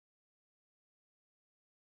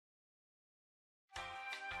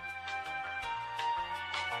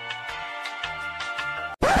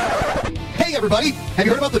Hey everybody, have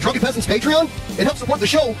you heard about the Drunken Peasants Patreon? It helps support the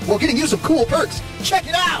show while getting you some cool perks. Check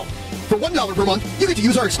it out! For $1 per month, you get to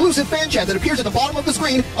use our exclusive fan chat that appears at the bottom of the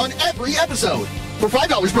screen on every episode. For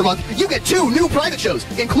 $5 per month, you get 2 new private shows,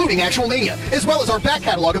 including Actual Mania, as well as our back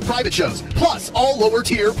catalog of private shows, plus all lower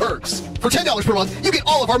tier perks. For $10 per month, you get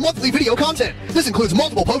all of our monthly video content. This includes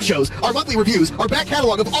multiple post shows, our monthly reviews, our back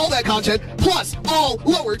catalog of all that content, plus all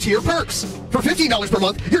lower tier perks. For $15 per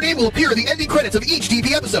month, your name will appear in the ending credits of each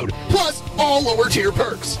DP episode, plus all lower tier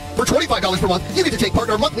perks. For $25 per month, you get to take part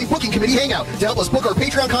in our monthly booking committee hangout to help us book our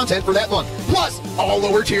Patreon content for that month, plus all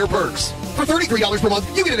lower tier perks. For $33 per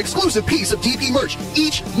month, you get an exclusive piece of DP merch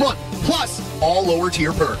each month, plus all lower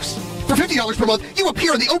tier perks. For $50 per month, you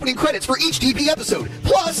appear in the opening credits for each DP episode,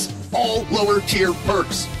 plus all lower tier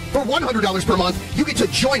perks. For $100 per month, you get to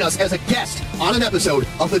join us as a guest on an episode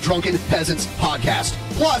of the Drunken Peasants podcast.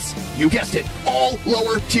 Plus, you guessed it, all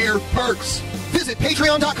lower tier perks. Visit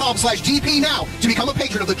patreon.com/DP now to become a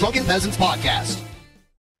patron of the Drunken Peasants podcast.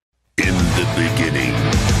 In the beginning,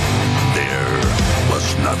 there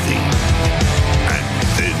was nothing. And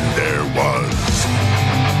then there was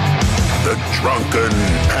the Drunken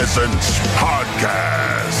Peasants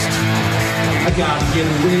podcast. I gotta get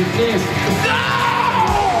away with this. No!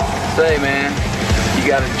 Say, man, you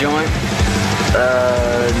got a joint?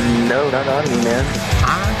 No, not on me, man.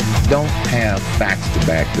 I don't have facts to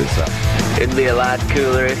back this up. It'd be a lot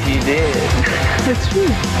cooler if you did. That's true.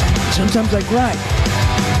 Sometimes I cry.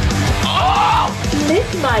 Oh! Lick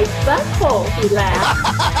my butthole, he laughed.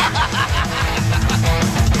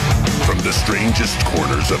 From the strangest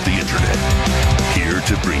corners of the internet, here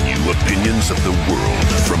to bring you opinions of the world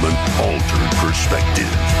from an altered perspective.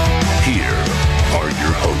 Here are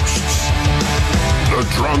your hosts, the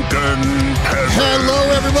Drunken Peasants.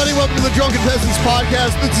 Hello, everybody. Welcome to the Drunken Peasants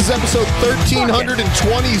podcast. This is episode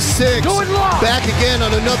 1326. Back again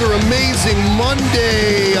on another amazing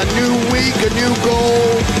Monday. A new week, a new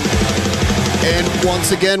goal. And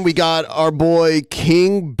once again, we got our boy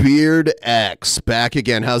KingBeardX back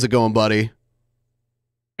again. How's it going, buddy?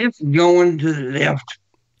 It's going to the left.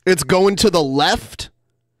 It's going to the left?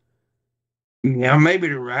 Yeah, maybe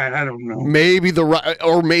the right. I don't know. Maybe the right,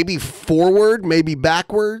 or maybe forward, maybe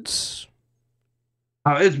backwards.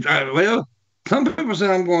 Well, some people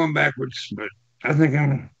say I'm going backwards, but I think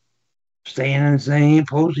I'm staying in the same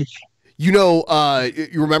position. You know,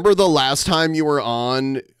 you remember the last time you were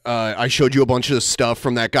on, I showed you a bunch of stuff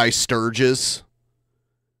from that guy Sturgis?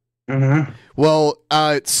 Mm-hmm. Well,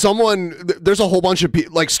 there's a whole bunch of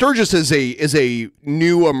people, like Sturgis is a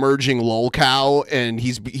new emerging lolcow, and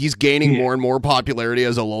he's gaining more and more popularity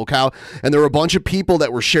as a lolcow, and there were a bunch of people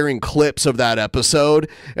that were sharing clips of that episode,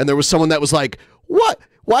 and there was someone that was like, what?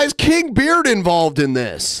 Why is King Beard involved in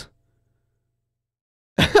this?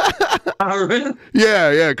 Oh, really?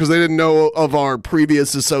 Yeah, because they didn't know of our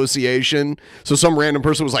previous association. So some random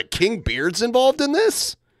person was like, King Beard's involved in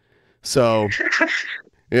this? So,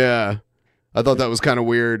 yeah. I thought that was kind of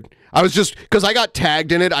weird. I was just, because I got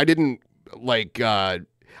tagged in it, I didn't, I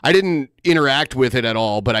didn't interact with it at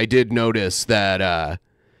all, but I did notice that,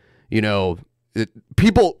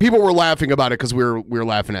 people were laughing about it because we were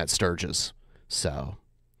laughing at Sturgis. So...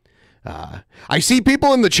 I see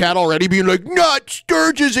people in the chat already being like, not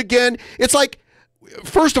Sturgis again. It's like,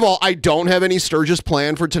 first of all, I don't have any Sturgis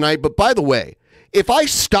planned for tonight. But by the way, if I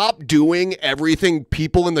stopped doing everything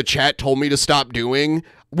people in the chat told me to stop doing,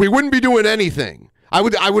 we wouldn't be doing anything. I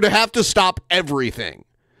would have to stop everything,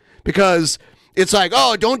 because it's like,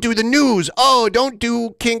 oh, don't do the news. Oh, don't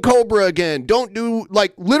do King Cobra again. Don't do,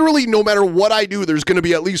 like, literally no matter what I do, there's going to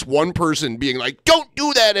be at least one person being like, don't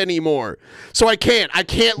do that anymore. So I can't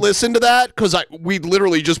listen to that, because we'd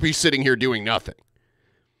literally just be sitting here doing nothing.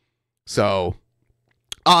 So,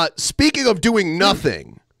 speaking of doing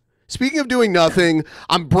nothing,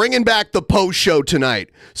 I'm bringing back the post show tonight.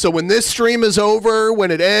 So when this stream is over,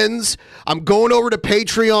 when it ends, I'm going over to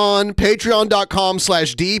Patreon,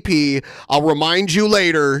 patreon.com/DP. I'll remind you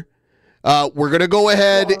later. We're going to go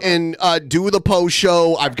ahead and do the post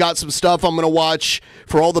show. I've got some stuff I'm going to watch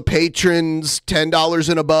for all the patrons, $10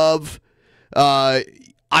 and above.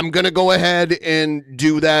 I'm going to go ahead and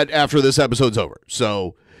do that after this episode's over.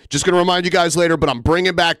 So... just going to remind you guys later, but I'm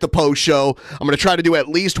bringing back the post show. I'm going to try to do at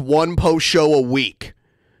least one post show a week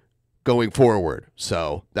going forward.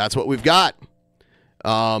 So that's what we've got.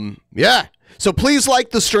 Yeah. So please like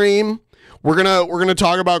the stream. We're going to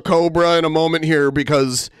talk about Cobra in a moment here,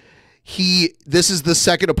 because this is the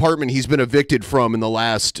second apartment he's been evicted from in the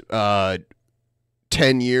last 10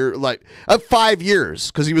 years, 5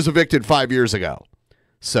 years, because he was evicted 5 years ago.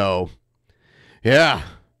 So, yeah.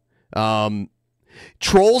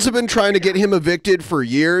 Trolls have been trying to get him evicted for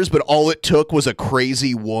years, but all it took was a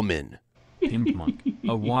crazy woman. Pimp monk,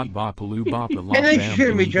 a wad bopaloo bop a And they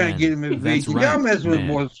shouldn't be trying to get him evicted. Y'all mess with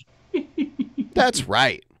boys. That's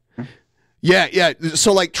right. Yeah.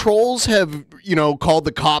 So like trolls have, called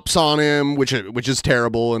the cops on him, which is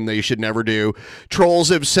terrible and they should never do. Trolls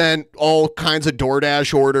have sent all kinds of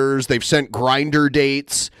DoorDash orders. They've sent grinder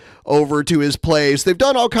dates over to his place. They've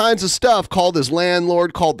done all kinds of stuff, called his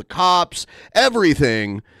landlord, called the cops,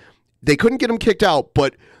 everything. They couldn't get him kicked out,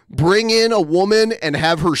 but bring in a woman and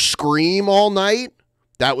have her scream all night,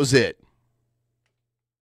 that was it.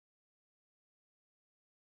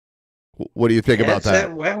 What do you think about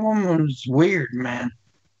that? That woman's weird, man.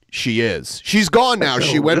 She is. She's gone now.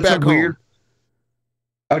 She went back home.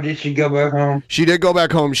 Oh, did she go back home? She did go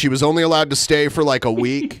back home. She was only allowed to stay for like a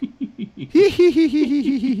week.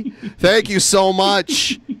 Thank you so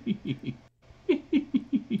much.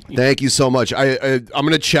 Thank you so much. I'm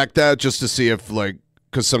going to check that just to see if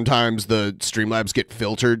because sometimes the Streamlabs get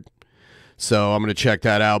filtered. So I'm going to check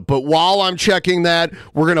that out. But while I'm checking that,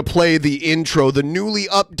 we're going to play the intro, the newly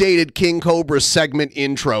updated King Cobra segment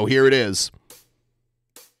intro. Here it is.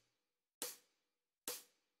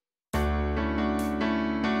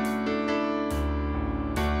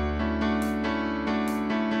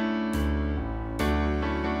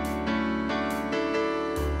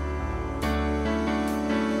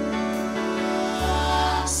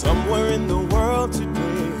 Somewhere in the world today,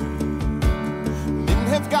 men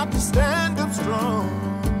have got to stand up strong,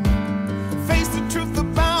 face the truth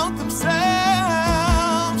about themselves,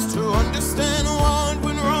 to understand what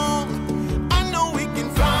went wrong. I know we can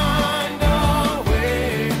find a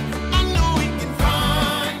way. I know we can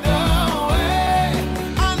find a way.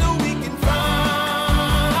 I know we can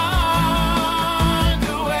find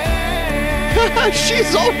a way.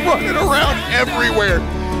 She's all running around everywhere.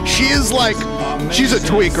 She is like, she's a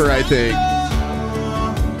tweaker, I think.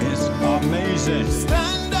 It's amazing.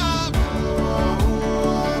 Stand up.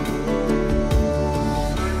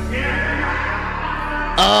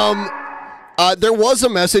 There was a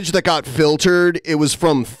message that got filtered. It was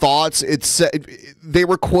from Thoughts. It said they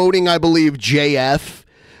were quoting, I believe, JF.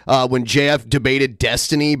 When JF debated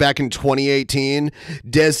Destiny back in 2018.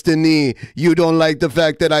 Destiny, you don't like the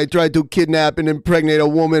fact that I tried to kidnap and impregnate a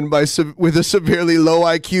woman with a severely low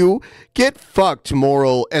IQ? Get fucked,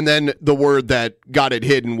 moral. And then the word that got it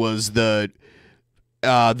hidden was the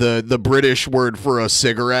British word for a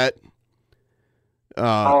cigarette.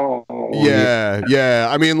 Yeah.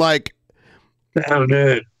 I mean, like, that'll do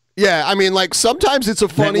it. Yeah, I mean, like, sometimes it's a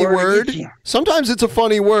funny word. Sometimes it's a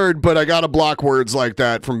funny word, but I gotta block words like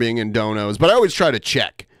that from being in donos. But I always try to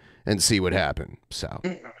check and see what happened. So,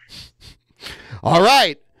 all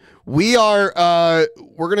right, we're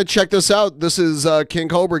gonna check this out. This is King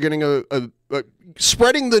Cobra getting a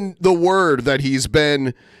spreading the word that he's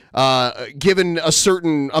been given a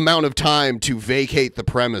certain amount of time to vacate the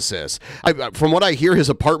premises. From what I hear, his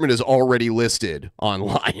apartment is already listed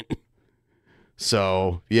online.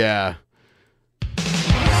 So, yeah.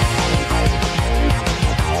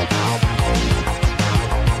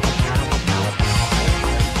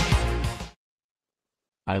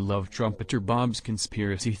 I love Trumpeter Bob's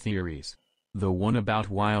conspiracy theories. The one about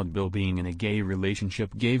Wild Bill being in a gay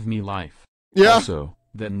relationship gave me life. Yeah. Also,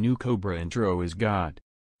 that new Cobra intro is God.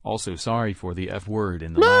 Also, sorry for the F word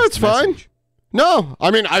in the last it's fine. message. No,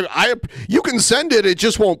 I mean, you can send it. It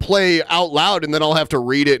just won't play out loud, and then I'll have to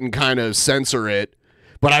read it and kind of censor it.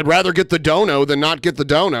 But I'd rather get the dono than not get the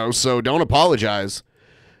dono, so don't apologize.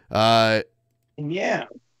 Yeah.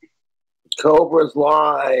 Cobra's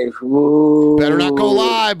live. Woo. Better not go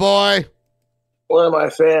live, boy. One of my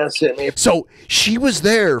fans sent me. So she was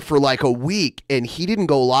there for like a week, and he didn't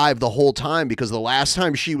go live the whole time because the last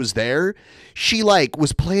time she was there, she like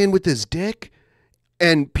was playing with his dick,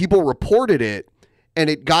 and people reported it. And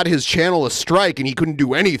it got his channel a strike, and he couldn't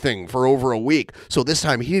do anything for over a week. So this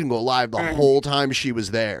time, he didn't go live the whole time she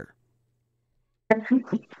was there. A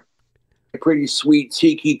pretty sweet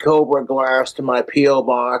tiki Cobra glass to my P.O.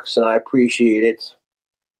 box, and I appreciate it.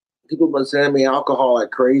 People have been sending me alcohol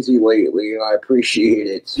like crazy lately, and I appreciate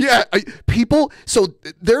it. Yeah, people. So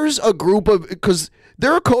there's a group of, because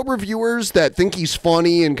there are Cobra viewers that think he's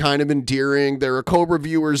funny and kind of endearing. There are Cobra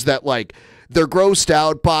viewers that like, they're grossed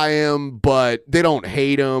out by him, but they don't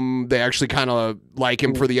hate him. They actually kind of like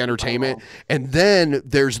him for the entertainment. And then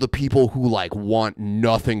there's the people who like want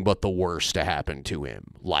nothing but the worst to happen to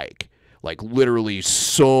him. Like literally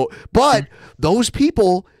so. But those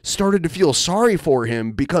people started to feel sorry for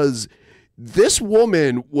him because this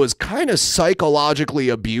woman was kind of psychologically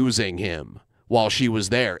abusing him. while she was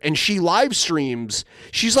there. And she live streams.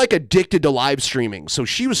 She's like addicted to live streaming. So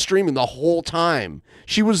she was streaming the whole time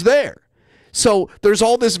she was there. So there's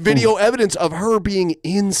all this video evidence of her being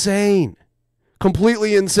insane.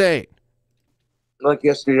 Completely insane. Like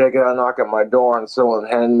yesterday, I got a knock at my door and someone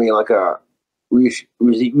handed me like a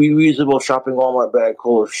reusable shopping Walmart bag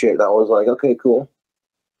full of shit. I was like, okay, cool.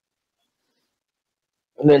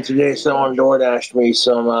 And then today, someone DoorDashed me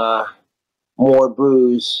some more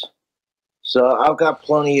booze. So I've got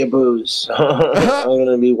plenty of booze. I'm going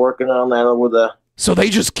to be working on that over the... So they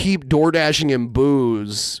just keep DoorDashing him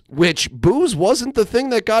booze, which booze wasn't the thing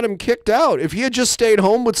that got him kicked out. If he had just stayed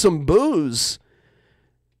home with some booze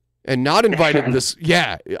and not invited this...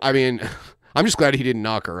 Yeah, I mean, I'm just glad he didn't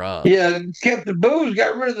knock her up. Yeah, kept the booze,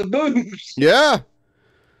 got rid of the booze. Yeah.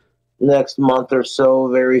 Next month or so,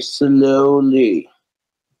 very slowly.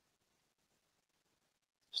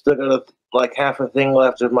 Still got like half a thing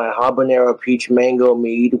left of my habanero peach mango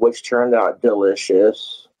mead, which turned out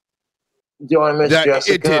delicious. Do I miss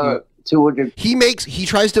Jessica? He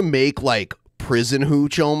tries to make like prison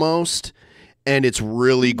hooch almost, and it's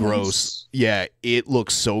really gross. Yeah, it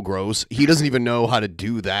looks so gross. He doesn't even know how to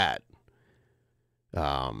do that.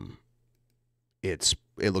 It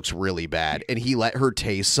looks really bad, and he let her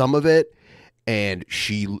taste some of it. And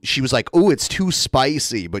she was like, "Oh, it's too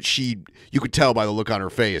spicy," but you could tell by the look on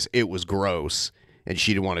her face it was gross, and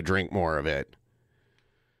she didn't want to drink more of it.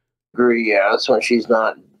 Agree, yeah, that's when she's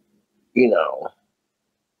not, you know.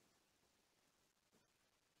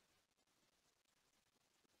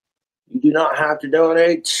 You do not have to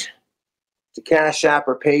donate to Cash App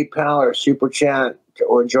or PayPal or Super Chat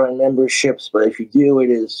or join memberships, but if you do,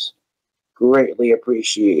 it is greatly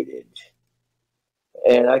appreciated.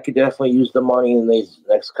 And I could definitely use the money in these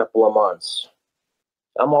next couple of months.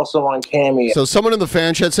 I'm also on Cameo. So someone in the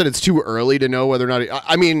fan chat said it's too early to know whether or not...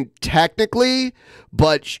 I mean, technically,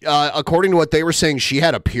 but according to what they were saying, she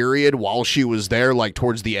had a period while she was there, like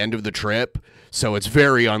towards the end of the trip. So it's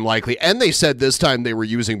very unlikely. And they said this time they were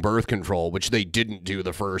using birth control, which they didn't do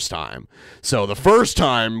the first time. So the first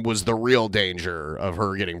time was the real danger of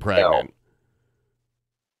her getting pregnant.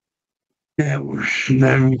 Yeah, we're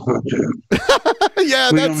snapping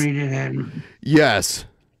yeah, we that's... don't need it happen. Yes.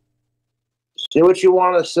 Say what you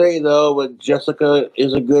want to say, though, but Jessica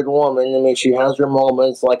is a good woman. I mean, she has her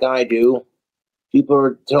moments like I do. People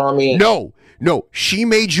are telling me... No, she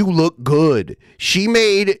made you look good. She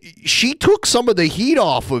took some of the heat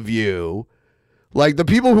off of you. Like, the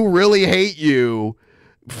people who really hate you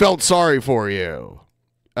felt sorry for you.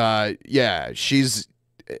 Yeah, she's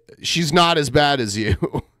not as bad as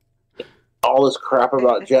you. All this crap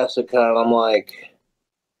about Jessica, and I'm like,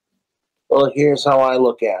 well, here's how I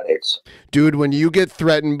look at it. Dude, when you get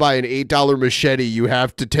threatened by an $8 machete, you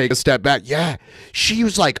have to take a step back. Yeah, she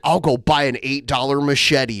was like, I'll go buy an $8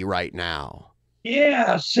 machete right now. Yeah,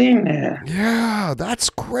 I've seen that. Yeah, that's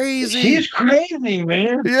crazy. She's crazy,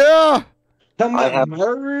 man. Yeah. Talking about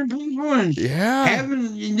murdering people and yeah,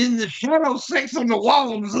 having in the shadow sex on the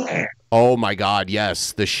walls there. Oh my God,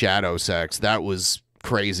 yes, the shadow sex. That was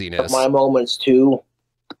craziness. My moments too,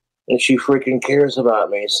 and she freaking cares about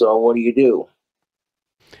me. So what do?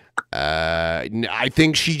 I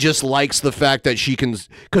think she just likes the fact that she can,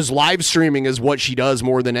 because live streaming is what she does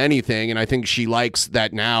more than anything, and I think she likes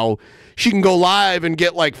that now she can go live and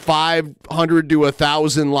get like 500 to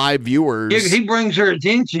 1,000 live viewers. He brings her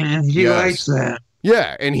attention, and she likes that.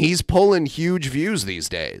 Yeah, and he's pulling huge views these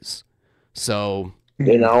days. So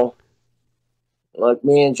you know. Like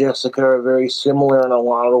me and Jessica are very similar in a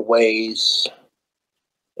lot of ways.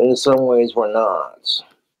 In some ways, we're not.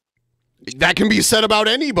 That can be said about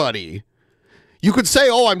anybody. You could say,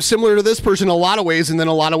 "Oh, I'm similar to this person in a lot of ways," and then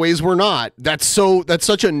a lot of ways we're not. That's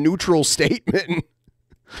such a neutral statement.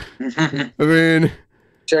 I mean,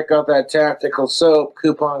 check out that tactical soap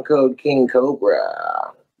coupon code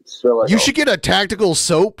KingCobra. You should get a tactical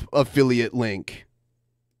soap affiliate link.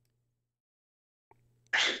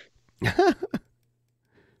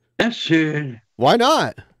 That should. Why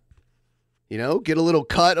not? You know, get a little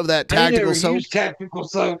cut of that tactical soap. Used tactical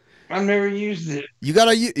soap. I've never used it. You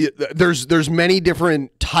gotta. There's many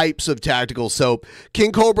different types of tactical soap.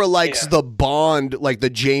 King Cobra likes the Bond, like the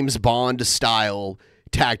James Bond style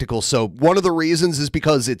tactical soap. One of the reasons is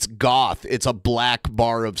because it's goth. It's a black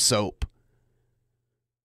bar of soap.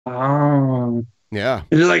 Oh. Yeah.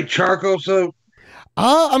 Is it like charcoal soap?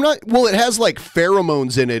 I'm not. Well, it has like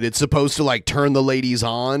pheromones in it. It's supposed to like turn the ladies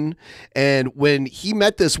on. And when he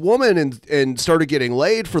met this woman and started getting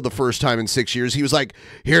laid for the first time in 6 years, he was like,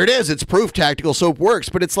 "Here it is. It's proof tactical soap works."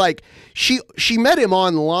 But it's like she met him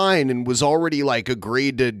online and was already like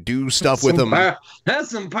agreed to do stuff with him. That's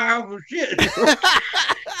some powerful shit.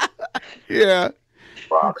 Yeah,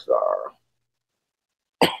 rockstar.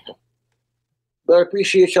 But I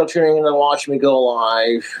appreciate y'all tuning in to watch me go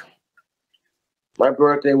live. My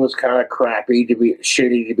birthday was kind of crappy, to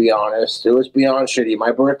be honest. It was beyond shitty.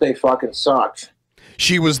 My birthday fucking sucked.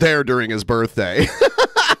 She was there during his birthday.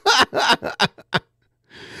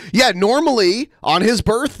 Yeah, normally on his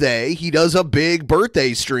birthday, he does a big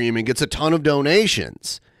birthday stream and gets a ton of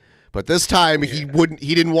donations. But this time he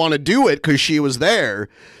didn't want to do it because she was there.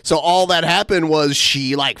 So all that happened was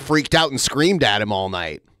she like freaked out and screamed at him all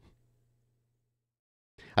night.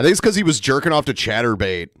 I think it's because he was jerking off to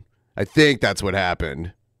Chatterbait. I think that's what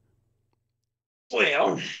happened.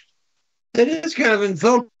 Well, it is kind of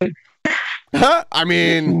insulting. Huh? I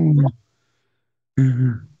mean...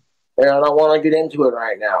 Yeah, I don't want to get into it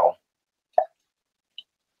right now.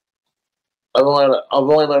 I've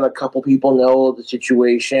only let a couple people know the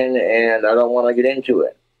situation, and I don't want to get into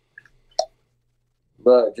it.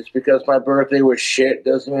 But just because my birthday was shit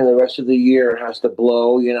doesn't mean the rest of the year has to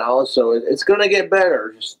blow, you know? So it's going to get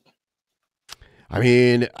better. I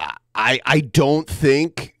mean, I don't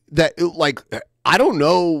think that, like, I don't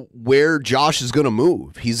know where Josh is going to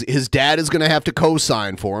move. His dad is going to have to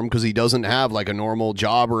co-sign for him because he doesn't have, like, a normal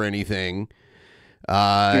job or anything.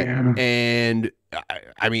 And,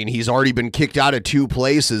 I mean, he's already been kicked out of 2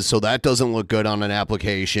 places, so that doesn't look good on an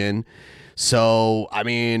application. So, I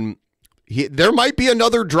mean... there might be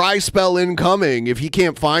another dry spell incoming if he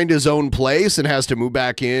can't find his own place and has to move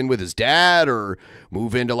back in with his dad or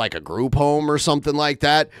move into like a group home or something like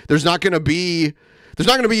that. There's not going to be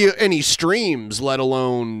any streams, let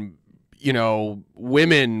alone, you know,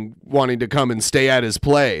 women wanting to come and stay at his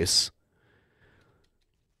place.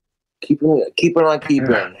 Keep on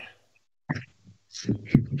keeping.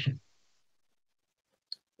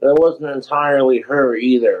 That wasn't entirely her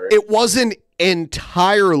either. It wasn't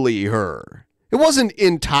entirely her. It wasn't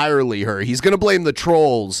entirely her. He's going to blame the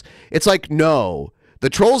trolls. It's like, no. The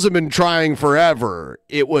trolls have been trying forever.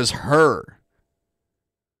 It was her.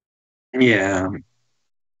 Yeah.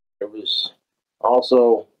 It was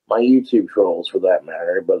also my YouTube trolls, for that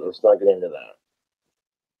matter, but let's not get into that.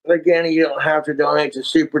 Again, you don't have to donate to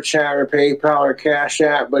Super Chat or PayPal or Cash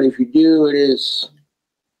App, but if you do, it is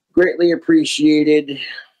greatly appreciated.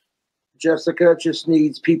 Jessica just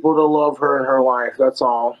needs people to love her in her life. That's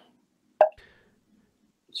all.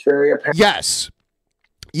 It's very apparent.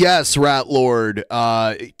 Yes, Rat Lord.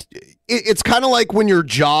 It's kind of like when your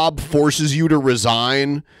job forces you to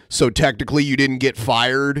resign, so technically you didn't get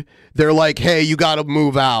fired. They're like, hey, you got to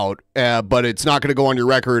move out, but it's not going to go on your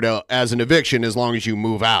record as an eviction as long as you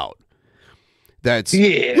move out.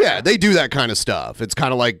 Yeah, they do that kind of stuff. It's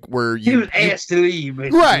kind of like where you asked to leave.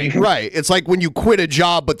 Right. It's like when you quit a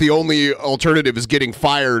job, but the only alternative is getting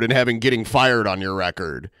fired and having getting fired on your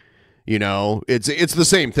record. You know, it's the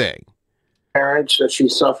same thing. Parents that she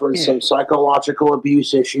suffered some psychological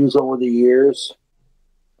abuse issues over the years.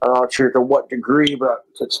 I'm not sure to what degree, but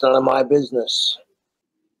it's none of my business.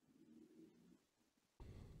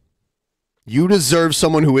 You deserve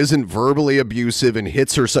someone who isn't verbally abusive and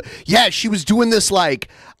hits her. Yeah, she was doing this like,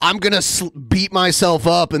 I'm going to beat myself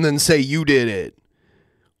up and then say you did it.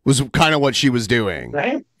 Was kind of what she was doing.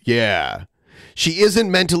 Right? Yeah. She isn't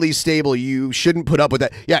mentally stable. You shouldn't put up with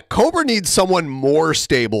that. Yeah, Cobra needs someone more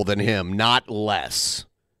stable than him, not less.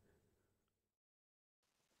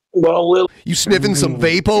 Well, you sniffing some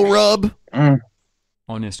Vapo Rub?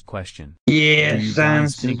 Honest question. Yeah, do you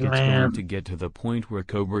guys think it's going to get to the point where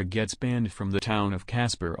Cobra gets banned from the town of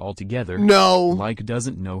Casper altogether? No. Like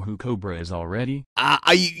doesn't know who Cobra is already?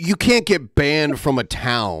 You can't get banned from a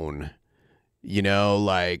town. You know,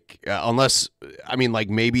 like, unless, I mean,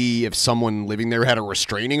 like, maybe if someone living there had a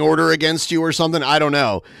restraining order against you or something, I don't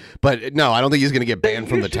know. But, no, I don't think he's going to get banned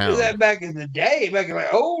from the town. That back in the day, back in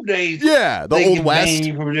the old days. Yeah, the Old West.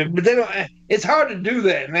 But they don't, it's hard to do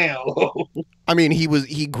that now. I mean,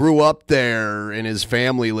 he grew up there and his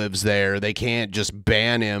family lives there. They can't just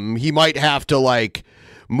ban him. He might have to, like,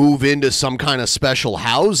 move into some kind of special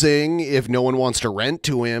housing if no one wants to rent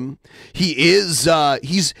to him. He is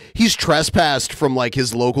he's trespassed from like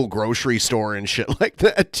his local grocery store and shit like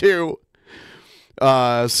that too.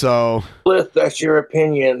 So Cliff, that's your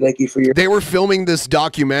opinion. Thank you for your. They were filming this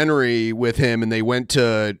documentary with him and they went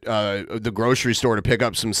to the grocery store to pick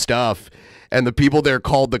up some stuff. And the people there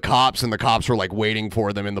called the cops, and the cops were like waiting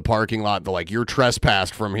for them in the parking lot. They're like, "You're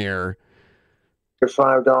trespassed from here." For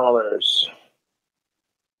 $5.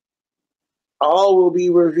 All will be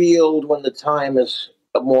revealed when the time is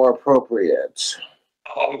more appropriate.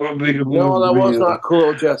 Oh, No, that was not cool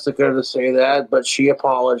of Jessica to say that, but she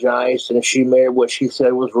apologized and she made what she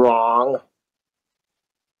said was wrong.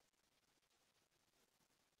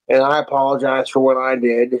 And I apologize for what I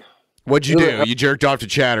did. What'd you do? You jerked off to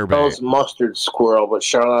Chatterbait. That was Mustard Squirrel, but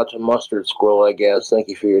shout out to Mustard Squirrel, I guess. Thank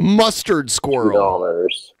you for your Mustard Squirrel. $2.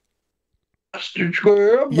 Mustard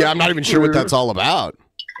Squirrel? Yeah, I'm not even sure what that's all about.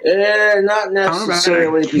 Not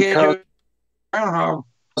necessarily because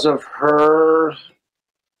of her.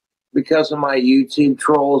 Because of my YouTube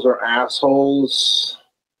trolls are assholes.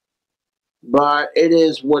 But it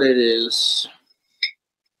is what it is.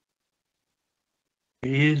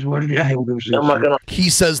 It is what it is. I'm not gonna... He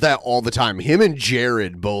says that all the time. Him and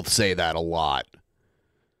Jared both say that a lot.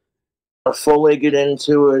 I'll fully get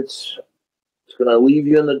into it. It's going to leave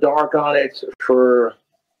you in the dark on it for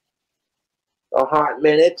a hot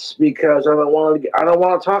minute because I don't want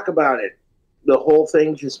to talk about it. The whole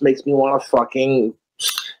thing just makes me want to fucking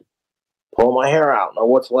pull my hair out. Know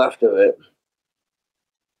what's left of it.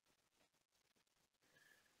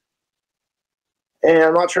 And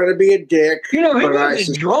I'm not trying to be a dick. You know, he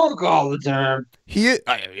wasn't drunk all the time.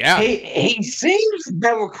 Yeah. He seems to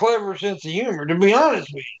have a clever sense of humor, to be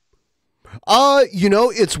honest with you. You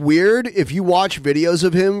know, it's weird. If you watch videos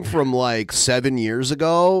of him from like 7 years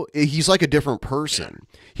ago, he's like a different person.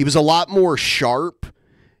 He was a lot more sharp,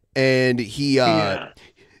 and he,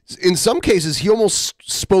 in some cases, he almost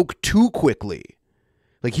spoke too quickly.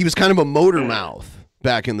 Like he was kind of a motor mouth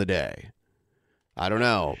back in the day. I don't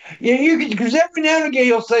know. Yeah, because every now and again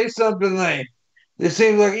he'll say something like, it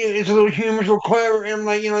seems like it's a little humorous or clever, and I'm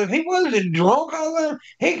like, if he wasn't drunk all the time,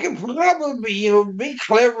 he could probably, be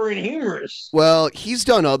clever and humorous. Well, he's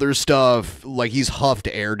done other stuff, like he's huffed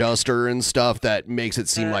air duster and stuff that makes it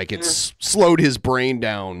seem like it's slowed his brain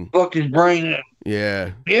down. Fucked his brain up.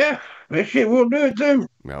 Yeah. Yeah, that shit will do it too.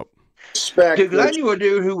 Nope. Because I knew a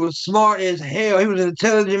dude who was smart as hell. He was an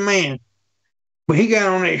intelligent man, but he got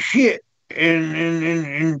on that shit.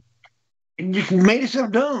 And just made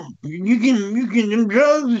himself dumb. You can them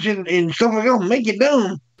drugs and stuff like that make you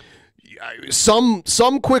dumb.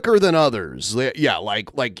 Some quicker than others. Yeah,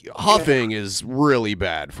 like huffing is really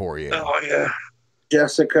bad for you. Oh yeah.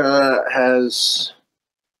 Jessica has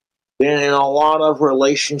been in a lot of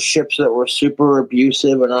relationships that were super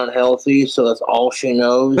abusive and unhealthy, so that's all she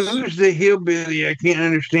knows. Who's the hillbilly? I can't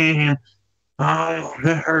understand him. Oh,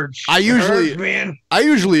 that hurts. I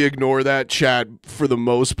usually ignore that chat for the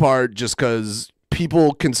most part, just because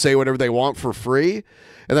people can say whatever they want for free,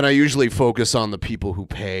 and then I usually focus on the people who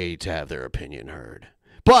pay to have their opinion heard.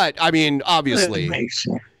 But I mean, obviously,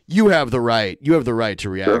 you have the right. You have the right to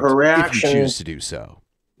react if you choose to do so.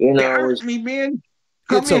 It hurts me, Ben.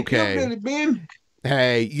 It's okay. Ben.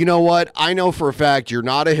 Hey, you know what? I know for a fact you're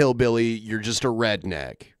not a hillbilly. You're just a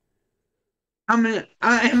redneck.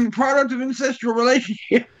 I am a product of ancestral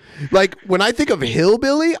relationship. Like, when I think of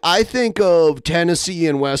hillbilly, I think of Tennessee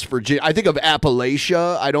and West Virginia. I think of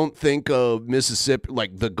Appalachia. I don't think of Mississippi,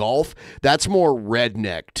 like the Gulf. That's more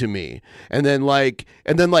redneck to me. And then like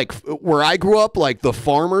where I grew up, like the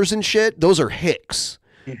farmers and shit, those are hicks.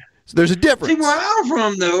 Yeah. So there's a difference. See, where I'm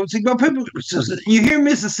from, though, people, you hear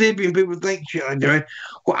Mississippi and people think shit like that, right?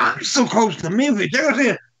 Well, I'm so close to Memphis.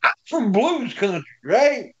 I'm from blues country,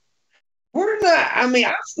 right? We're not. I mean,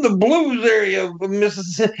 I'm from the blues area of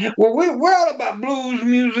Mississippi. Well, we're all about blues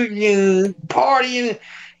music and partying,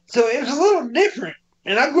 so it's a little different.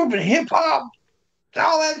 And I grew up in hip hop,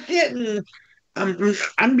 all that shit, and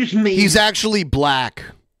I'm just me. He's actually black.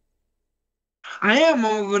 I am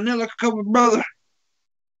a vanilla covered brother.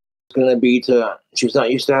 It's gonna be she's not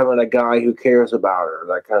used to having a guy who cares about her,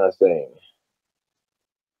 that kind of thing.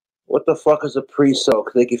 What the fuck is a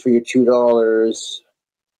pre-soak? Thank you for your $2.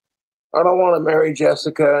 I don't want to marry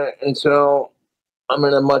Jessica until I'm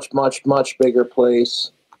in a much, much, much bigger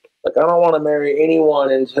place. Like, I don't want to marry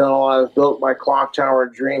anyone until I've built my clock tower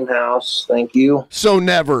dream house. Thank you. So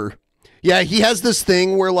never. Yeah, he has this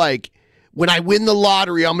thing where, like, when I win the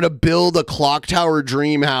lottery, I'm going to build a clock tower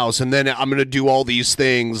dream house, and then I'm going to do all these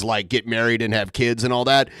things, like get married and have kids and all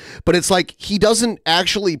that. But it's like he doesn't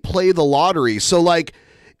actually play the lottery. So, like,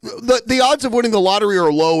 the odds of winning the lottery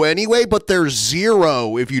are low anyway, but they're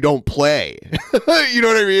zero if you don't play. You know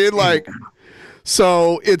what I mean? Like,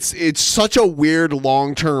 so it's such a weird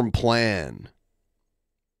long-term plan.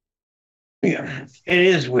 Yeah, it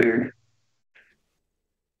is weird.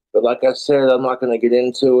 But like I said, I'm not going to get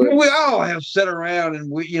into it. We all have sat around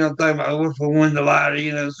and we, think about if I won the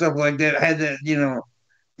lottery, stuff like that. I had that,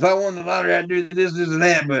 if I won the lottery, I'd do this, this, and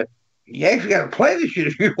that. But you actually got to play this shit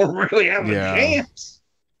if you want to really have a chance.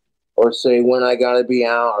 Or say when I got to be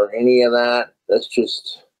out or any of that. That's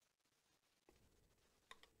just...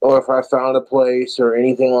 Or if I found a place or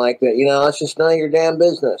anything like that. That's just none of your damn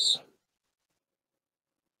business.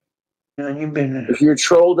 If your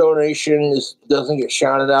troll donation doesn't get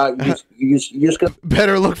shouted out, you just gonna...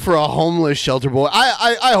 Better look for a homeless shelter boy.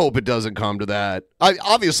 I hope it doesn't come to that.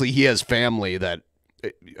 Obviously, he has family that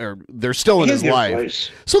they're still in his life,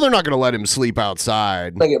 so they're not going to let him sleep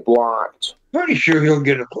outside. I get blocked. Pretty sure he'll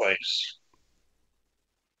get a place.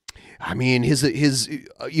 I mean, his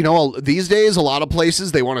these days, a lot of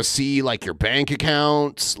places they want to see like your bank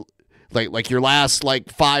accounts, like your last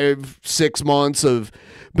 5-6 months of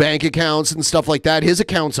bank accounts and stuff like that. His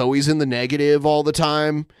account's always in the negative all the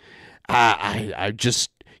time.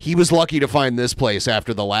 He was lucky to find this place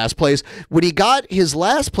after the last place. When he got his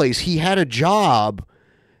last place, he had a job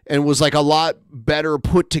and was like a lot better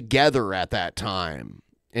put together at that time.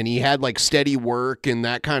 And he had like steady work and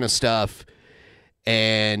that kind of stuff.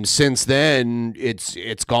 And since then,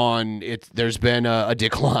 it's gone. There's been a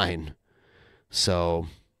decline. So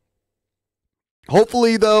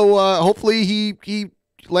hopefully, though, he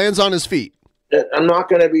lands on his feet. I'm not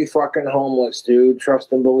going to be fucking homeless, dude.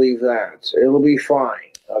 Trust and believe that. It'll be fine.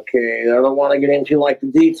 Okay, I don't want to get into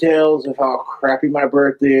the details of how crappy my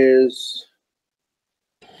birthday is.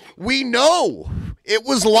 We know it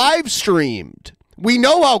was live streamed. We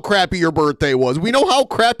know how crappy your birthday was. We know how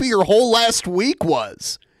crappy your whole last week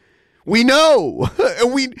was. We know.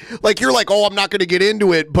 And you're like, oh, I'm not going to get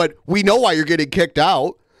into it, but we know why you're getting kicked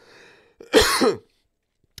out.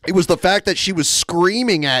 It was the fact that she was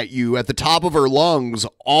screaming at you at the top of her lungs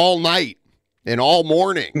all night and all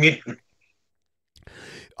morning.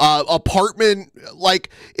 Apartment,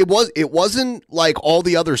 it wasn't like all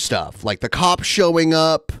the other stuff, like the cops showing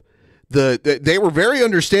up. They were very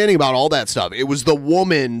understanding about all that stuff. It was the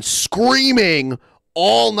woman screaming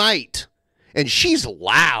all night, and she's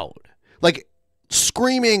loud,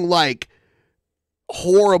 screaming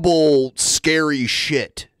horrible, scary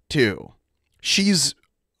shit too. She's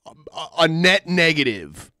a net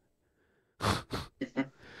negative.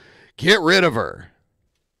 Get rid of her.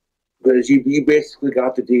 Because you basically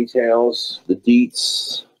got the details, the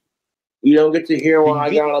deets. You don't get to hear when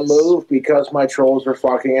I gotta move because my trolls are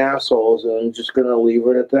fucking assholes, and I'm just gonna leave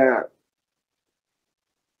it at that.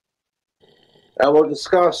 And we'll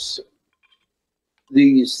discuss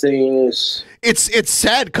these things. It's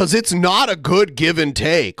sad because it's not a good give and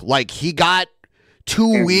take. He got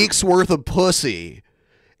 2 weeks worth of pussy,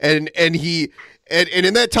 and in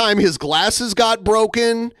that time his glasses got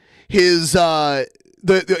broken, his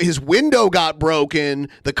window got broken,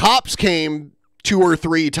 the cops came 2 or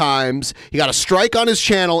 3 times, he got a strike on his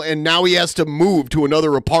channel, and now he has to move to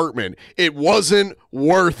another apartment. It wasn't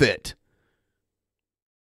worth it.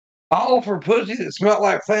 All for pussy that smelled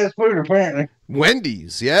like fast food, apparently.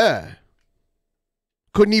 Wendy's, yeah.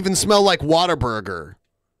 Couldn't even smell like Whataburger.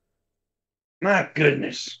 My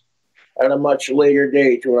goodness. At a much later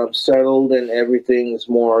date where I'm settled and everything's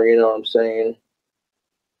more, you know what I'm saying?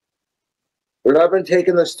 But I've been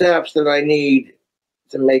taking the steps that I need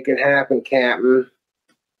to make it happen, Captain.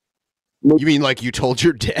 You mean like you told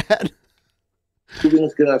your dad?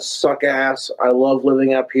 Moving's gonna suck ass. I love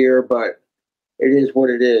living up here, but it is what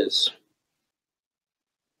it is.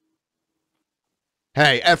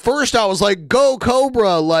 Hey, at first I was like, go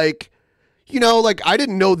Cobra, I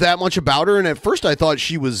didn't know that much about her, and at first I thought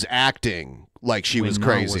she was acting like she was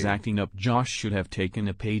crazy. When was acting up, Josh should have taken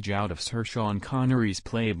a page out of Sir Sean Connery's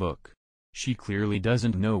playbook. She clearly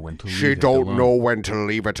doesn't know when to leave it alone. She don't know when to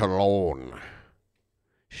leave it alone.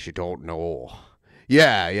 She don't know.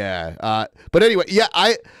 Yeah. But anyway, yeah,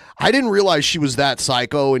 I didn't realize she was that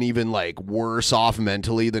psycho and even worse off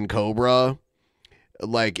mentally than Cobra.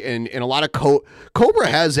 And a lot of Cobra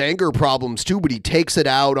has anger problems too, but he takes it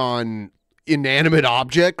out on inanimate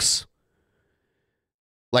objects.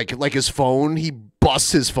 Like his phone, he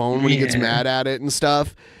busts his phone when he gets mad at it and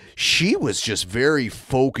stuff. She was just very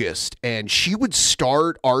focused, and she would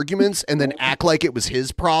start arguments and then act like it was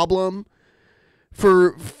his problem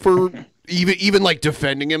for even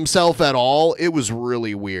defending himself at all. It was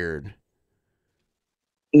really weird.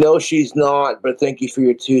 No, she's not, but thank you for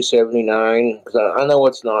your 279, because I know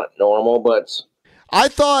it's not normal, but I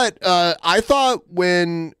thought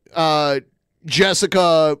when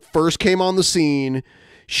Jessica first came on the scene,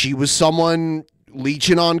 she was someone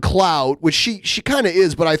leeching on clout, which she kind of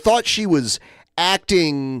is, but I thought she was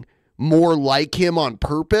acting more like him on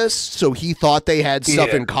purpose, so he thought they had stuff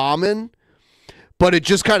in common. But it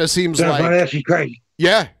just kind of seems like actually crazy.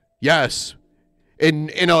 Yeah, yes.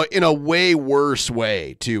 In a way worse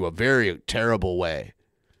way, too, a very terrible way.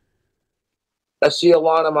 I see a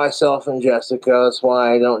lot of myself in Jessica. That's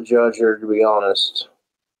why I don't judge her, to be honest.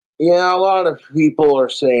 Yeah, a lot of people are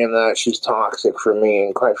saying that she's toxic for me,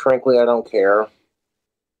 and quite frankly, I don't care.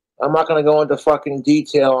 I'm not going to go into fucking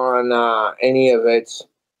detail on any of it,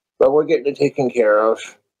 but we're getting it taken care of.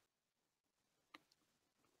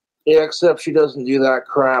 Yeah, except she doesn't do that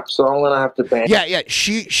crap, so I'm going to have to ban. Yeah,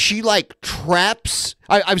 she like traps.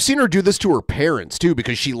 I've seen her do this to her parents, too,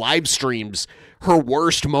 because she live streams her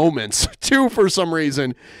worst moments, too, for some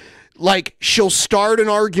reason. Like, she'll start an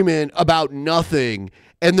argument about nothing,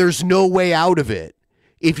 and there's no way out of it.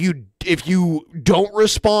 If you don't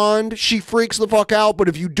respond, she freaks the fuck out. But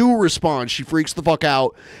if you do respond, she freaks the fuck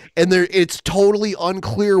out. And it's totally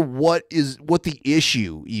unclear what the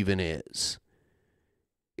issue even is.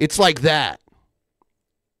 It's like that.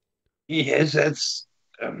 Yes, that's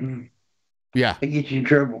yeah. It gets you in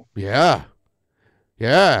trouble. Yeah.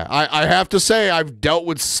 Yeah. I have to say I've dealt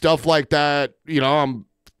with stuff like that. You know, I'm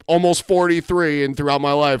almost 43, and throughout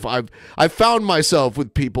my life I've found myself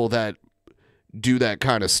with people that do that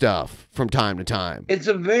kind of stuff from time to time. It's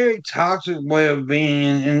a very toxic way of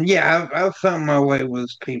being, and yeah, I've found my way with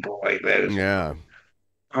people like that. Yeah.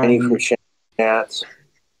 Any from chats.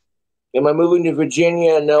 Am I moving to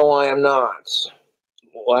Virginia? No, I am not.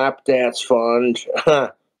 Lap dance fund.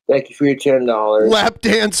 Thank you for your $10. Lap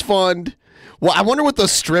dance fund. Well, I wonder what the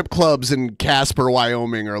strip clubs in Casper,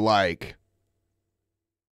 Wyoming are like.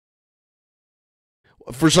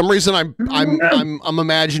 For some reason, I'm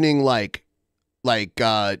imagining like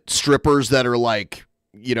strippers that are like,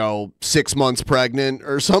 6 months pregnant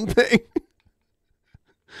or something.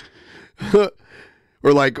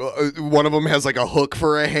 Or like one of them has like a hook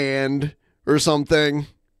for a hand or something.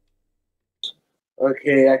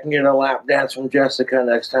 Okay, I can get a lap dance from Jessica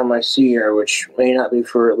next time I see her, which may not be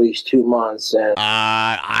for at least 2 months. And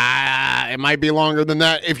it might be longer than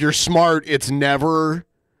that. If you're smart, it's never.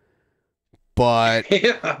 But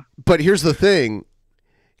but here's the thing.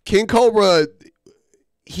 King Cobra,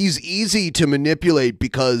 he's easy to manipulate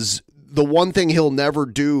because the one thing he'll never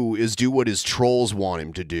do is do what his trolls want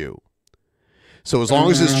him to do. So as long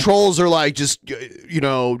as his trolls are like, just,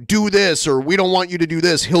 do this, or we don't want you to do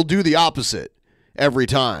this, he'll do the opposite every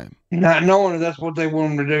time. Not knowing that's what they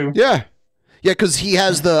want him to do. Yeah. Yeah, because he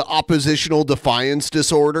has the oppositional defiance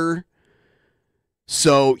disorder.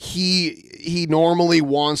 So he normally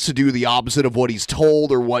wants to do the opposite of what he's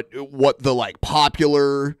told, or what the like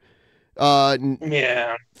popular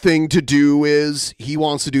thing to do is. He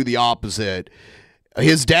wants to do the opposite.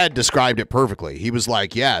 His dad described it perfectly. He was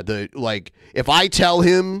like, yeah, if I tell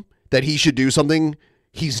him that he should do something,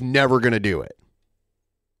 he's never going to do it.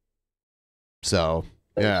 So,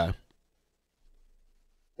 yeah.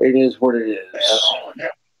 It is what it is.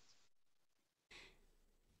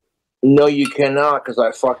 No, you cannot, because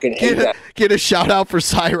I fucking hate that. Get a shout out for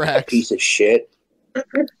Cyrax. Piece of shit. How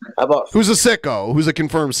about who's a sicko? Who's a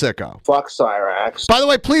confirmed sicko? Fuck Cyrax. By the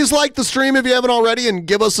way, please like the stream if you haven't already, and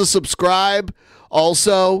give us a subscribe.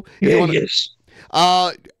 Also,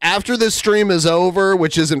 after this stream is over,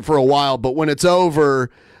 which isn't for a while, but when it's over,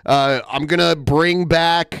 I'm gonna bring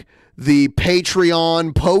back the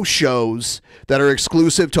Patreon post shows that are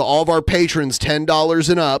exclusive to all of our patrons, $10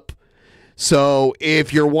 and up. So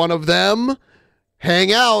if you're one of them,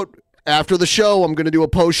 hang out after the show. I'm going to do a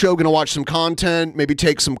post show, going to watch some content, maybe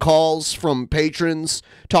take some calls from patrons,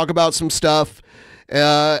 talk about some stuff.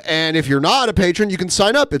 And if you're not a patron, you can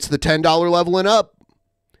sign up. It's the $10 level and up.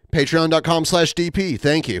 Patreon.com/DP.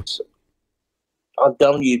 Thank you. How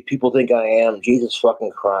dumb do you people think I am? Jesus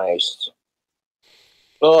fucking Christ.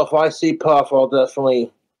 Oh, if I see Puff, I'll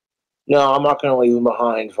definitely... No, I'm not going to leave him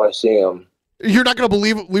behind if I see him. You're not going to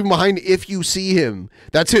leave him behind if you see him.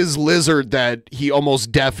 That's his lizard that he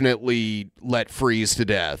almost definitely let freeze to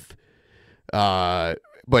death.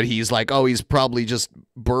 But he's like, oh, he's probably just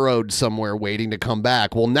burrowed somewhere waiting to come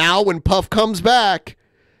back. Well, now when Puff comes back,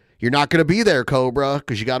 you're not going to be there, Cobra,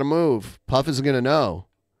 because you got to move. Puff isn't going to know.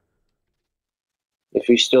 If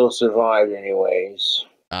he still survived anyways.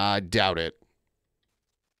 I doubt it.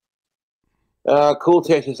 Cool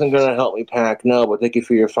Taste isn't going to help me pack. No, but thank you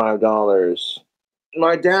for your $5.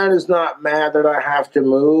 My dad is not mad that I have to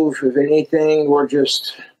move. If anything, we're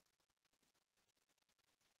just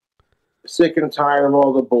sick and tired of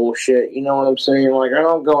all the bullshit. You know what I'm saying? Like, I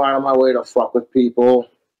don't go out of my way to fuck with people.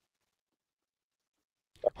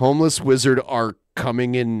 Homeless Wizard are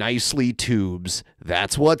coming in nicely tubes.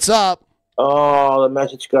 That's what's up. Oh, the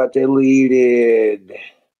message got deleted.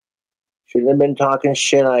 Shouldn't have been talking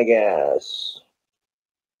shit, I guess.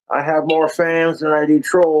 I have more fans than I do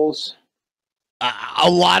trolls. A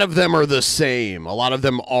lot of them are the same. A lot of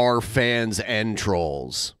them are fans and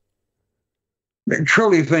trolls. They're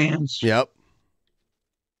truly fans. Yep.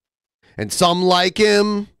 And some like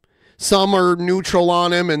him, some are neutral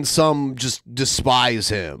on him, and some just despise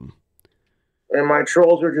him. And my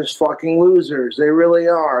trolls are just fucking losers. They really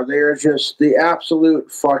are. They are just the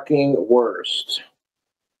absolute fucking worst.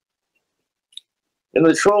 And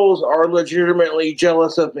the trolls are legitimately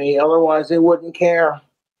jealous of me. Otherwise, they wouldn't care.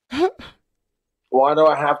 Why do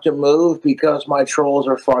I have to move? Because my trolls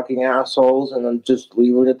are fucking assholes, and then just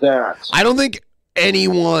leave it at that. I don't think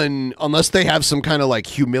anyone, unless they have some kind of like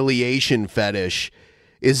humiliation fetish,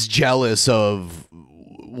 is jealous of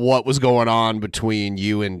what was going on between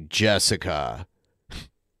you and Jessica.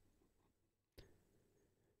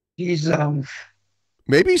 He's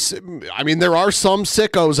maybe, I mean, there are some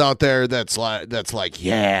sickos out there that's like,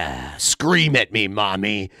 yeah, scream at me,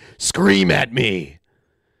 mommy, scream at me,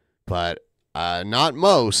 but not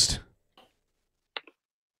most.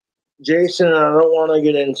 Jason, I don't want to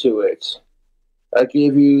get into it. I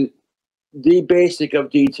gave you the basic of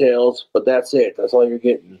details, but that's it. That's all you're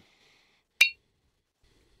getting.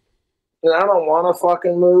 And I don't want to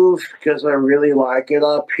fucking move because I really like it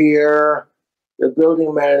up here. The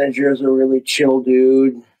building manager is a really chill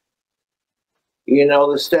dude. You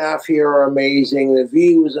know, the staff here are amazing. The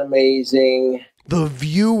view is amazing. The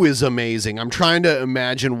view is amazing. I'm trying to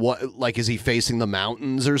imagine what, like, is he facing the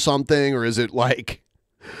mountains or something? Or is it like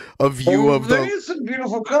a view of the... There is some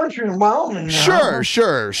beautiful country in Wyoming now.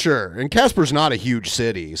 Sure. And Casper's not a huge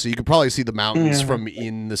city, so you could probably see the mountains from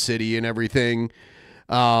in the city and everything.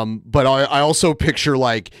 But I also picture,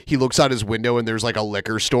 like, he looks out his window and there's like a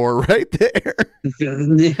liquor store right there.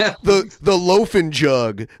 Yeah. The loafing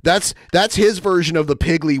jug. That's his version of the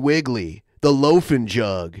Piggly Wiggly. The loafing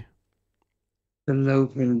jug. The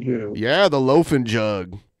loafing jug. Yeah, the loafing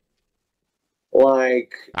jug.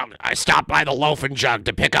 Like, I stopped by the loafing jug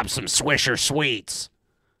to pick up some Swisher sweets.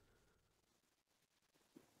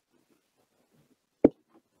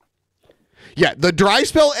 Yeah, the dry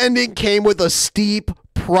spell ending came with a steep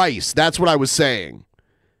price. That's what I was saying.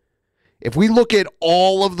 If we look at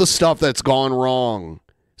all of the stuff that's gone wrong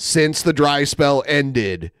since the dry spell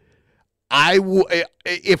ended,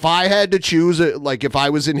 if I had to choose, like if I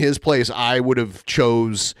was in his place, I would have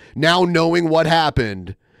chose, now knowing what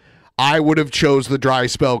happened, I would have chose the dry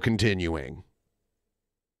spell continuing.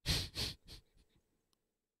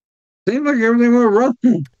 Seems like everything went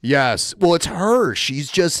wrong. Yes. Well, it's her.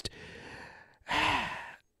 She's just...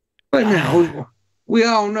 But now, we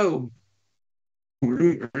all know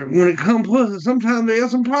when it comes to us, sometimes there are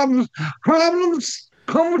some problems. Problems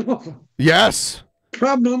come with us. Yes.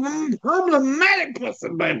 Problematic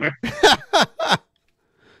person, baby.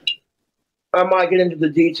 I might get into the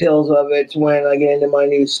details of it when I get into my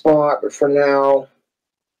new spot, but for now,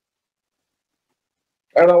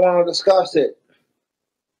 I don't want to discuss it.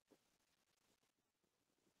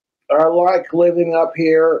 I like living up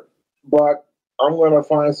here, but I'm going to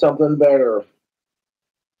find something better.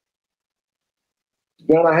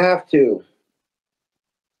 Gonna have to.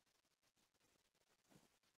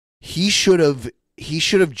 He should have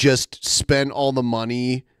just spent all the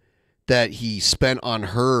money that he spent on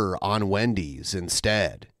her on Wendy's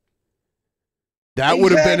instead. That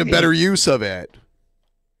would have been a better use of it.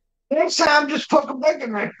 Next time, just fuck a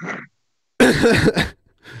bacon right.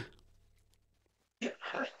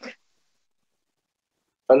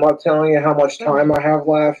 I'm not telling you how much time I have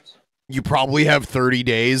left. You probably have 30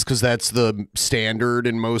 days because that's the standard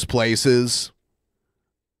in most places.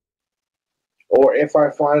 Or if I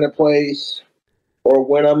find a place, or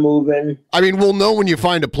when I'm moving. I mean, we'll know when you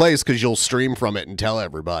find a place because you'll stream from it and tell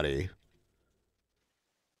everybody.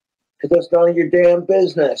 Because that's none of your damn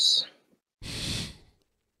business.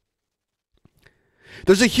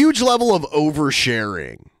 There's a huge level of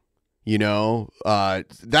oversharing. You know,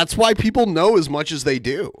 that's why people know as much as they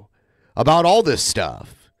do about all this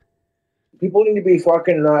stuff. People need to be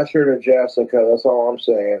fucking nicer to Jessica. That's all I'm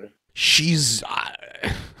saying. She's...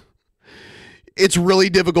 it's really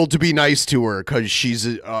difficult to be nice to her because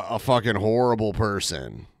she's a fucking horrible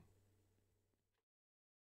person.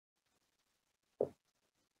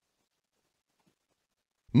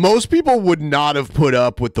 Most people would not have put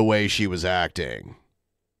up with the way she was acting.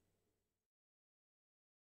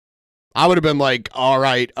 I would have been like, all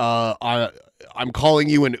right, I'm calling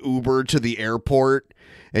you an Uber to the airport,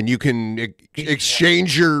 and you can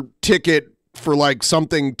exchange your ticket for like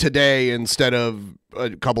something today instead of a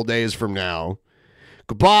couple days from now.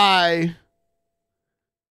 Goodbye.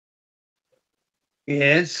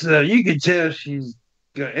 Yeah, it's you can tell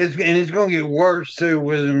it's going to get worse too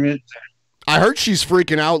with him. I heard she's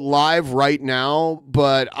freaking out live right now,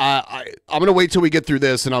 but I'm gonna wait till we get through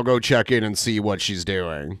this and I'll go check in and see what she's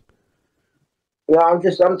doing. Yeah,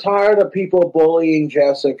 I'm tired of people bullying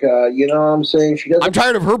Jessica. You know what I'm saying? I'm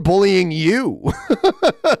tired of her bullying you.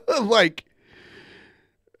 Like,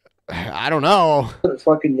 I don't know. Doesn't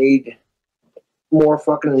fucking need more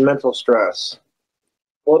fucking mental stress.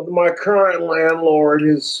 Well, my current landlord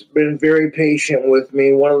has been very patient with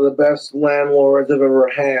me. One of the best landlords I've ever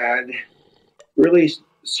had. Really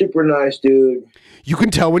super nice dude. You can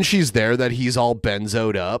tell when she's there that he's all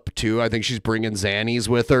benzoed up too. I think she's bringing Xannies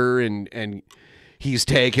with her, and he's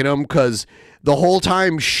taking them because the whole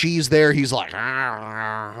time she's there, he's like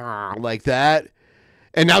that,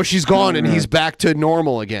 and now she's gone and he's back to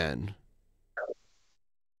normal again.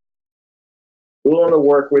 Willing to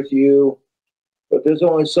work with you, but there's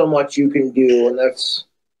only so much you can do, and that's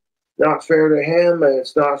not fair to him, and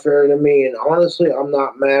it's not fair to me. And honestly, I'm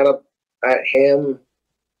not mad at him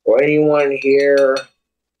or anyone here.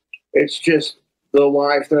 It's just the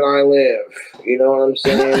life that I live. You know what I'm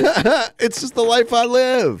saying? It's just the life I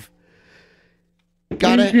live. He's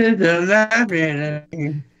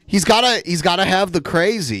gotta have the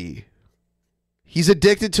crazy. He's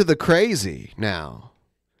addicted to the crazy now.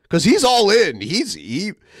 Because he's all in.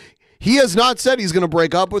 He has not said he's gonna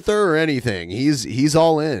break up with her or anything. He's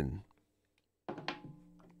all in.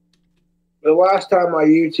 The last time my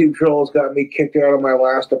YouTube trolls got me kicked out of my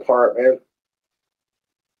last apartment.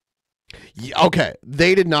 Okay,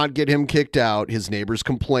 they did not get him kicked out. His neighbors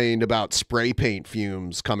complained about spray paint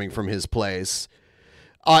fumes coming from his place,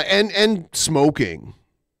 and smoking.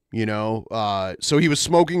 You know, so he was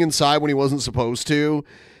smoking inside when he wasn't supposed to,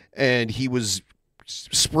 and he was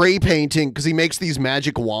spray painting because he makes these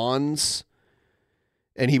magic wands,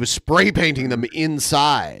 and he was spray painting them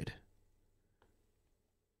inside.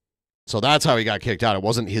 So that's how he got kicked out. It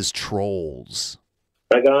wasn't his trolls.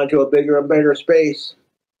 I got into a bigger and better space.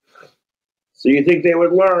 So you think they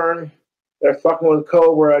would learn? They're fucking with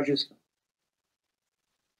Cobra. Just,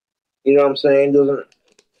 you know what I'm saying? Doesn't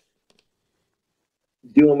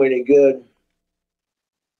do them any good.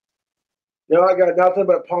 No, I got nothing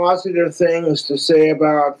but positive things to say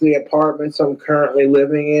about the apartments I'm currently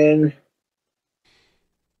living in.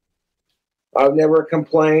 I've never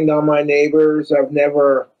complained on my neighbors. I've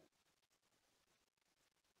never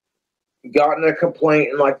gotten a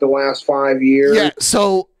complaint in like the last 5 years. Yeah,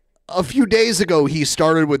 so a few days ago he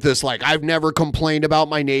started with this like, I've never complained about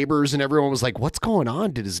my neighbors, and everyone was like, what's going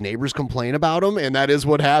on? Did his neighbors complain about him? And that is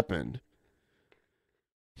what happened.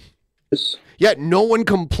 Yeah, no one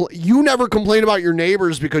you never complain about your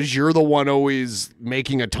neighbors because you're the one always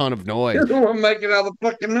making a ton of noise. You're the one making all the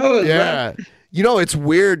fucking noise. Yeah. Man. You know, it's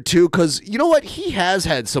weird too, because you know what? He has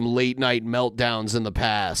had some late night meltdowns in the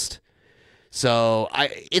past. So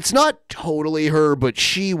it's not totally her, but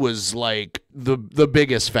she was like the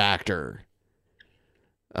biggest factor.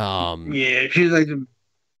 Yeah, she's like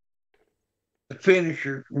the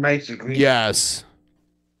finisher, basically. Yes.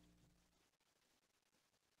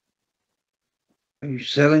 Are you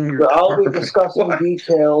selling your I'll be discussing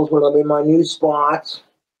details when I'm in my new spot.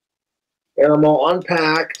 And I'm all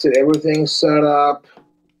unpacked and everything's set up.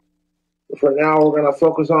 For now, we're going to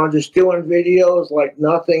focus on just doing videos like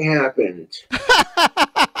nothing happened.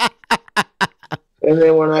 And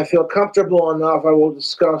then when I feel comfortable enough, I will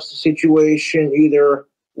discuss the situation either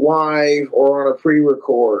live or on a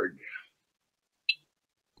pre-record.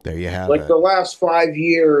 There you have like it. The last 5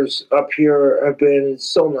 years up here have been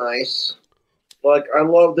so nice. Like, I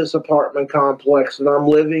love this apartment complex that I'm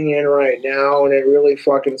living in right now, and it really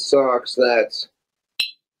fucking sucks that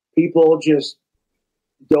people just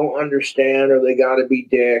don't understand, or they gotta be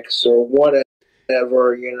dicks, or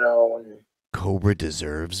whatever, you know. And Cobra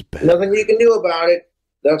deserves better. nothing you can do about it.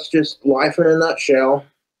 That's just life in a nutshell.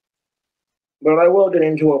 But I will get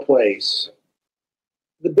into a place.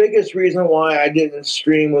 The biggest reason why I didn't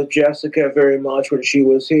stream with Jessica very much when she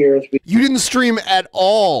was here is You didn't stream at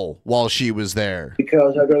all while she was there.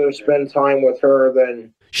 because I'd rather spend time with her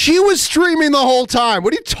than... She was streaming the whole time.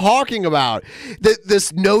 What are you talking about?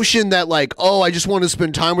 This notion that like, oh, I just want to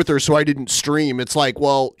spend time with her, so I didn't stream. It's like,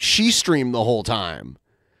 well, she streamed the whole time.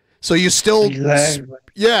 So you still... Exactly.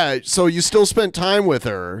 Yeah, so you still spent time with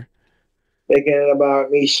her. Making it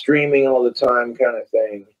about me streaming all the time kind of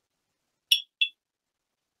thing.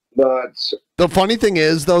 But the funny thing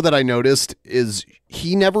is, though, that I noticed is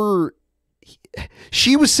she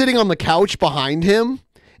was sitting on the couch behind him,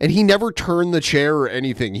 and he never turned the chair or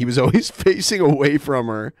anything. He was always facing away from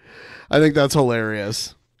her. I think that's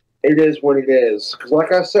hilarious. It is what it is. Because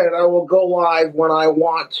like I said, I will go live when I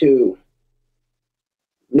want to.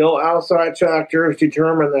 No outside factors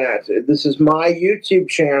determine that. This is my YouTube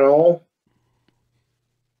channel.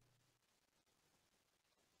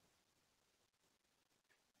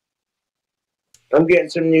 I'm getting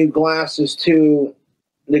some new glasses too.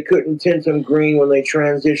 They couldn't tint them green when they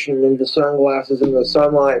transitioned into sunglasses in the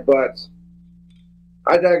sunlight, but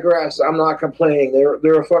I digress. I'm not complaining.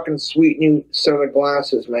 They're a fucking sweet new set of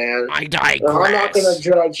glasses, man. I digress. Now, I'm not going to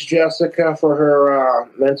judge Jessica for her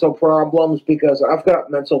mental problems because I've got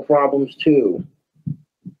mental problems too.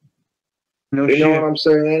 No you shit. know what I'm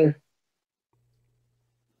saying?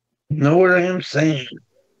 Know what I am saying?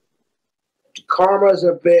 Karma's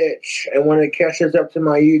a bitch, and when it catches up to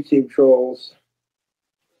my YouTube trolls.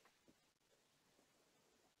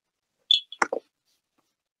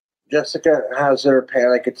 Jessica has her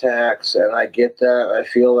panic attacks, and I get that. I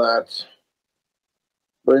feel that.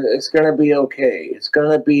 But it's going to be okay. It's going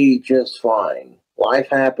to be just fine. Life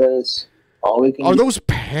happens. All we can Are those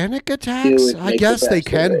panic attacks? I guess they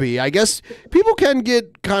can be. I guess people can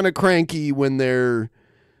get kind of cranky when they're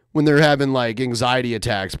having like anxiety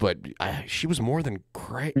attacks, but she was more than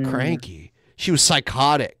cranky. She was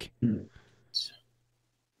psychotic.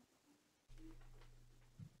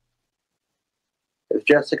 If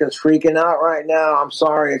Jessica's freaking out right now, I'm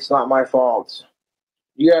sorry, it's not my fault.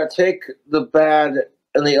 You gotta take the bad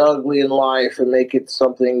and the ugly in life and make it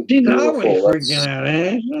something beautiful. Freaking out,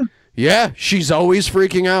 eh? Yeah, she's always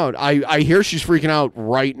freaking out. I hear she's freaking out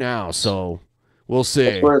right now, so we'll see.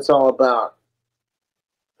 That's what it's all about.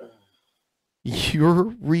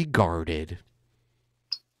 You're regarded.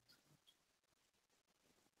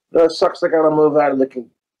 No, it sucks I gotta move out of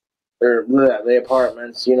the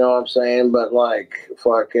apartments, you know what I'm saying? But, like,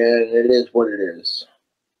 fucking, it is what it is.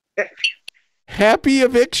 Happy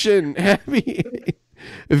eviction. Happy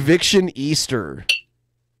eviction Easter.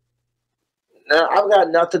 Now, I've got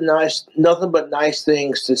nothing but nice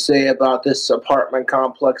things to say about this apartment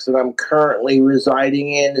complex that I'm currently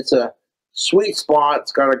residing in. It's a sweet spot.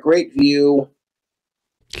 It's got a great view.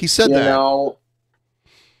 He said that. You know,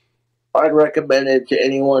 I'd recommend it to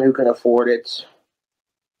anyone who can afford it.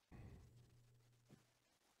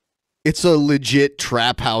 It's a legit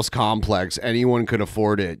trap house complex. Anyone could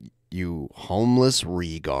afford it. You homeless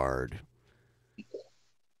regard.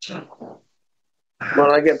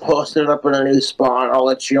 When I get posted up in a new spot, I'll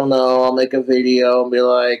let you know. I'll make a video and be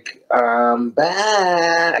like, I'm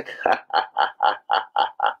back.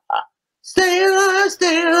 Stay alive,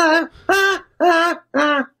 stay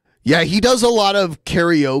alive. Yeah, he does a lot of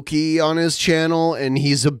karaoke on his channel, and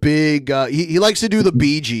he's a big, he likes to do the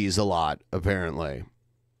Bee Gees a lot, apparently.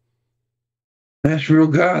 That's real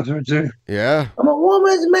goth right there. Yeah. I'm a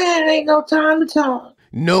woman's man, ain't no time to talk.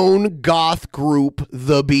 Known goth group,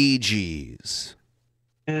 the Bee Gees.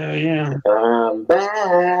 Yeah. I'm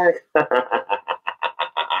back.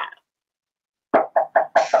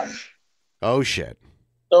 Oh, shit.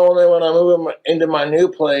 Only when I move into my new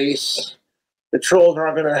place, the trolls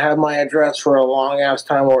aren't going to have my address for a long-ass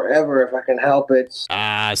time or ever if I can help it.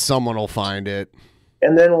 Someone will find it.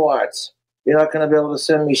 And then what? You're not going to be able to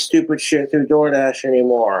send me stupid shit through DoorDash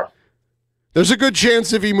anymore. There's a good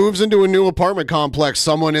chance if he moves into a new apartment complex,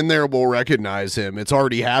 someone in there will recognize him. It's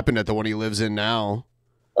already happened at the one he lives in now.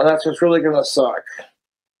 And that's what's really going to suck.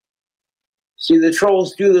 See, the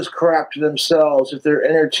trolls do this crap to themselves if they're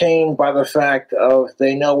entertained by the fact of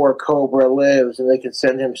they know where Cobra lives and they can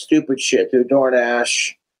send him stupid shit through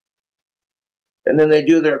DoorDash. And then they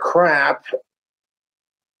do their crap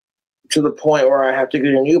to the point where I have to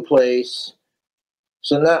get a new place.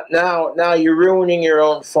 So now you're ruining your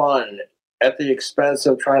own fun at the expense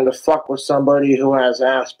of trying to fuck with somebody who has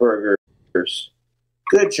Asperger's.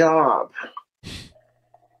 Good job.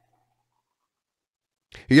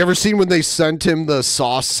 You ever seen when they sent him the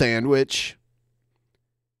sauce sandwich?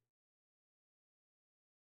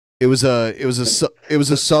 It was a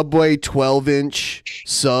Subway 12-inch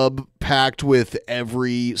sub packed with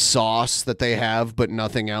every sauce that they have, but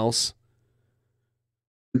nothing else.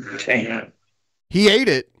 Damn. He ate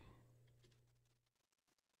it.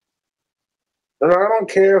 And I don't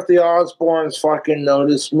care if the Osbournes fucking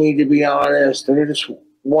notice me, to be honest. I just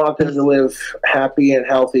want them to live happy and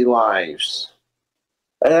healthy lives.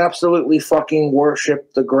 I absolutely fucking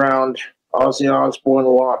worship the ground Ozzy Osbourne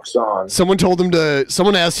walks on.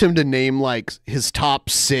 Someone asked him to name like his top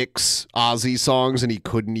 6 Ozzy songs, and he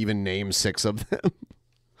couldn't even name 6 of them.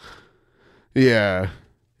 Yeah,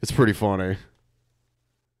 it's pretty funny.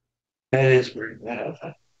 That is pretty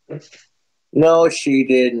bad. No, she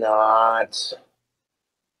did not.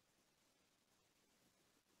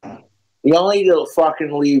 Y'all need to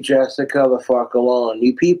fucking leave Jessica the fuck alone.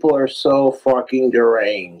 You people are so fucking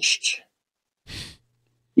deranged.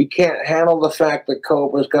 You can't handle the fact that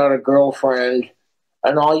Cobra's got a girlfriend,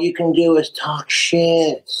 and all you can do is talk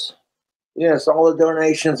shit. Yes, all the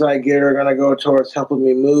donations I get are going to go towards helping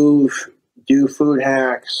me move, do food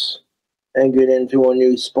hacks, and get into a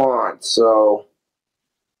new spot. So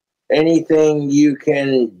anything you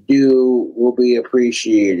can do will be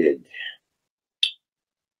appreciated.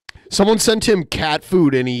 Someone sent him cat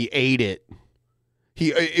food and he ate it.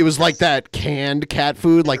 It was like that canned cat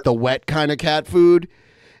food, like the wet kind of cat food.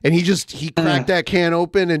 And he cracked that can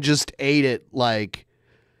open and just ate it. Like,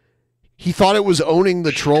 he thought it was owning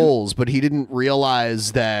the trolls, but he didn't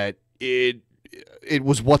realize that it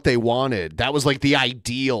was what they wanted. That was like the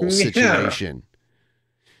ideal situation.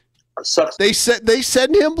 Sucks. They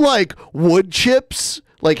send him like wood chips,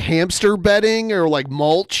 like hamster bedding or like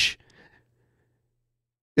mulch.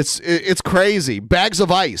 It's crazy. Bags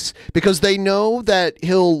of ice, because they know that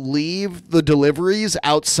he'll leave the deliveries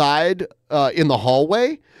outside in the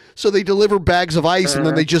hallway. So they deliver bags of ice and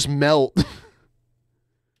then they just melt.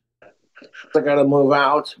 I got to move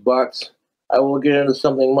out, but I will get into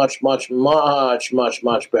something much, much, much, much,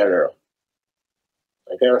 much better.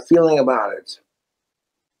 I got a feeling about it.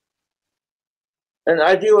 And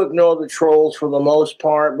I do ignore the trolls for the most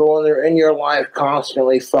part, but when they're in your life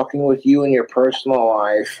constantly fucking with you in your personal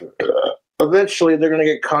life, eventually they're going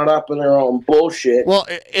to get caught up in their own bullshit. Well,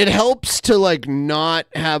 it helps to like not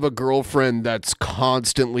have a girlfriend that's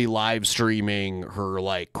constantly live streaming her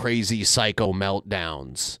like crazy psycho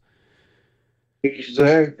meltdowns.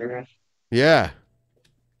 Exactly. Yeah.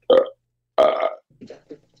 Because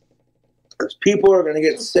people are going to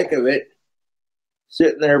get sick of it.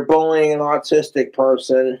 Sitting there bullying an autistic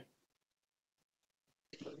person.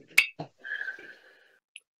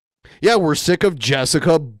 Yeah, we're sick of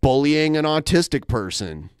Jessica bullying an autistic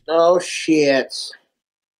person. Oh, shit.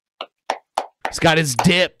 He's got his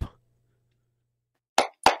dip.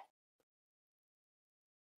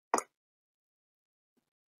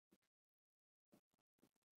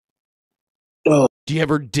 Oh. Do you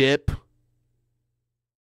ever dip?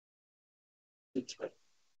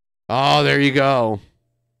 Oh, there you go.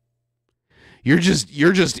 You're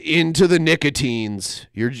just into the nicotines.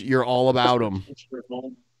 You're all about them.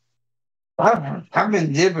 I've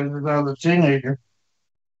been dipping since I was a teenager.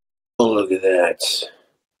 Oh, look at that.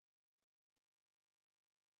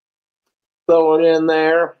 Throw it in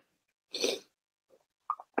there.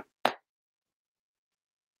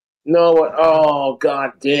 No, what? Oh,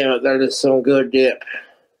 god damn it. That is some good dip.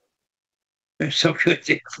 It's so good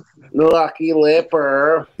dip. Lucky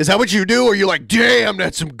Lipper. Is that what you do? Or are you like, damn,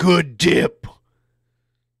 that's some good dip?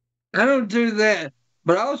 I don't do that,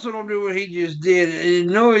 but I also don't do what he just did. It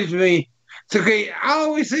annoys me. It's okay. I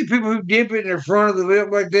always see people who dip it in the front of the lip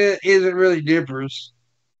like that isn't really dippers.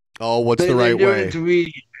 Oh, what's the right way?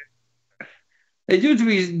 They do it to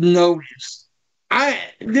be noticed.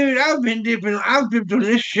 Dude, I've dipped on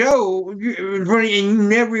this show in front of you, and you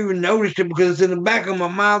never even noticed it because it's in the back of my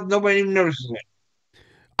mouth. Nobody even notices it.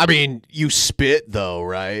 I mean, you spit though,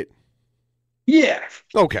 right? Yeah.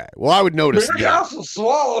 Okay. Well, I would notice but I that. also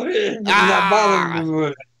swallowed it. It's not bothering me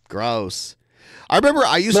with it. Gross. I remember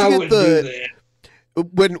I used to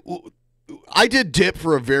get when I did dip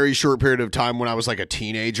for a very short period of time when I was like a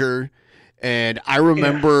teenager, and I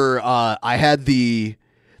remember I had the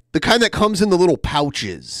kind that comes in the little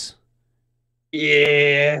pouches.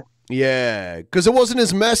 Yeah. Yeah, because it wasn't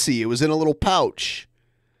as messy. It was in a little pouch.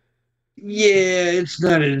 Yeah, it's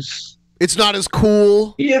not as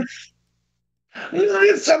cool. Yeah.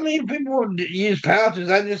 So many people use pouches.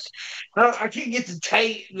 I can't get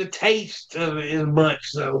the taste of it as much.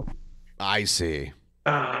 So I see.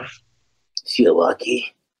 Feel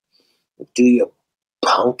lucky? Do you,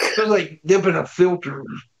 punk? It's like dipping a filter.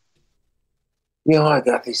 You know, I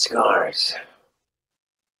got these scars.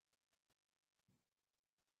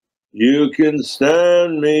 You can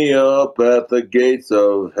stand me up at the gates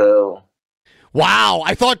of hell. Wow,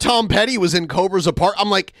 I thought Tom Petty was in Cobra's apartment. I'm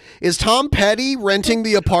like, is Tom Petty renting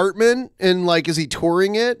the apartment and like, is he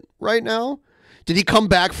touring it right now? Did he come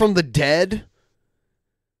back from the dead?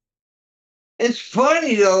 It's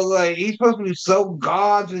funny though, like he's supposed to be so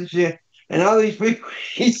gods and shit, and all these people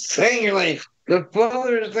he's singing like the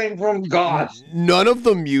furthest thing from God. None of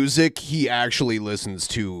the music he actually listens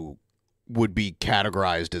to would be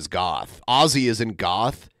categorized as goth. Ozzy isn't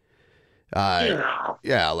goth.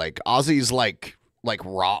 Yeah, like Ozzy's like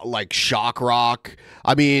rock, like shock rock.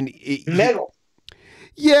 I mean, metal.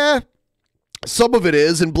 Yeah, some of it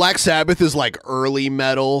is, and Black Sabbath is like early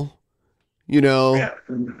metal. You know,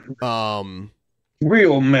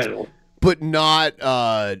 real metal. but not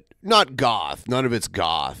goth. None of it's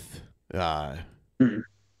goth. I don't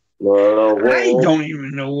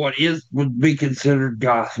even know what would be considered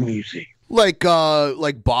goth music. Like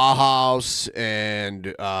Bauhaus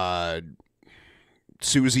and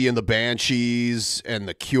Susie and the Banshees and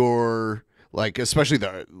The Cure. Like, especially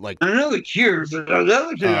I know The Cure, but the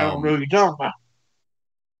other two I don't really talk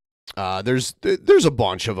about. There's a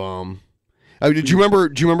bunch of them. Do you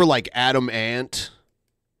remember like Adam Ant?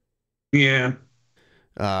 Yeah.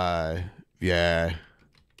 Yeah.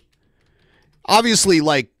 Obviously,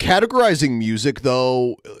 like, categorizing music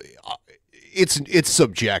though, it's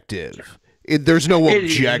subjective. There's no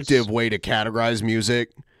objective way to categorize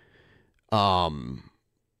music.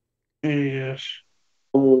 Yes.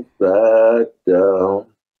 Hold that down.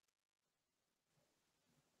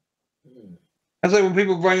 That's like when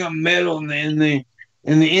people bring up metal and they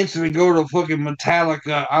instantly go to fucking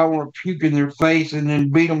Metallica, I want to puke in their face and then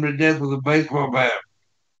beat them to death with a baseball bat.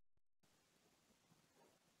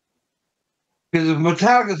 Because if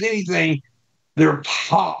Metallica's anything, they're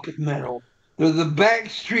pop metal. They're the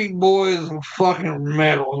Backstreet Boys of fucking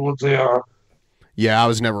metal is what they are. Yeah, I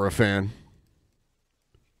was never a fan.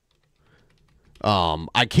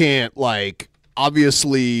 I can't, like,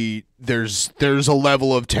 obviously there's a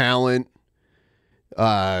level of talent,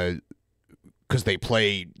 because they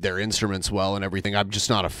play their instruments well and everything. I'm just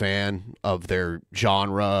not a fan of their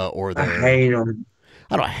genre or their. I hate them.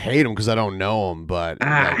 I don't hate them because I don't know them, but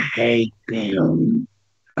I hate them.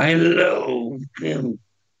 I love them.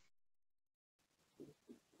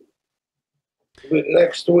 But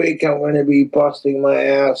next week I'm going to be busting my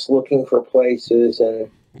ass looking for places and.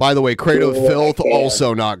 By the way, Crate of Filth,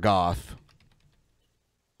 also not goth.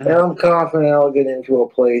 And I'm confident I'll get into a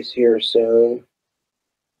place here soon.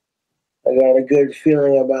 I got a good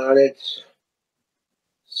feeling about it.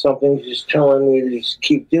 Something's just telling me to just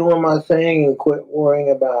keep doing my thing and quit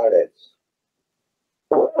worrying about it.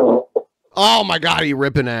 Oh my God, you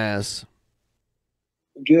ripping ass.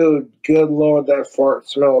 Dude, good Lord, that fart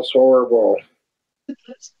smells horrible.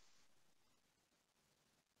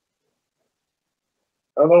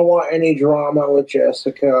 I don't want any drama with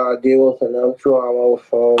Jessica. I deal with enough drama with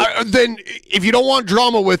folks. Then, if you don't want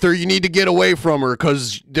drama with her, you need to get away from her,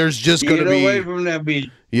 because there's just going to be... Get away from that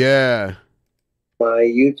bitch. Yeah. My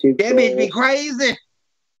YouTube... That bitch be crazy.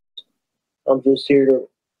 I'm just here to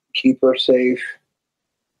keep her safe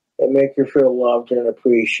and make her feel loved and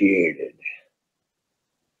appreciated.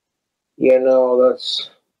 You know,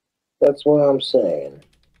 that's what I'm saying.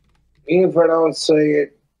 Even if I don't say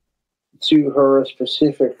it to her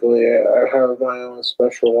specifically, I have my own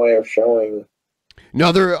special way of showing.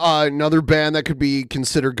 Another band that could be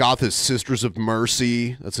considered goth is Sisters of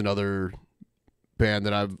Mercy. That's another band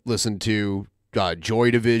that I've listened to.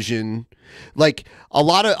 Joy Division. Like a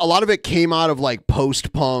lot of it came out of like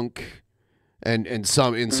post-punk and in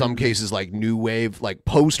some cases like new wave. Like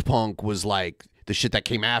post-punk was like the shit that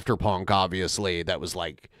came after punk, obviously. That was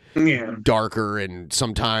like darker and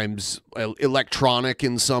sometimes electronic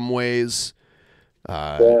in some ways.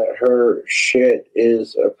 That her shit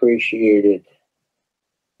is appreciated.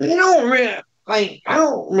 You don't really, like, I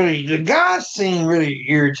don't really, the goth scene really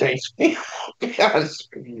irritates me. Because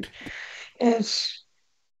it's,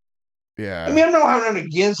 yeah. I mean, I'm not having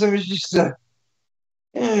against them. It's just,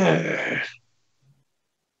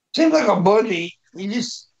 seems like a bunch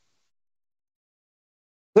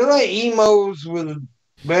they're like emos with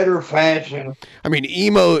better fashion. I mean,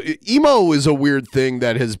 emo is a weird thing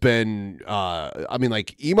that has been, I mean,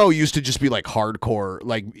 like, emo used to just be like hardcore.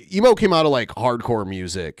 Like, emo came out of like hardcore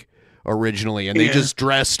music originally, and they just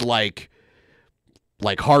dressed like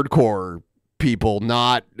hardcore people,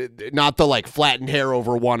 not the like flattened hair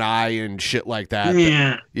over one eye and shit like that.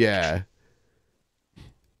 Yeah.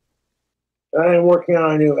 I am working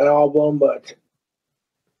on a new album, but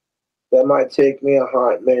that might take me a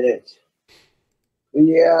hot minute.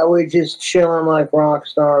 Yeah, we just chilling like rock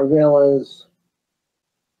star villains.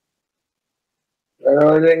 I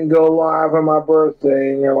know I didn't go live on my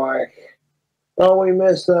birthday, and you're like, oh, we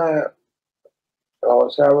missed that.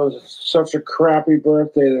 Oh, that was such a crappy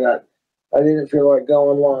birthday that I didn't feel like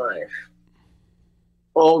going live.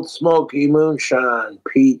 Old Smoky Moonshine,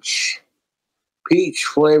 peach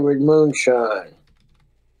flavored moonshine.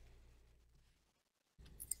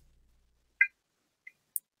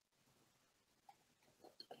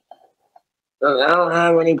 I don't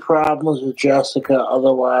have any problems with Jessica.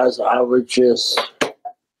 Otherwise, I would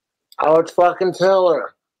fucking tell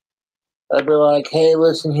her. I'd be like, hey,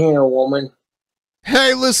 listen here, woman.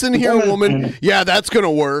 Hey, listen here, woman. Yeah, that's going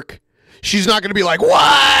to work. She's not going to be like,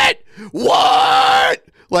 what? What?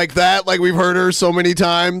 Like that, like we've heard her so many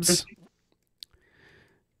times.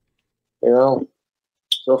 You know?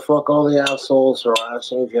 So fuck all the assholes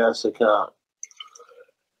harassing Jessica.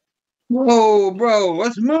 Whoa, bro,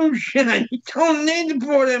 what's moonshine? You don't need to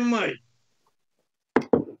pour that much.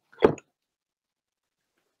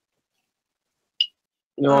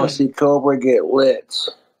 You want to see Cobra get lit?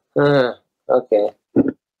 Okay.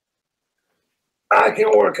 I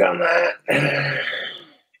can work on that.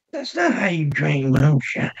 That's not how you drink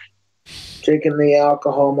moonshine. Taking the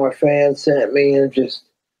alcohol my fans sent me and just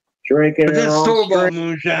drinking But it that's on store-bought stream.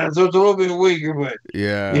 moonshine, so it's a little bit weaker, but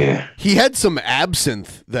Yeah. He had some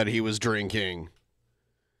absinthe that he was drinking.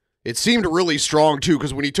 It seemed really strong, too,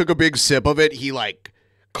 because when he took a big sip of it, he, like,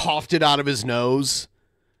 coughed it out of his nose.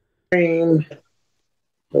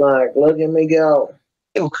 Like, look at me go.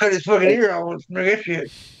 It'll cut his fucking ear off with that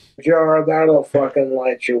shit. Jar, that'll fucking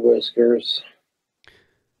light your whiskers.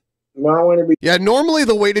 Yeah, normally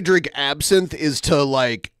the way to drink absinthe is to,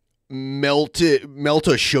 like, melt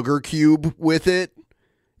a sugar cube with it,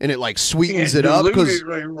 and it, like, sweetens it up. Dilute it,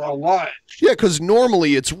 like, a lot. Yeah, because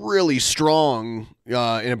normally it's really strong,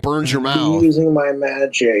 and it burns your mouth. Using my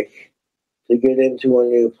magic to get into a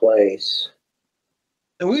new place.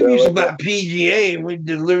 And we used to buy PGA and we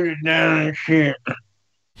dilute it down and shit.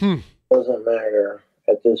 Doesn't matter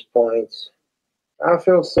at this point. I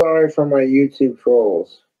feel sorry for my YouTube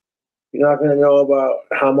trolls. You're not going to know about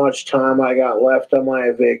how much time I got left on my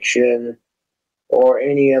eviction or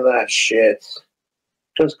any of that shit.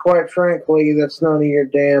 Because quite frankly, that's none of your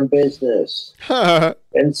damn business.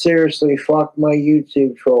 And seriously, fuck my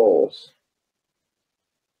YouTube trolls.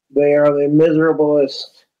 They are the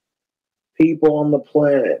miserablest people on the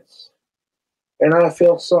planet. And I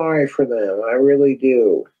feel sorry for them. I really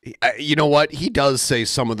do. You know what? He does say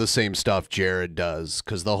some of the same stuff Jared does,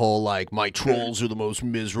 because the whole, like, my trolls are the most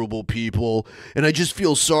miserable people, and I just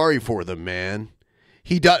feel sorry for them, man.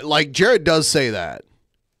 He does, like, Jared does say that.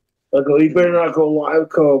 Look, you better not go live,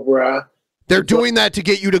 Cobra. They're doing that to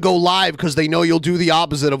get you to go live because they know you'll do the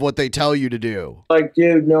opposite of what they tell you to do. Like,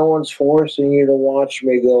 dude, no one's forcing you to watch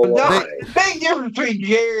me go live. The big difference between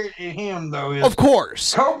Jared and him, though, is Of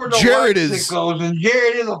course. Cobra don't Jared like is sickos, and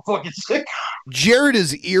Jared is a fucking sick. Jared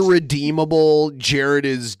is irredeemable. Jared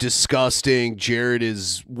is disgusting. Jared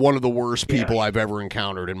is one of the worst people I've ever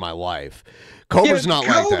encountered in my life. Cobra's not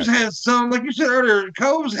like that. Cobes has some, like you said earlier,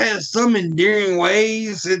 Cobes has some endearing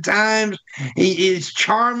ways at times. He is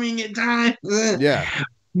charming at times. Yeah.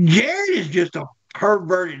 Jared is just a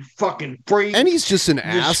perverted fucking freak. And he's just an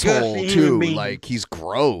disgusting asshole, human too. being. Like, he's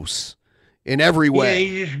gross in every way. Yeah,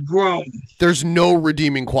 he's just gross. There's no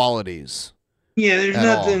redeeming qualities. Yeah, there's at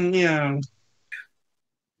nothing, you know.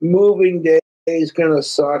 Moving day is going to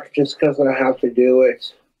suck just because I have to do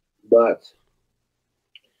it. But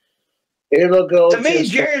it'll go. To me,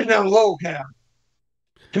 Jared's not low cow.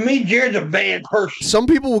 To me, Jared's a bad person. Some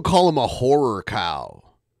people would call him a horror cow,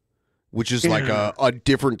 which is like a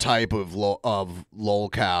different type of lol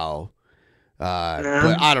cow. But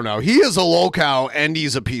I don't know. He is a lol cow, and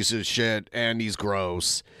he's a piece of shit, and he's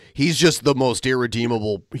gross. He's just the most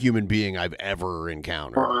irredeemable human being I've ever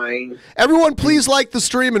encountered. Fine. Everyone, please like the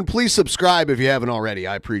stream, and please subscribe if you haven't already.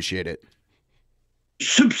 I appreciate it.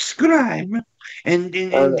 Subscribe and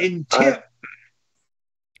tip.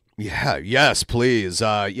 Yeah, yes, please.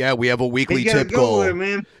 Yeah, we have a weekly You gotta tip go goal. with it,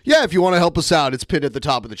 man. Yeah, if you want to help us out, it's pinned at the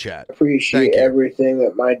top of the chat. Appreciate everything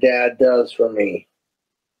that my dad does for me.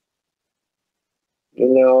 You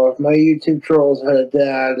know, if my YouTube trolls had a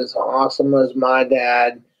dad as awesome as my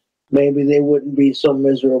dad, maybe they wouldn't be so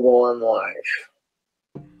miserable in life.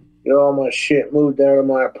 You know, all my shit moved out of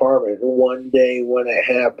my apartment one day when it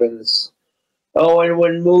happens. Oh, and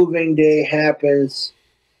when moving day happens,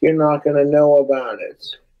 you're not going to know about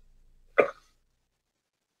it.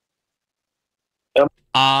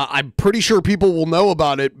 I'm pretty sure people will know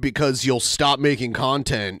about it because you'll stop making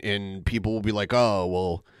content and people will be like, oh,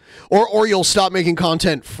 well, or you'll stop making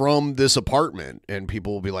content from this apartment and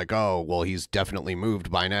people will be like, oh, well, he's definitely moved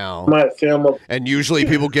by now. Might film a And usually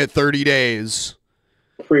people get 30 days.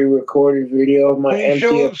 pre-recorded video of my When you show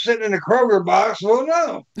empty up sitting in a Kroger box, well,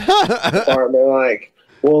 no. apartment like,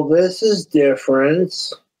 well, this is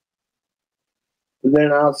different. But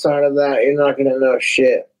then outside of that, you're not going to know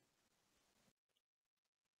shit.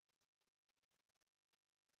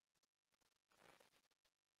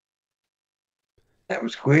 That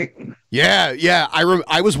was quick. Yeah.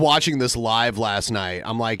 I was watching this live last night.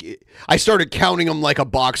 I'm like, I started counting him like a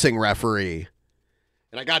boxing referee.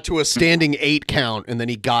 And I got to a standing 8 count, and then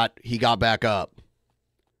he got back up.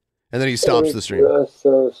 And then he stops the stream.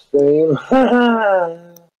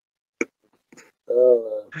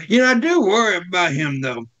 You know, I do worry about him,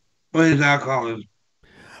 though, with his alcoholism.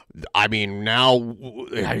 I mean, now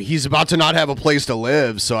he's about to not have a place to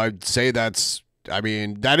live, so I'd say that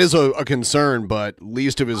is a concern, but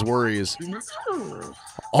least of his worries.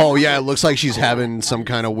 Oh, yeah, it looks like she's having some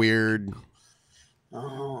kind of weird...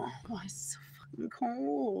 Oh, it's so fucking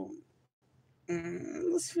cold.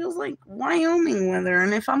 This feels like Wyoming weather,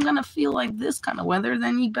 and if I'm going to feel like this kind of weather,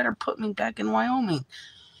 then you better put me back in Wyoming.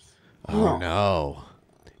 Oh, no.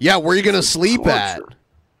 Yeah, where are you going to sleep at?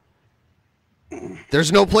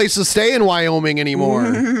 There's no place to stay in Wyoming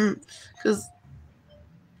anymore. Because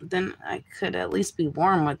then I could at least be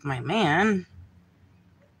warm with my man.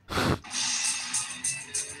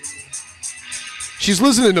 She's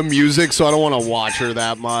listening to music, so I don't want to watch her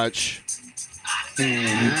that much.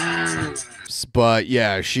 But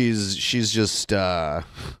yeah, she's just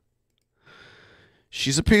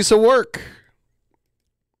she's a piece of work.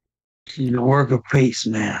 She's a work of peace,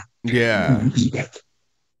 man. Yeah.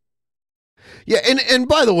 Yeah, and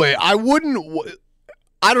by the way, I don't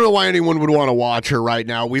know why anyone would want to watch her right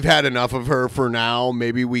now. We've had enough of her for now.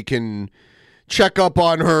 Maybe we can check up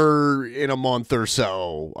on her in a month or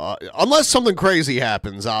so, unless something crazy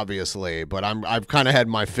happens, obviously. But I've kind of had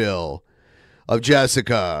my fill of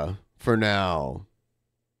Jessica for now.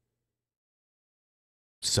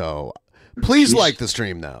 So please like the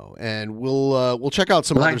stream though, and we'll check out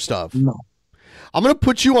some other stuff. No. I'm gonna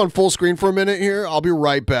put you on full screen for a minute here. I'll be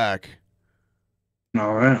right back.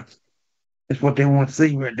 All right. That's what they want to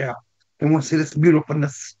see right now. They want to see this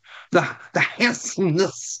beautifulness, the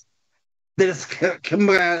handsomeness that is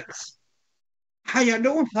combines. How y'all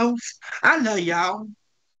doing, folks? I love y'all.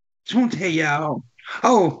 Just want to tell y'all.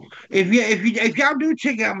 Oh, if y'all do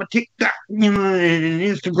check out my TikTok, and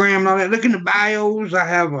Instagram and all that, look in the bios. I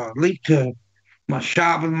have a link to my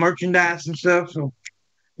shop and merchandise and stuff. So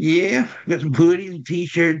yeah, got some hoodies and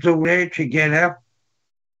t-shirts over there. Check that out.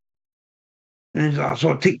 And there's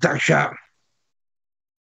also a TikTok shop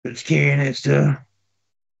that's carrying that stuff.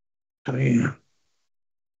 So yeah.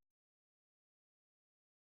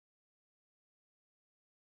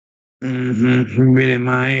 Really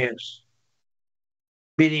my ass.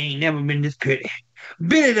 Bitty ain't never been this pretty.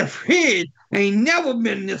 Bitty the Pig ain't never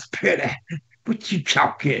been this pretty. What you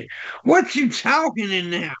talking? What you talking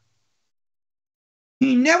in there?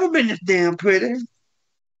 He ain't never been this damn pretty.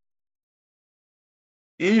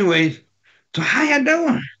 Anyways, so how y'all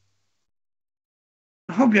doing?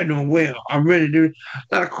 I hope y'all doing well. I really do.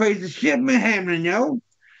 A lot of crazy shit been happening, yo.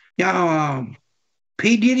 Y'all,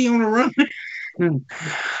 P. Diddy on the run.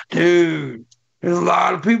 Dude, there's a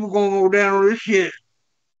lot of people gonna go down on this shit.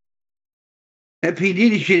 That P.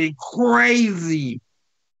 Diddy shit is crazy.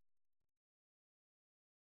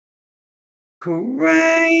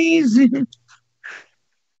 Crazy.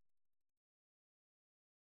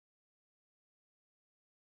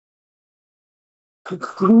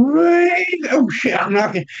 Crazy. Oh shit, I'm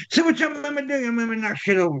knocking. See what y'all remember doing? Y'all remember knock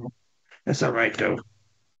shit over. That's all right though.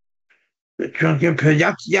 The Drunken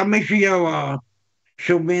Peasants. Y'all make sure y'all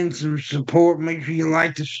show Ben some support. Make sure you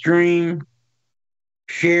like the stream.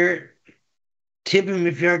 Share it. Tip him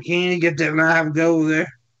if y'all can to get that live goal there.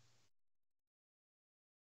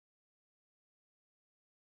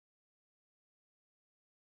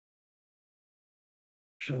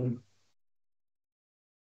 So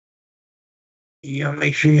y'all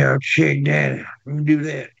make sure y'all check that out. Do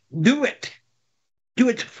that. Do it. Do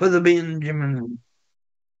it for the Benjamin.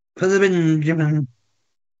 For the Benjamin.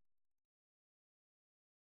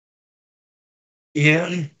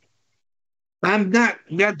 Yeah. I'm not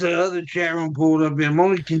got the other chat room pulled up. I'm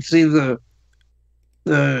only can see the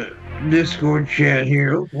Discord chat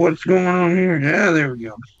here. What's going on here? Ah, there we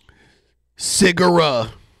go.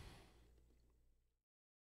 Cigarette.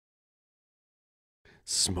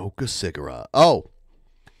 Smoke a cigarette. Oh.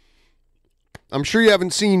 I'm sure you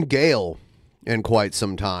haven't seen Gail in quite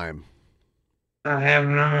some time. I have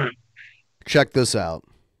not. Check this out.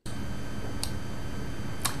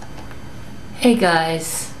 Hey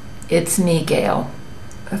guys, it's me, Gail.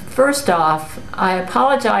 First off, I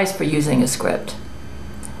apologize for using a script.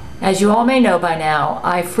 As you all may know by now,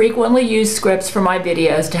 I frequently use scripts for my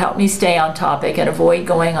videos to help me stay on topic and avoid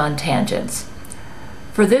going on tangents.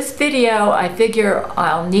 For this video, I figure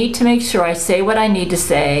I'll need to make sure I say what I need to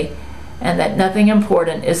say and that nothing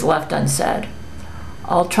important is left unsaid.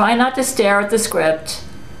 I'll try not to stare at the script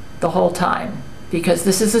the whole time because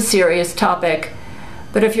this is a serious topic.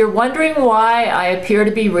 But if you're wondering why I appear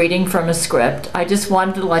to be reading from a script, I just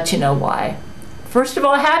wanted to let you know why. First of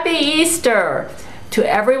all, Happy Easter! To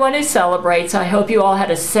everyone who celebrates, I hope you all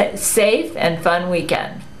had a safe and fun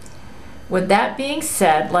weekend. With that being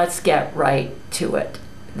said, let's get right to it.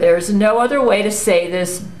 There's no other way to say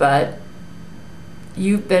this, but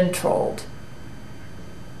You've been trolled.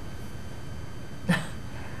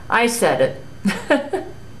 I said it.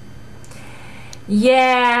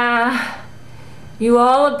 Yeah, you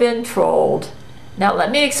all have been trolled. Now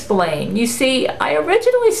let me explain. You see, I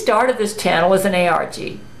originally started this channel as an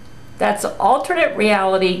ARG. That's alternate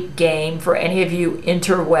reality game for any of you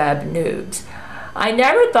interweb noobs. I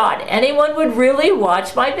never thought anyone would really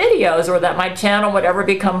watch my videos or that my channel would ever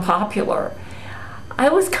become popular. I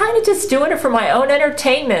was kind of just doing it for my own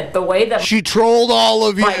entertainment. The way that she trolled all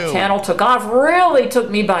of you. My channel took off really took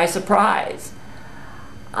me by surprise.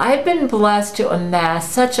 I've been blessed to amass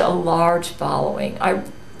such a large following. I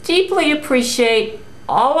deeply appreciate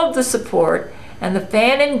all of the support and the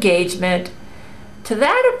fan engagement. To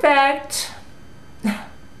that effect,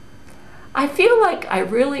 I feel like I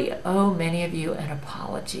really owe many of you an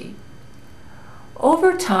apology.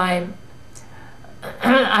 Over time,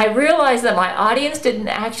 I realized that my audience didn't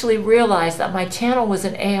actually realize that my channel was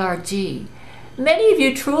an ARG. Many of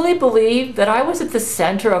you truly believed that I was at the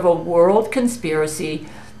center of a world conspiracy,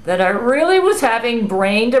 that I really was having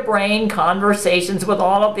brain-to-brain conversations with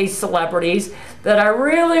all of these celebrities, that I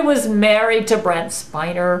really was married to Brent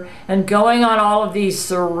Spiner and going on all of these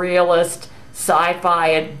surrealist sci-fi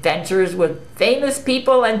adventures with famous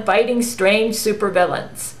people and fighting strange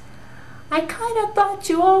supervillains. I kind of thought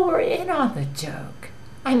you all were in on the joke.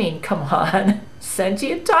 I mean, come on.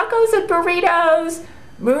 Sentient tacos and burritos,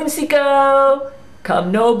 Moonseco,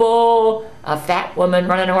 Come Noble, a fat woman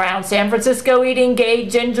running around San Francisco eating gay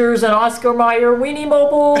gingers and Oscar Mayer weenie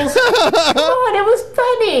mobiles. Come on, it was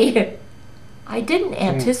funny. I didn't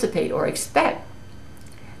anticipate or expect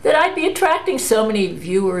that I'd be attracting so many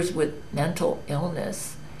viewers with mental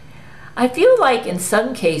illness. I feel like in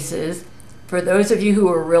some cases, for those of you who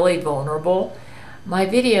are really vulnerable, my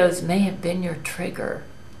videos may have been your trigger.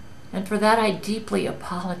 And for that, I deeply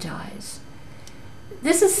apologize.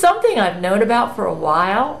 This is something I've known about for a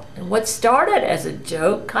while, and what started as a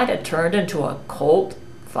joke kind of turned into a cult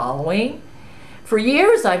following. For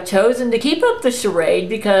years, I've chosen to keep up the charade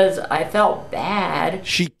because I felt bad.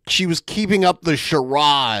 She was keeping up the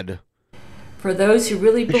charade. For those who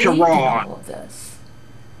really believe in all of this.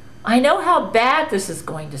 I know how bad this is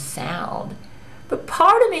going to sound, but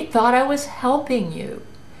part of me thought I was helping you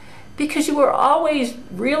because you were always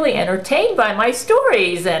really entertained by my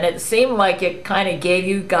stories, and it seemed like it kind of gave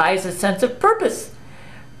you guys a sense of purpose,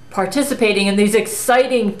 participating in these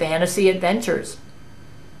exciting fantasy adventures.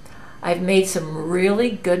 I've made some really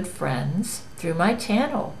good friends through my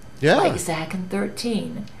channel, like Zach and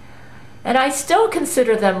 13, and I still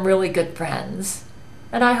consider them really good friends.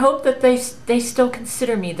 And I hope that they still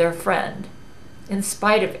consider me their friend, in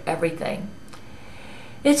spite of everything.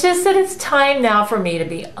 It's just that it's time now for me to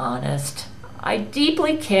be honest. I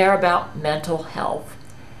deeply care about mental health.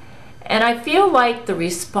 And I feel like the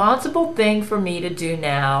responsible thing for me to do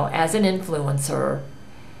now as an influencer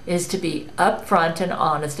is to be upfront and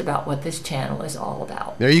honest about what this channel is all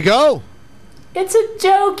about. There you go. It's a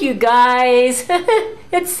joke, you guys.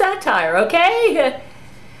 It's satire, okay?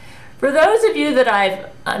 For those of you that I've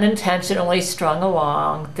unintentionally strung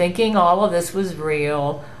along, thinking all of this was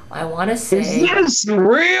real, I want to say... Is this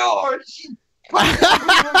real?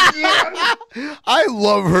 I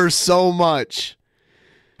love her so much.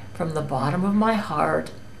 From the bottom of my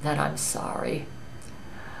heart, that I'm sorry.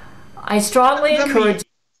 I strongly encourage...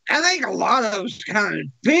 I think a lot of us kind of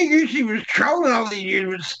figured she was trolling all these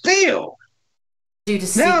years, but still. You to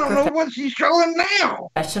seek now I don't know what she's trolling now.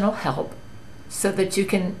 Professional help so that you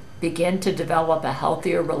can begin to develop a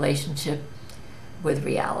healthier relationship with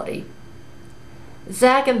reality.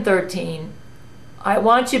 Zach and 13, I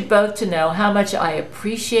want you both to know how much I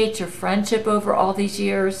appreciate your friendship over all these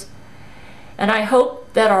years, and I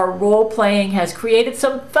hope that our role-playing has created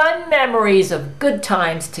some fun memories of good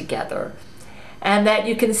times together, and that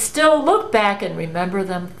you can still look back and remember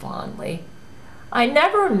them fondly. I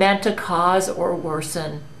never meant to cause or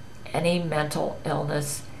worsen any mental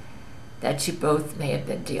illness that you both may have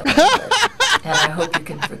been dealing with, and I hope you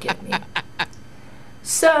can forgive me.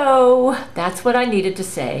 So, that's what I needed to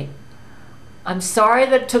say. I'm sorry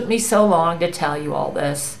that it took me so long to tell you all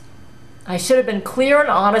this. I should have been clear and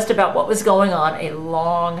honest about what was going on a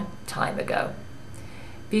long time ago,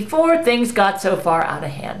 before things got so far out of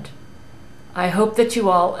hand. I hope that you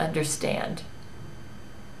all understand.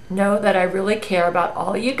 Know that I really care about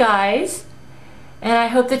all you guys, and I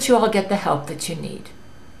hope that you all get the help that you need,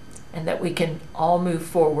 and that we can all move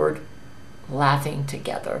forward laughing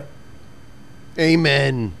together.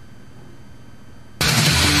 Amen.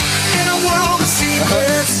 In a world of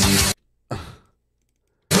secrets,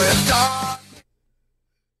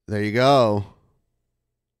 there you go.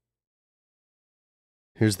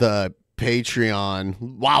 Here's the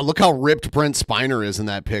Patreon. Wow, look how ripped Brent Spiner is in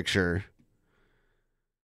that picture.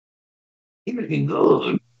 He's looking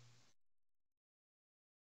good.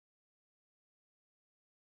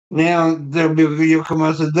 Now there'll be a video come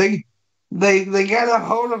out that they got a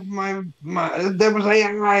hold of my that was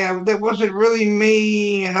AI, that wasn't really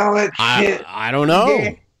me and all that shit. I don't know.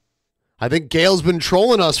 Yeah. I think Gail's been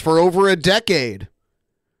trolling us for over a decade.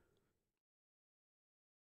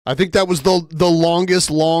 I think that was the longest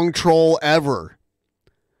long troll ever.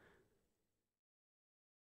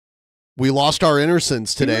 We lost our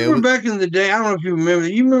innocence today. You remember back in the day, I don't know if you remember.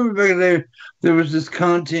 You remember back in the day, there was this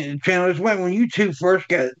content channel. It was when YouTube first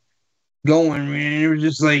got going, man. It was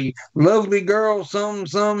just like lovely girl,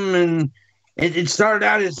 something, and it started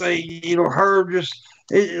out as like, you know, her just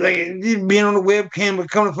being on the webcam, but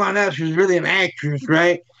come to find out she was really an actress,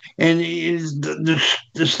 right? And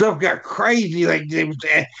the stuff got crazy, like they was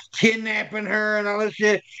kidnapping her and all that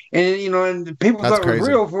shit, and you know, and people thought it was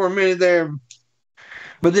real for a minute there.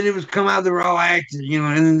 But then it was come out, they were all acting, you know,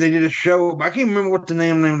 and then they did a show. I can't remember what the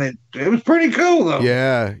name of it. It was pretty cool though.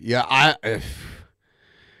 Yeah.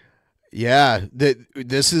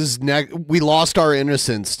 This is we lost our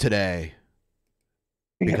innocence today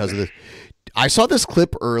because of this. I saw this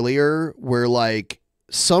clip earlier where like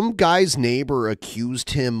some guy's neighbor accused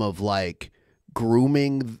him of like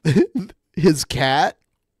grooming his cat.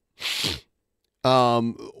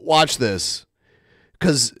 Watch this,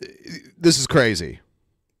 because this is crazy.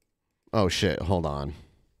 Oh shit, hold on.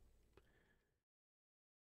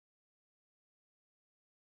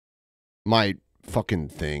 My fucking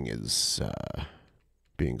thing is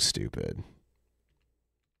being stupid.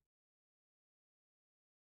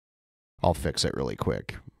 I'll fix it really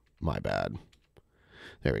quick. My bad.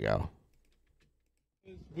 There we go.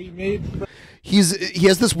 He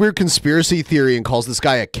has this weird conspiracy theory and calls this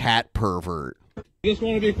guy a cat pervert. I just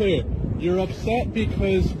want to be clear. You're upset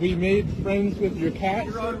because we made friends with your cat?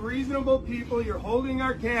 You're unreasonable people. You're holding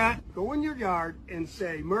our cat. Go in your yard and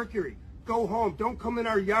say, Mercury, go home. Don't come in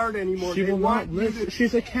our yard anymore. She will not listen.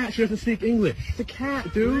 She's a cat. She doesn't speak English. She's a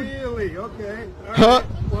cat, dude. Really? Okay. All right.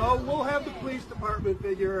 Well, we'll have the police department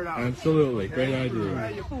figure it out. Absolutely. Okay? Great idea. All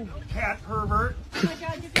right, you cat pervert.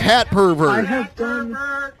 Cat pervert.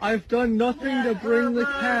 I've done nothing to bring the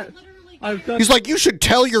cat. He's like, you should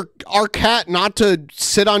tell our cat not to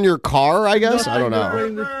sit on your car, I guess? I don't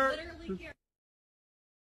know.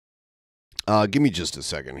 Give me just a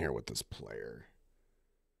second here with this player.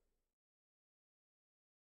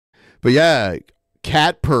 But yeah,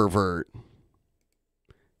 cat pervert.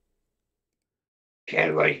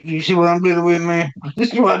 Cat, like, you see what I'm doing with, man?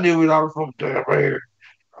 This is what I do with all the folks down here.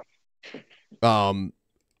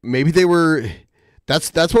 Maybe they were...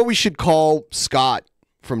 That's what we should call Scott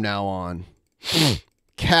from now on.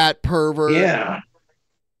 Cat pervert. Yeah.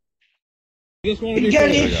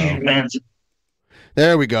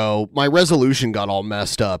 There we go. My resolution got all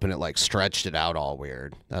messed up and it like stretched it out all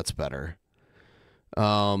weird. That's better.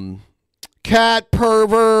 Cat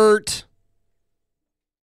pervert.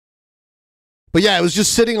 But yeah, it was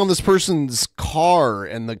just sitting on this person's car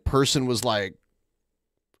and the person was like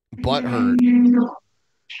butthurt.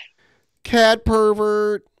 Cat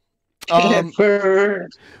pervert.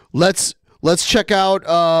 Let's check out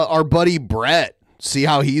our buddy Brett. See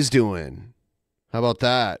how he's doing. How about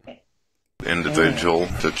that? Individual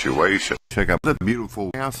situation. Check out the beautiful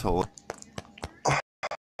asshole.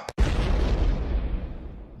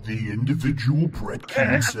 The individual Brett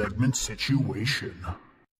King segment situation.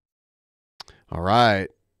 All right.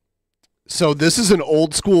 So this is an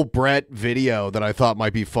old school Brett video that I thought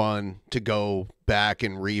might be fun to go back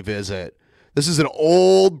and revisit. This is an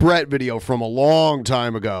old Brett video from a long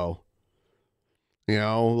time ago. You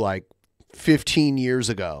know, like 15 years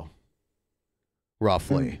ago,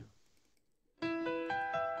 roughly.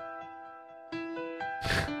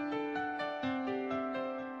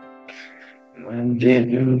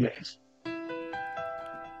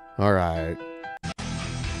 All right.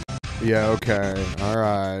 Yeah, okay. All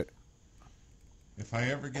right. If I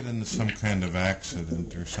ever get into some kind of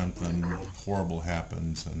accident or something horrible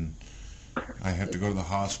happens and I have to go to the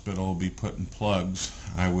hospital, be put in plugs,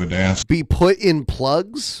 I would ask... Be put in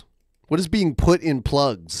plugs? What is being put in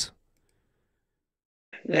plugs?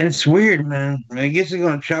 That's weird, man. I guess they're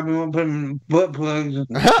going to chop him up, put him in butt plugs and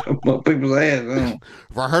up people's ass.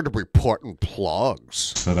 If I had to be put in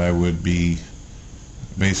plugs. That I would be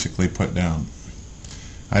basically put down.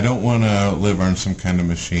 I don't want to live on some kind of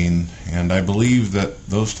machine, and I believe that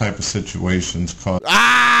those type of situations cause...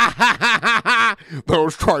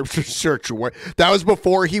 Those types of situations. That was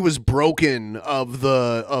before he was broken of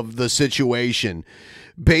the situation.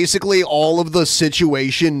 Basically, all of the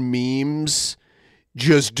situation memes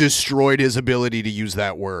just destroyed his ability to use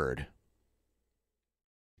that word.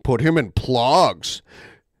 Put him in plugs.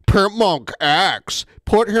 Pimp Monk X.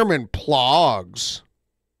 Put him in plugs.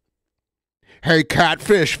 Hey,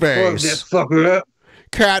 catfish face. That fucker up.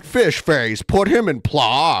 Catfish face. Put him in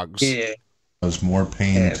plugs. Yeah. Does more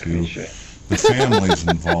pain to the families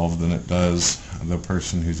involved than it does the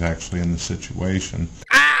person who's actually in the situation.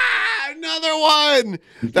 Another one.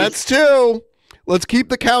 That's two. Let's keep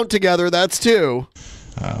the count together. That's two.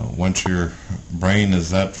 Once your brain is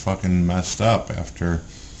that fucking messed up after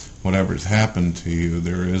whatever's happened to you,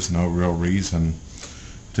 there is no real reason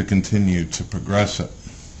to continue to progress it.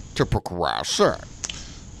 To progress it.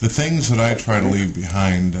 The things that I try to leave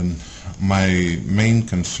behind, and my main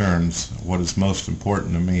concerns, what is most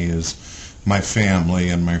important to me, is my family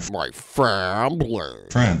and my family.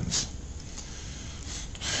 Friends.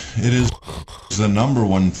 It is the number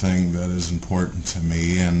one thing that is important to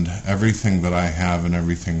me, and everything that I have and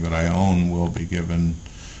everything that I own will be given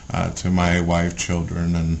to my wife,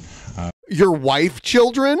 children, and... Your wife,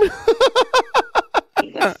 children?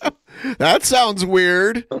 That sounds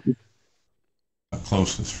weird.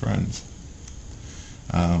 Closest friends.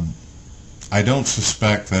 I don't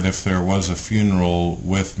suspect that if there was a funeral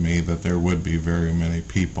with me that there would be very many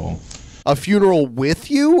people. A funeral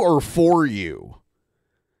with you or for you?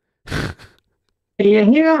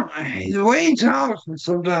 Yeah, the way he talks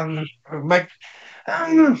sometimes, like,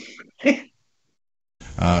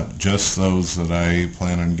 just those that I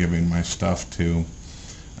plan on giving my stuff to.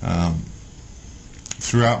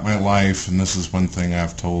 Throughout my life, and this is one thing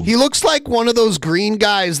I've told... He looks like one of those green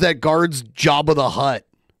guys that guards Jabba the Hutt.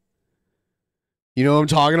 You know what I'm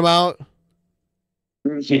talking about?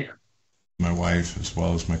 Yeah. My wife, as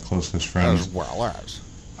well as my closest friends. As well as.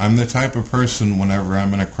 I'm the type of person, whenever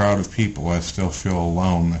I'm in a crowd of people, I still feel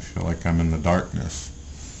alone. I feel like I'm in the darkness.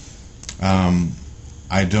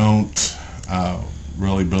 I don't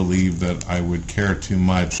really believe that I would care too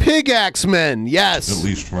much. Pickaxe men, yes. At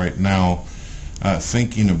least right now,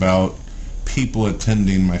 thinking about people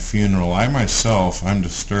attending my funeral. I myself, I'm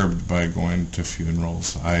disturbed by going to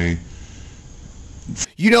funerals.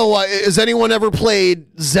 You know what? Has anyone ever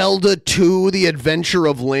played Zelda 2, The Adventure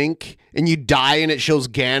of Link? And you die and it shows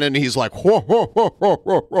Ganon and he's like, whoa, whoa, whoa, whoa,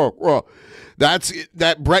 whoa, whoa, whoa.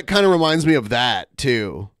 That Brett kind of reminds me of that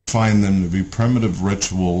too. Find them to be primitive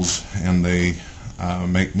rituals, and they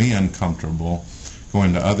make me uncomfortable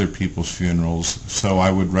going to other people's funerals. So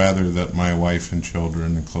I would rather that my wife and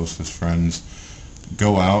children and closest friends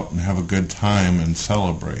go out and have a good time and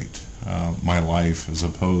celebrate my life, as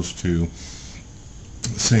opposed to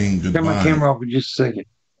saying goodbye. Turn my camera off for just a second.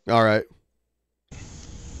 All right.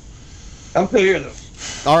 I'm still here, though.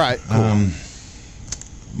 All right. Cool.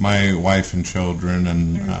 My wife and children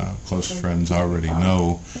and close friends already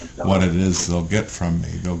know what it is they'll get from me.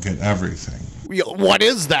 They'll get everything. What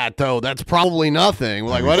is that, though? That's probably nothing.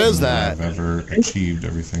 Like, what is that? I've ever achieved,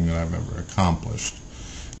 everything that I've ever accomplished.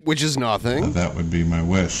 Which is nothing. That would be my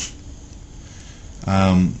wish.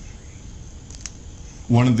 One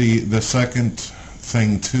of the second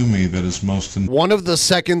thing to me that is most important. One of the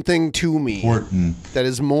second thing to me. That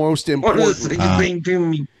is most important. One of the second thing to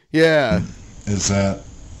me. Yeah. Is that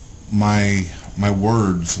my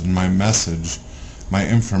words and my message, my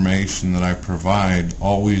information that I provide,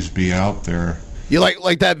 always be out there. You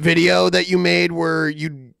like that video that you made where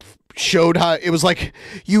you showed how it was like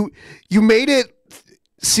you made it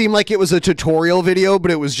seem like it was a tutorial video,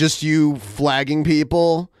 but it was just you flagging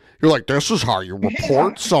people. You're like, this is how you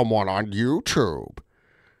report someone on YouTube.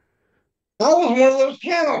 That was one of those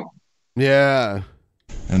channels. Yeah.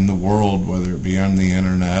 In the world, whether it be on the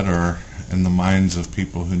internet or in the minds of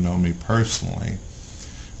people who know me personally,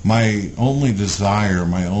 my only desire,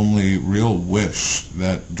 my only real wish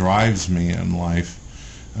that drives me in life,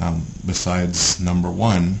 besides number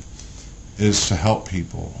one, is to help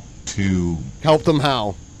people. To help them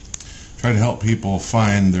how? Try to help people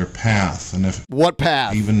find their path. And if what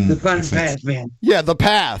path? Even the fun path, man. Yeah, the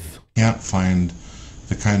path. Can't find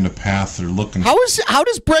the kind of path they're looking for. How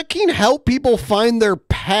does Brett King help people find their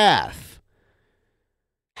path?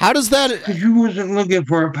 How does that? Because you wasn't looking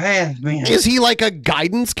for a path, man. Is he like a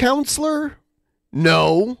guidance counselor?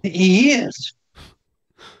 No. He is.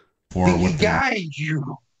 For what he guides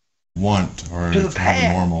you. Want or to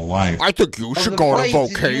a normal life. I think you should go to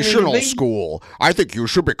vocational school. I think you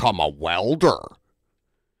should become a welder.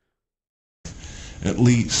 At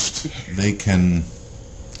least they can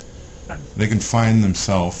find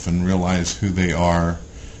themselves and realize who they are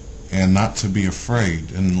and not to be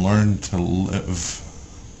afraid and learn to live.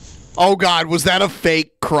 Oh God, was that a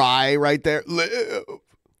fake cry right there? Live.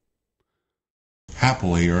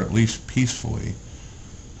 Happily, or at least peacefully,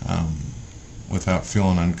 without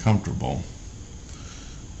feeling uncomfortable.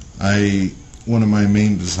 One of my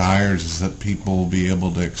main desires is that people be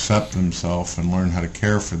able to accept themselves and learn how to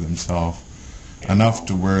care for themselves enough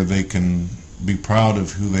to where they can be proud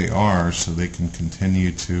of who they are, so they can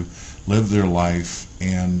continue to live their life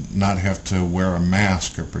and not have to wear a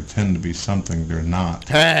mask or pretend to be something they're not.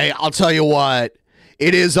 Hey, I'll tell you what,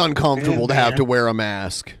 it is uncomfortable to have to wear a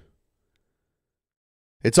mask.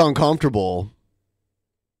 It's uncomfortable.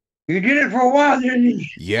 You did it for a while, didn't you?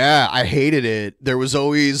 Yeah, I hated it. There was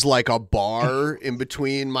always like a bar in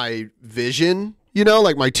between my vision, you know,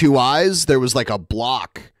 like my two eyes. There was like a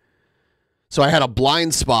block. So I had a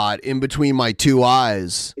blind spot in between my two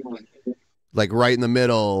eyes, like right in the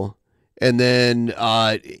middle. And then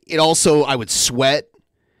it also, I would sweat,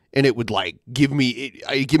 and it would like give me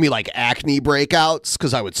like acne breakouts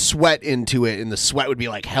because I would sweat into it, and the sweat would be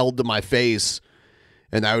like held to my face.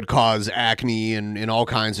 And that would cause acne and all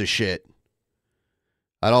kinds of shit.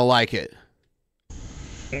 I don't like it.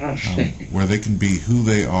 Where they can be who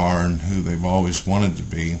they are and who they've always wanted to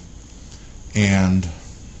be. And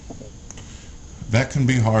that can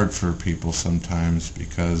be hard for people sometimes,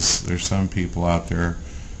 because there's some people out there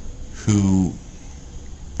who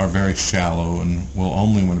are very shallow and will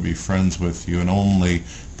only want to be friends with you and only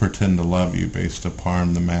pretend to love you based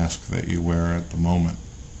upon the mask that you wear at the moment.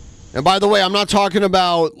 And by the way, I'm not talking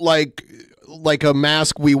about like a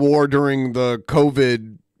mask we wore during the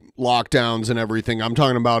COVID lockdowns and everything. I'm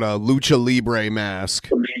talking about a lucha libre mask.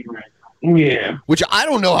 Yeah. Which I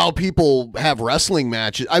don't know how people have wrestling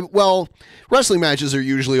matches. Well, wrestling matches are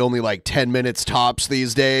usually only like 10 minutes tops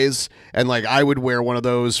these days. And like I would wear one of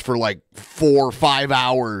those for like 4 or 5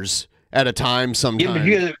 hours at a time sometimes.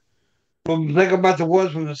 Yeah, but think about the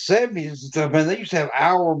ones from the 70s and stuff, man. They used to have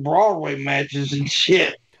hour Broadway matches and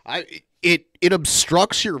shit. It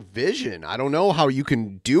obstructs your vision. I don't know how you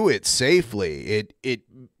can do it safely.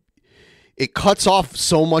 It cuts off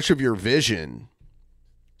so much of your vision.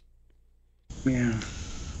 Yeah.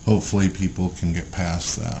 Hopefully people can get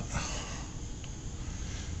past that.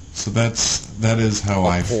 So that is how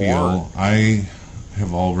I feel. I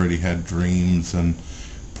have already had dreams, and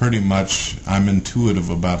pretty much I'm intuitive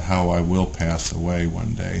about how I will pass away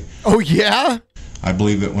one day. Oh yeah? I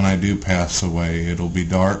believe that when I do pass away, it'll be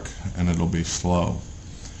dark and it'll be slow.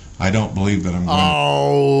 I don't believe that I'm going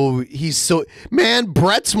Oh, he's so... Man,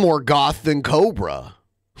 Brett's more goth than Cobra.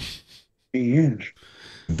 He is.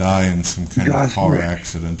 to die in some kind of car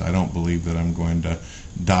accident. I don't believe that I'm going to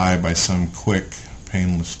die by some quick,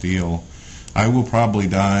 painless deal. I will probably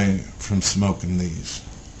die from smoking these.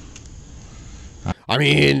 I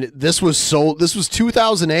mean, this was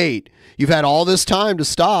 2008. You've had all this time to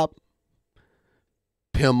stop.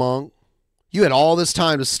 Pimmonk. You had all this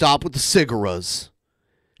time to stop with the cigarettes.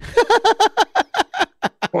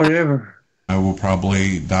 Whatever. I will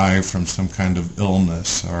probably die from some kind of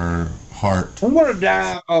illness or heart. I'm going to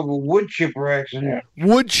die of a wood chipper accident.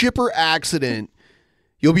 Wood chipper accident.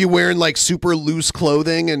 You'll be wearing like super loose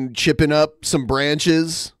clothing and chipping up some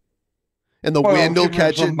branches, and the wind will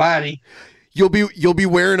catch it. You'll be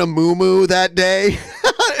wearing a muumuu that day.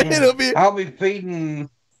 I'll be feeding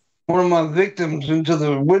one of my victims into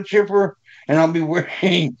the wood chipper, and I'll be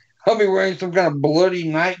wearing some kind of bloody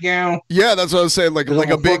nightgown. Yeah, that's what I was saying, like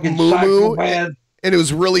a big muumuu, and it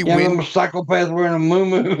was really windy. I'm a psychopath wearing a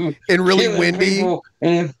muumuu and really windy,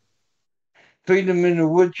 and feed them into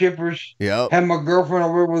wood chippers. Yeah, have my girlfriend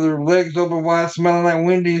over with her legs open wide, smelling like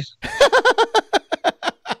Wendy's.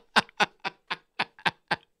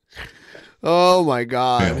 Oh my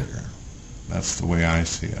God! Failure. That's the way I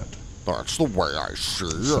see it. That's the way I see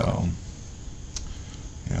it. So,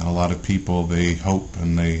 yeah, a lot of people, they hope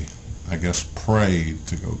and they, I guess, pray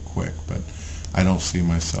to go quick, but I don't see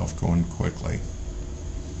myself going quickly.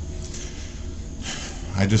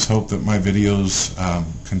 I just hope that my videos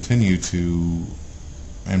continue to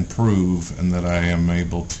improve and that I am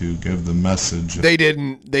able to give the message. They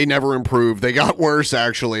didn't. They never improved. They got worse,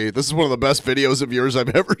 actually. This is one of the best videos of yours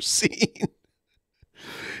I've ever seen.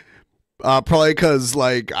 Probably because,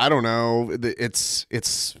 like, I don't know. It's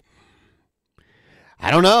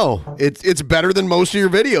I don't know. It's better than most of your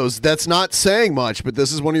videos. That's not saying much, but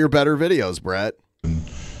this is one of your better videos, Brett.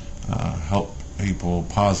 Help people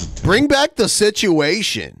positive. Bring back the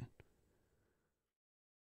situation.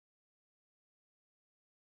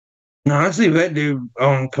 No, I see that dude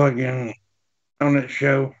on that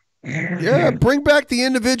show. Yeah, bring back the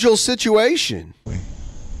individual situation.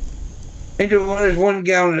 There's one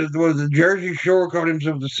guy on the Jersey Shore called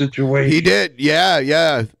himself the Situation. He did.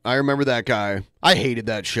 Yeah. I remember that guy. I hated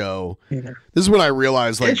that show. Yeah. This is when I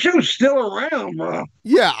realized, like, that show's still around, bro.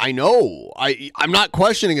 Yeah, I know. I'm not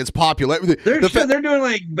questioning its popularity. They're doing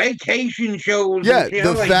like vacation shows. Yeah,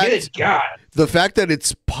 the fact that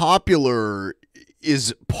it's popular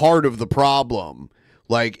is part of the problem.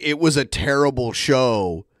 Like, it was a terrible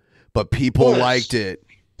show, but people liked it.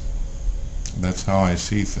 That's how I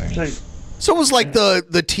see things. So it was like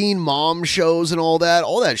the teen mom shows and all that.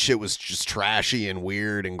 All that shit was just trashy and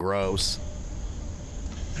weird and gross.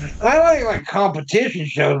 I like competition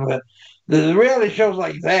shows, but the reality shows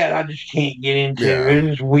like that, I just can't get into. Yeah. It's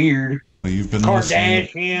just weird. Well, you've been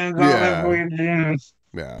Kardashians, all that weird shit.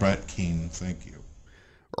 Yeah. Brett Keane, thank you.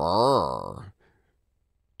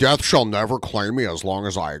 Death shall never claim me as long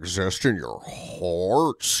as I exist in your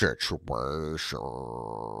heart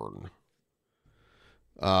situation.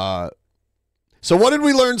 So what did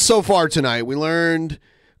we learn so far tonight? We learned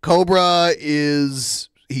Cobra he's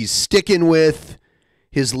sticking with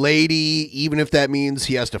his lady, even if that means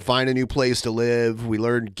he has to find a new place to live. We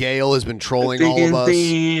learned Gail has been trolling all of us.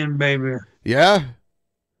 Baby. Yeah.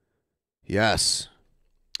 Yes.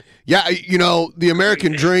 Yeah, you know, the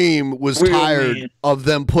American dream was tired of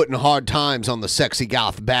them putting hard times on the sexy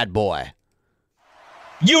goth bad boy.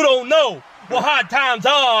 You don't know what hard times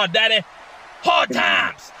are, Daddy. Hard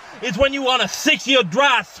times is when you on a 6-year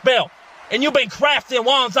dry spell and you've been crafting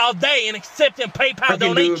wands all day and accepting PayPal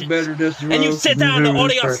donations. And you sit down to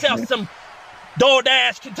order yourself some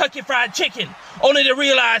DoorDash Kentucky Fried Chicken only to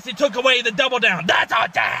realize they took away the double down. That's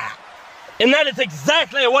hard time. And that is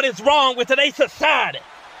exactly what is wrong with today's society.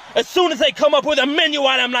 As soon as they come up with a menu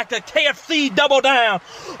item like the KFC Double Down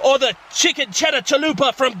or the Chicken Cheddar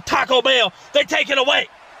Chalupa from Taco Bell, they take it away.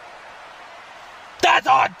 That's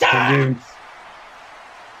hard times.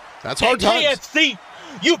 That's hard times. KFC,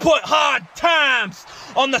 you put hard times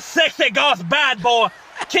on the sexy goth bad boy,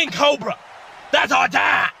 King Cobra. That's hard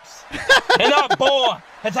times. And our boy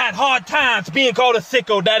has had hard times being called a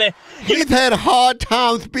sicko, Daddy. He's had hard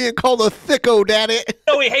times being called a sicko, Daddy. You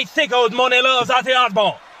know he hates sickos more than he loves Ozzy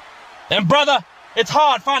Osbourne. And brother, it's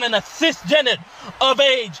hard finding a cisgendered, of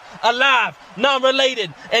age, alive,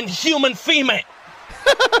 non-related, and human female.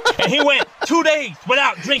 And he went 2 days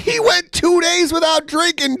without drinking. He went 2 days without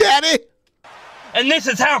drinking, Daddy. And this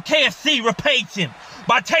is how KFC repays him,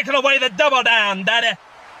 by taking away the double down, Daddy.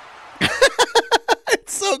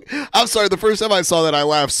 I'm sorry, the first time I saw that, I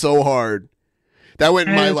laughed so hard. That went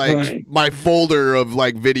in my folder of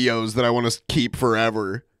like videos that I want to keep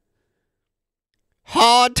forever.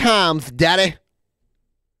 Hard times, Daddy.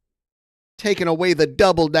 Taking away the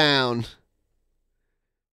double down.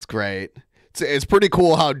 It's great. It's pretty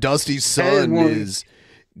cool how Dusty's son is.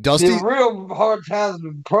 Dusty. The real hard times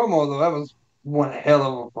promo, though, that was one hell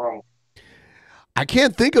of a promo. I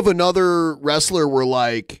can't think of another wrestler where,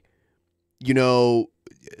 like, you know,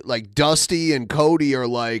 like Dusty and Cody are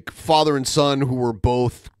like father and son who were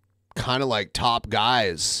both kind of like top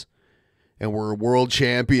guys and were world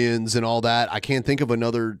champions and all that. I can't think of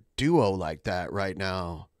another duo like that right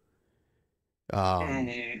now.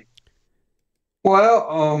 Yeah.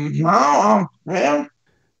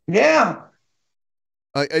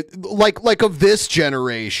 Like of this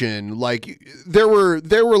generation, like there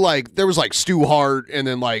was like Stu Hart and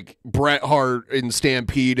then like Bret Hart and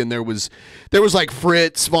Stampede, and there was like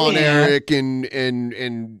Fritz Von Erich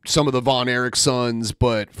and some of the Von Erich sons,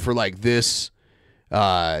 but for like this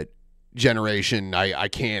generation, I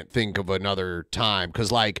can't think of another time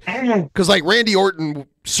because like Randy Orton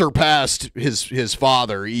surpassed his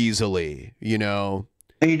father easily, you know.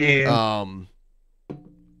 He did.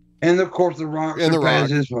 And of course, The Rock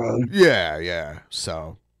surpassed his father. Yeah.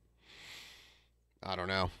 So, I don't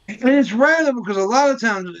know. And it's rare because a lot of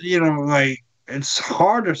times, you know, like it's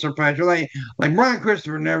hard to surpass. Like Brian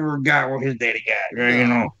Christopher never got what his daddy got, right? You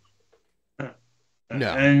know.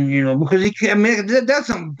 No. And you know because that's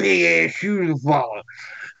some big ass shoes to follow,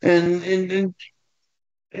 and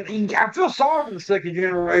I feel sorry for the second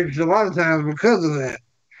generation a lot of times because of that.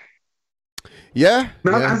 Yeah,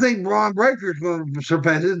 but I think Ron Breaker's going to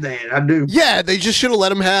surpass his dad. I do. Yeah, they just should have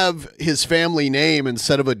let him have his family name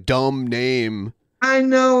instead of a dumb name. I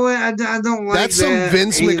know. I don't like That's some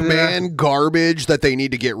Vince McMahon garbage that they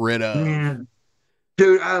need to get rid of. Yeah.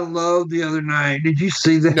 Dude, I loved the other night. Did you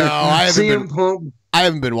see that? No, I haven't Punk. I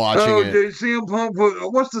haven't been watching it. Dude, CM Punk.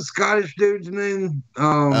 What's the Scottish dude's name?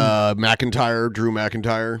 McIntyre, Drew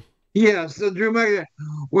McIntyre. Yeah, so Drew McIntyre.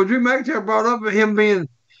 Well, Drew McIntyre brought up him being.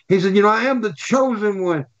 He said, you know, I am the chosen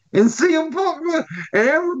one. And CM Punk, and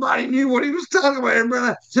everybody knew what he was talking about.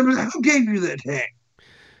 Everybody said, who gave you that tag?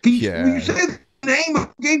 You said the name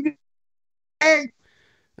of the game, and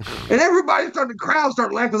everybody started, the crowd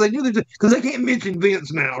started laughing because they knew because they can't mention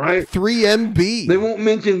Vince now, right? 3MB. They won't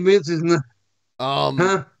mention Vince's name.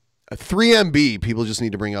 3MB. People just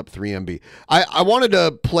need to bring up 3MB. I wanted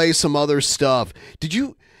to play some other stuff. Did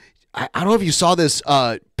you? I don't know if you saw this.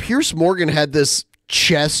 Pierce Morgan had this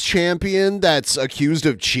chess champion that's accused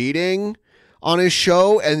of cheating on his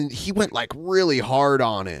show, and he went like really hard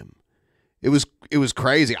on him. It was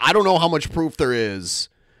crazy. I don't know how much proof there is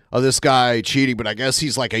of this guy cheating, but I guess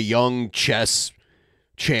he's like a young chess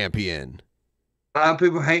champion. A lot of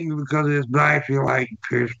people hate me because of this, but I actually like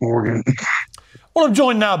Pierce Morgan. Well, I'm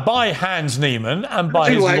joined now by Hans Niemann and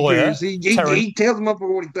by his lawyer. He tells them up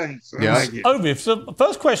for what he thinks. Yeah. Like Ovi, so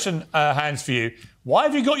first question, Hans, for you. Why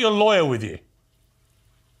have you got your lawyer with you?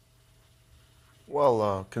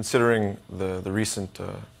 Well, considering the recent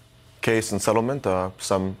case and settlement,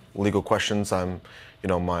 some legal questions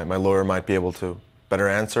my lawyer might be able to better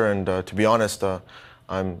answer. And to be honest,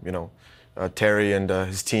 Terry and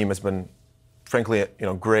his team has been, frankly,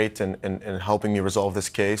 great in helping me resolve this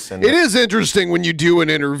case. And it is interesting when you do an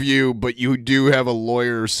interview, but you do have a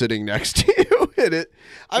lawyer sitting next to you.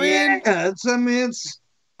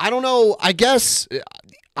 I don't know. I guess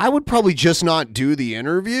I would probably just not do the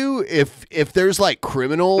interview if there's like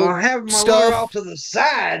criminal have my stuff lawyer off to the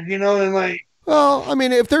side, and like. Well, I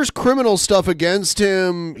mean, if there's criminal stuff against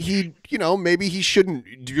him, maybe he shouldn't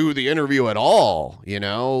do the interview at all,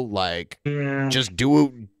 just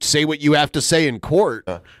say what you have to say in court.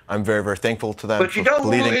 I'm very, very thankful to them. But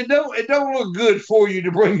it don't look good for you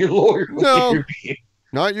to bring your lawyer with No,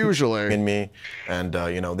 not usually. In me, and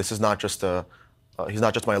this is not just he's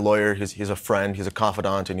not just my lawyer. He's a friend. He's a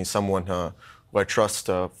confidant, and he's someone who I trust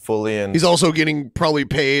fully. And he's also getting probably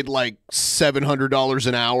paid like $700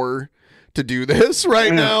 an hour to do this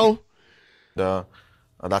right now.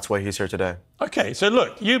 That's why he's here today. Okay, so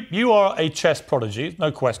look, you are a chess prodigy,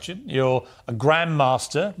 no question. You're a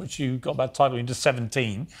grandmaster, which you got that title into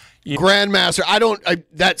 17. Grandmaster,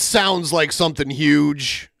 that sounds like something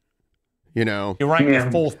huge. You're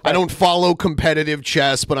ranked fourth. I don't follow competitive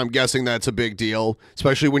chess, but I'm guessing that's a big deal,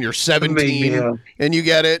 especially when you're 17 and you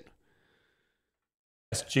get it.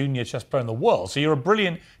 Junior chess player in the world, so you're a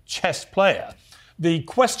brilliant chess player. The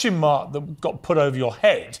question mark that got put over your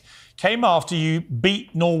head came after you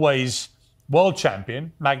beat Norway's world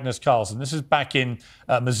champion, Magnus Carlsen. This is back in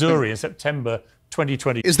Missouri in September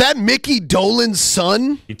 2020. Is that Mickey Dolan's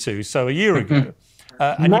son? So a year ago.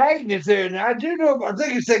 Magnus there. Now, I do know, I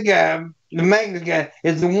think it's that guy, the Magnus guy,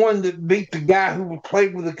 is the one that beat the guy who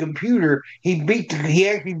played with the computer. He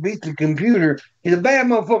actually beat the computer. He's a bad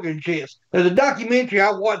motherfucker in chess. There's a documentary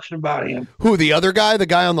I watched about him. Who, the other guy? The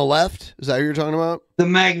guy on the left? Is that who you're talking about? The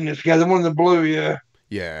Magnus guy, the one in the blue, yeah.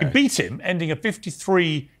 Yeah. You beat him, ending a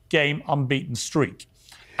 53-game unbeaten streak.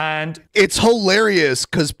 And it's hilarious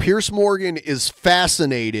because Pierce Morgan is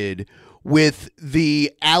fascinated with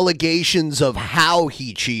the allegations of how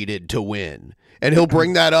he cheated to win. And he'll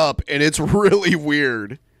bring that up, and it's really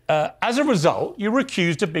weird. As a result, you were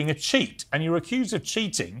accused of being a cheat, and you were accused of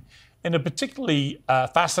cheating in a particularly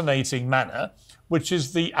fascinating manner, which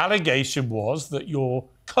is the allegation was that your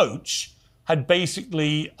coach had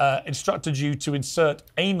basically instructed you to insert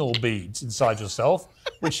anal beads inside yourself,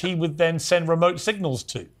 which he would then send remote signals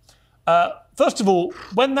to. First of all,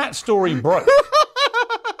 when that story broke...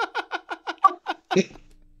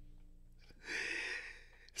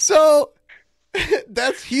 So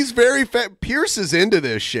he's very Pierce is into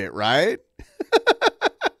this shit, right?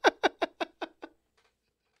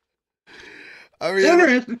 I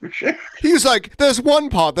mean, he's like, there's one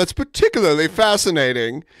part that's particularly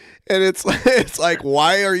fascinating, and it's like,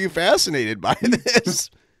 why are you fascinated by this?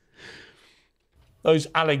 Those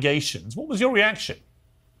allegations. What was your reaction?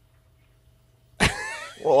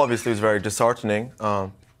 Well, obviously, it was very disheartening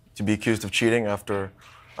to be accused of cheating after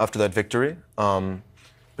that victory.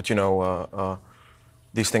 But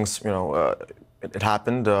these things, it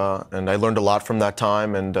happened, and I learned a lot from that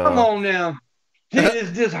time. And come on now, this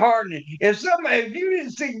is disheartening. If you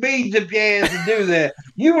didn't stick beads up your ass to do that,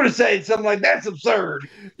 you would have said something like, "That's absurd."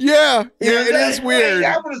 Yeah, it is weird.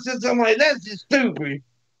 I would have said something like, "That's just stupid."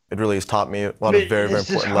 It really has taught me a lot of very, very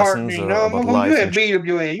important lessons about life. You had bead up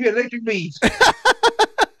your ass. You had electric beads.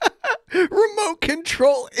 Remote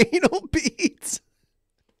control anal beads.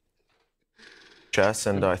 Chess,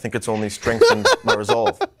 and I think it's only strengthened my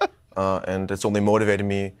resolve, and it's only motivated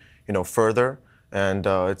me, further. And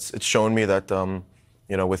it's shown me that,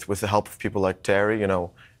 with the help of people like Terry,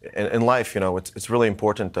 in life, it's really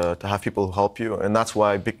important to have people who help you, and that's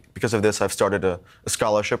why, because of this, I've started a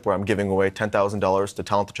scholarship where I'm giving away $10,000 to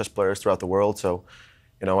talented chess players throughout the world. So,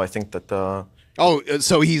 you know, I think that. Oh,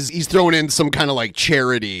 so he's throwing in some kind of like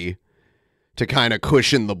charity to kind of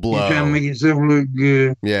cushion the blow. You're trying to make yourself look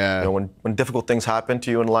good. Yeah. You know, when difficult things happen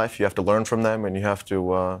to you in life, you have to learn from them, and you have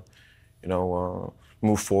to, you know,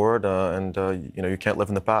 move forward, and you know, you can't live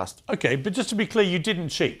in the past. Okay, but just to be clear, you didn't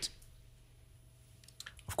cheat.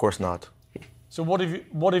 Of course not. So what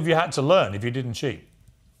have you had to learn if you didn't cheat?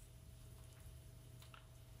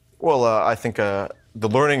 Well, I think the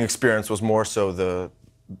learning experience was more so the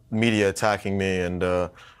media attacking me and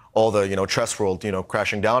all the, you know, chess world, you know,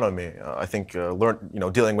 crashing down on me. I think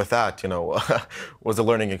dealing with that, you know, was a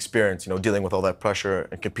learning experience. You know, dealing with all that pressure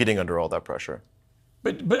and competing under all that pressure.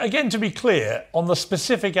 But again, to be clear on the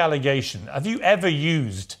specific allegation, have you ever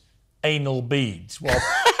used anal beads while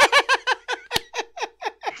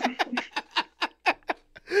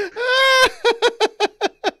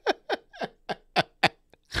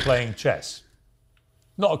playing chess?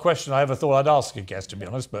 Not a question I ever thought I'd ask a guest, to be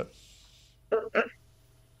honest, but.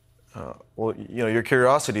 Well, you know, your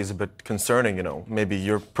curiosity is a bit concerning, you know. Maybe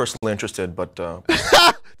you're personally interested, but...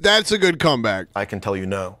 That's a good comeback. I can tell you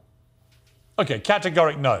no. Okay,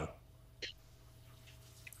 categoric no.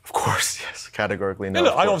 Of course, yes, categorically no.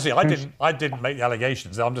 Yeah, look, I didn't make the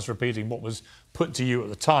allegations. I'm just repeating what was put to you at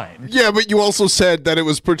the time. Yeah, but you also said that it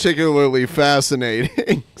was particularly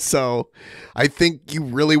fascinating. So I think you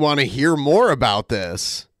really want to hear more about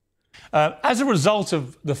this. As a result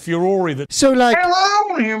of the furore that... So, like... Hell, I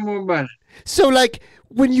want to hear more about it. So, like,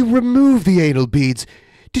 when you remove the anal beads,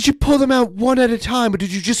 did you pull them out one at a time, or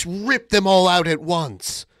did you just rip them all out at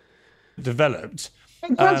once? Developed.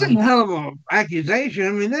 That's a hell of an accusation. I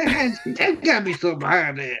mean, there's got to be something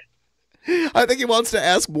behind that. I think he wants to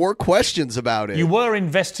ask more questions about it. You were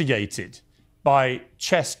investigated by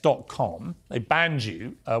chess.com. They banned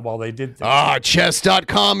you while they did this. Ah,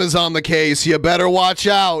 chess.com is on the case. You better watch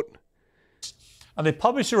out. And they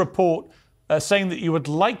published a report saying that you had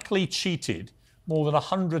likely cheated more than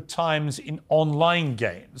 100 times in online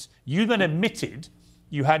games. You then admitted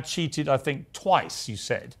you had cheated, I think, twice, you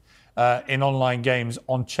said, in online games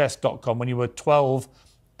on chess.com when you were 12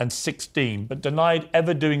 and 16, but denied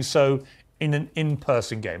ever doing so in an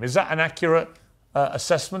in-person game. Is that an accurate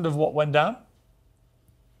assessment of what went down?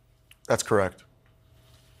 That's correct.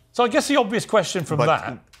 So I guess the obvious question from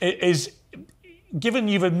that is, given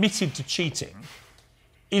you've admitted to cheating,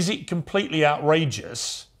 is it completely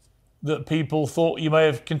outrageous that people thought you may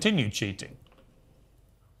have continued cheating?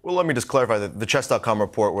 Well, let me just clarify that the chess.com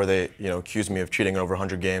report where they, you know, accused me of cheating over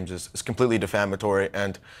 100 games is completely defamatory,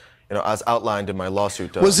 and, you know, as outlined in my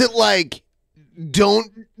lawsuit. Was it like, don't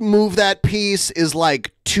move that piece is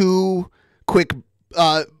like 2 quick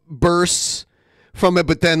bursts from it,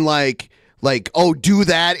 but then like, oh, do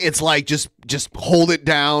that. It's like just hold it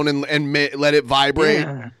down and let it vibrate.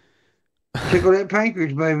 Yeah. Tickle that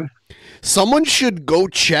pancreas, baby. Someone should go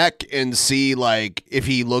check and see, like, if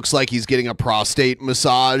he looks like he's getting a prostate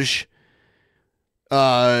massage,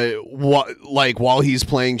 while he's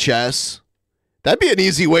playing chess. That'd be an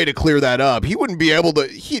easy way to clear that up. He wouldn't be able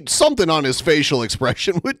to. Something on his facial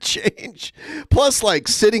expression would change. Plus, like,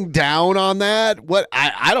 sitting down on that. What?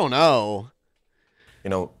 I don't know.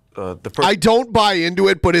 You know, I don't buy into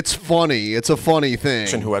it, but it's funny. It's a funny thing.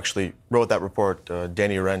 The person who actually wrote that report,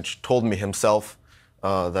 Danny Wrench, told me himself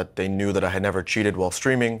that they knew that I had never cheated while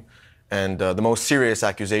streaming, and the most serious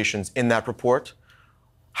accusations in that report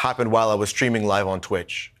happened while I was streaming live on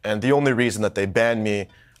Twitch. And the only reason that they banned me,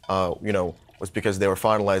 you know, was because they were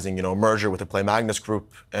finalizing, you know, a merger with the Play Magnus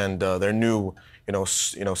Group, and their new,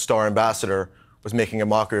 star ambassador was making a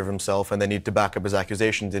mockery of himself, and they needed to back up his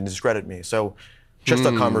accusations and discredit me. So.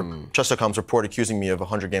 Chess.com's report accusing me of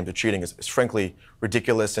 100 games of cheating is frankly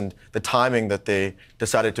ridiculous, and the timing that they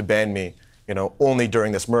decided to ban me, you know, only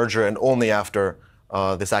during this merger and only after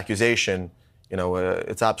this accusation, you know,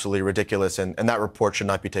 it's absolutely ridiculous, and that report should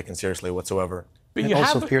not be taken seriously whatsoever. But and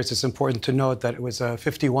also, Pierce, it's important to note that it was a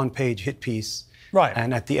 51-page hit piece, right?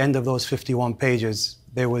 And at the end of those 51 pages,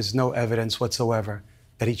 there was no evidence whatsoever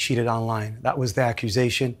that he cheated online. That was the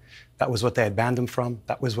accusation. That was what they had banned him from.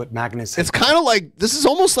 That was what Magnus had. It's kind of like, this is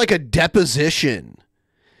almost like a deposition.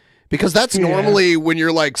 Because that's normally when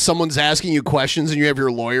you're like, someone's asking you questions and you have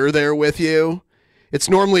your lawyer there with you. It's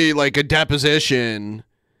normally like a deposition.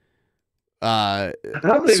 I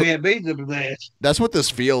don't think we had beads of that. That's what this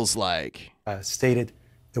feels like. Stated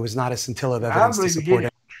there was not a scintilla of evidence to support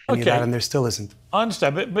any of that, and there still isn't. I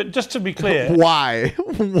understand, but just to be clear. Why?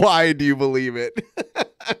 Why do you believe it?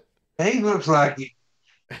 He looks like it.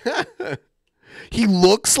 He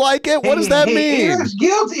looks like it? What does that mean? He looks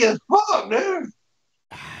guilty as fuck, dude.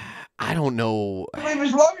 I don't know. I mean,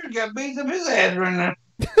 his lawyer got beats up his ass right now.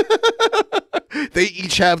 They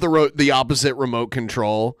each have the opposite remote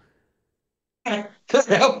control.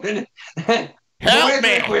 Help me! Help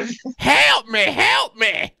me! Help me! Help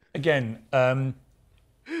me! Again,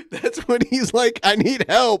 that's when he's like, I need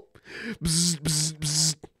help. Bzz, bzz,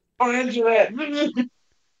 bzz. I'll answer that.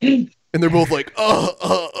 And they're both like,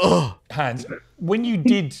 Hans, when you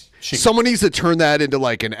did cheat, someone needs to turn that into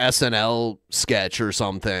like an SNL sketch or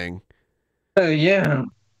something. Oh, yeah.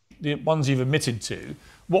 The ones you've admitted to,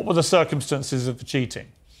 what were the circumstances of the cheating?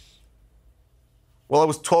 Well, I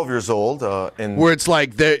was 12 years old. Where it's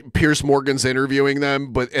like Pierce Morgan's interviewing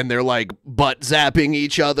them, and they're like butt zapping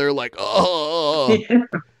each other, like, oh.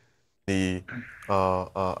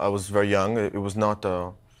 I was very young. It was not.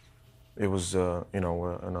 It was in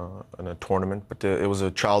a tournament, but it was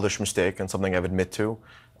a childish mistake and something I've admit to.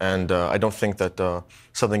 And I don't think that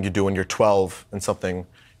something you do when you're 12 and something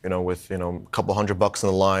with a couple $100 in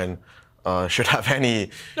the line should have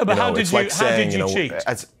any. No, but how did it's you? like How saying, did you cheat?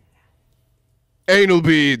 Anal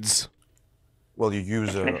beads. Well, you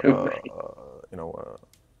use a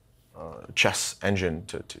chess engine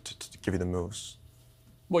to give you the moves.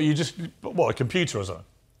 What, a computer or something?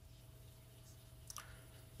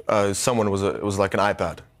 It was like an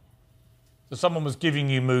iPad. So someone was giving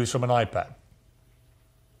you moves from an iPad?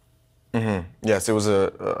 Mm-hmm. Yes, it was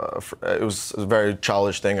a very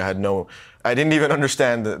childish thing. I didn't even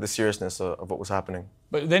understand the seriousness of what was happening.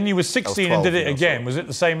 But then you were 16 12, and did it again. Was it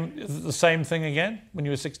the same thing again when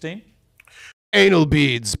you were 16? Anal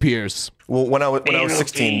beads, Pierce. Well, when I was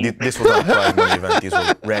 16, this was not a prize money event. These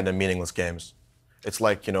were random, meaningless games. It's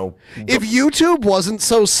like, if YouTube wasn't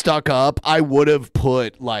so stuck up, I would have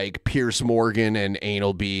put like Pierce Morgan and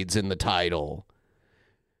anal beads in the title.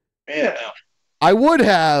 Yeah. I would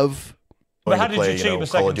have. But how did you cheat the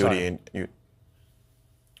second time? It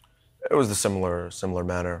was a similar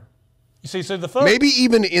manner. You see, so the first... Maybe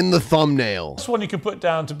even in the thumbnail. This one you can put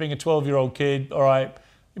down to being a 12-year-old kid. All right,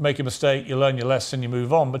 you make a mistake, you learn your lesson, you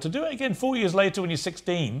move on. But to do it again 4 years later when you're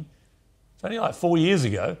 16, it's only like 4 years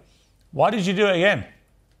ago. Why did you do it again?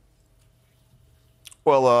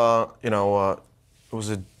 Well, it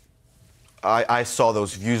was I saw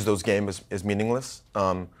those games as meaningless,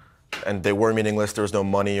 and they were meaningless. There was no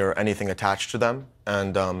money or anything attached to them,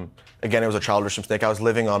 and again, it was a childish mistake. I was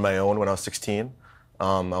living on my own when I was 16.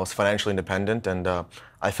 I was financially independent, and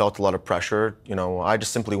I felt a lot of pressure. I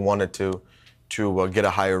just simply wanted to get a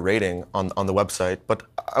higher rating on the website. But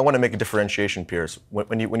I want to make a differentiation, Piers.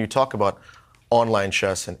 When you talk about online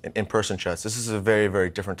chess and in-person chess, this is a very, very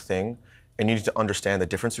different thing, and you need to understand the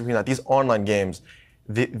difference between that. These online games,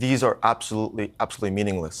 these are absolutely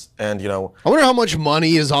meaningless. And I wonder how much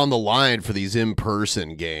money is on the line for these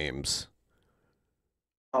in-person games.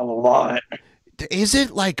 A lot. Is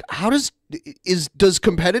it like, does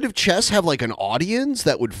competitive chess have like an audience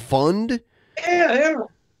that would fund? Yeah,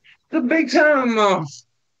 it's a big time,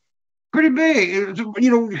 pretty big.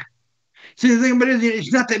 See, the thing about it is,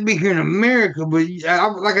 it's not that big here in America, but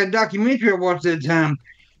like a documentary I watched that time,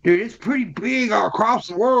 dude, it's pretty big all across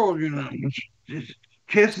the world.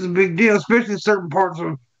 Chess is a big deal, especially in certain parts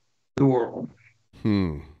of the world.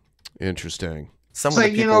 Interesting. It's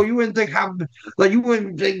like, you wouldn't think you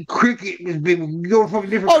wouldn't think cricket is big. You go from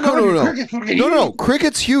different countries. No.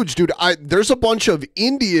 Cricket's huge, dude. There's a bunch of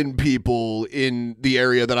Indian people in the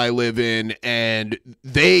area that I live in, and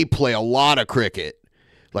they play a lot of cricket.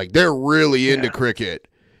 Like, they're really into cricket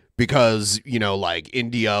because, like,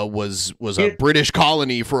 India was a British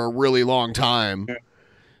colony for a really long time.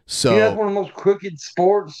 So that's one of the most cricket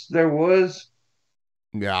sports there was.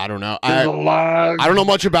 Yeah, I don't know. I don't know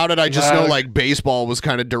much about it. I just know like baseball was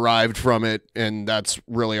kind of derived from it, and that's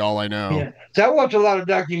really all I know. Yeah. So I watch a lot of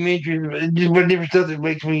documentaries, just different stuff that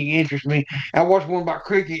makes me interest me. I watched one about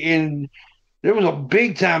cricket, and there was a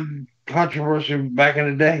big time controversy back in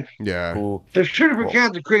the day. Yeah. There's two different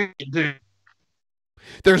kinds of cricket too.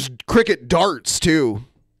 There's cricket darts too.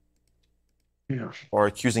 Yeah. Or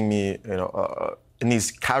accusing me, in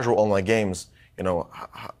these casual online games,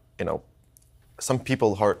 some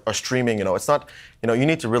people are streaming. It's not. You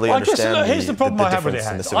need to really understand. Here's the problem I have with it,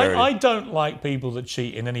 Hans. I don't like people that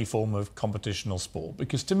cheat in any form of competitional sport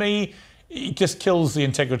because to me, it just kills the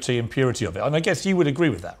integrity and purity of it. And I guess you would agree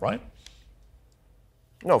with that, right?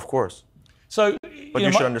 No, of course. So, but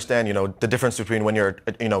you should understand, the difference between when you're,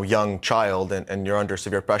 young child and you're under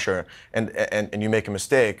severe pressure and you make a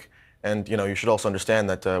mistake. And, you should also understand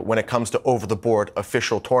that when it comes to over-the-board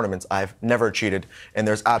official tournaments, I've never cheated, and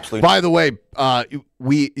there's absolutely... By the way,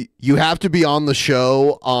 you have to be on the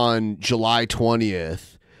show on July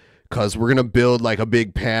 20th because we're going to build, like, a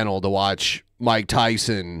big panel to watch Mike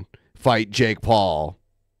Tyson fight Jake Paul.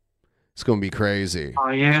 It's gonna be crazy.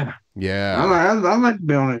 Oh yeah. Yeah. I like to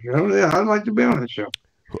be on that show. Yeah, I'd like to be on that show.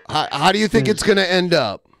 How do you think it's gonna end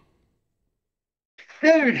up?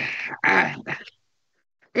 Dude,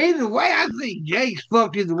 either way, I think Jake's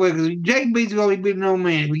fucked either way because Jake beats gonna be beating old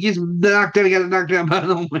man. If he gets knocked out, he got knocked out by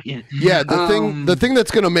an old man. Yeah, the thing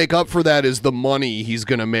that's gonna make up for that is the money he's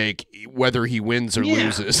gonna make, whether he wins or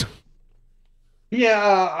loses.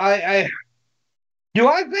 Yeah, do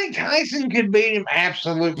I think Tyson could beat him?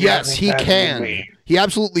 Absolutely. Yes, he can. He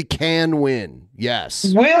absolutely can win.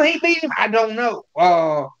 Yes. Will he beat him? I don't know.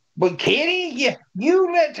 But can he? Yeah, you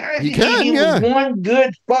let Tyson hit him with one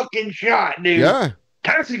good fucking shot, dude. Yeah.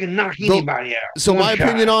 Tyson can knock anybody out. So my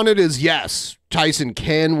opinion on it is yes, Tyson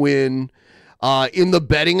can win. In the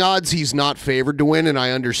betting odds, he's not favored to win, and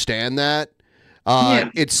I understand that.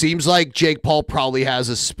 It seems like Jake Paul probably has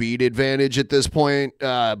a speed advantage at this point,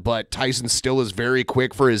 but Tyson still is very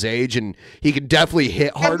quick for his age, and he can definitely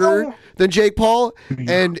hit harder than Jake Paul.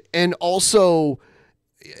 And also,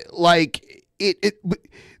 like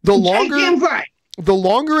the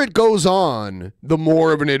longer it goes on, the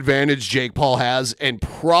more of an advantage Jake Paul has, and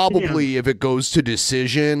probably if it goes to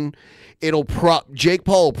decision, Jake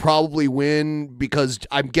Paul will probably win because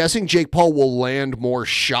I'm guessing Jake Paul will land more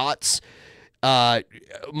shots.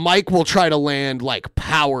 Mike will try to land like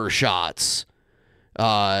power shots,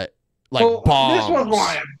 bombs. This one's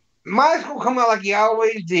one. Mike will come out like he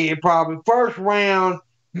always did. Probably first round.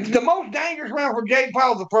 The most dangerous round for Jake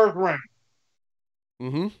Paul is the first round.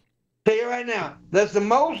 Mm-hmm. Tell you right now, that's the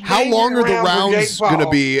most. How long are the rounds going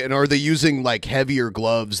to be, and are they using like heavier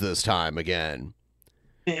gloves this time again?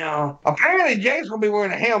 Yeah. Apparently, Jake's gonna be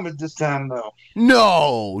wearing a helmet this time, though.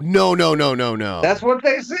 No. That's what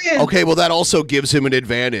they said. Okay, well, that also gives him an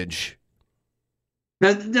advantage.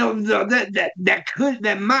 No,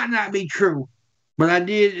 that might not be true, but I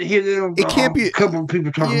did hear that. It can't be. A couple of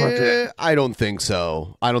people talking about that. I don't think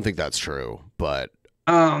so. I don't think that's true, but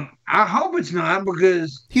I hope it's not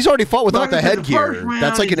because he's already fought without the headgear.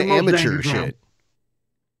 That's like an amateur shit.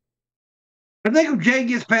 I think if Jay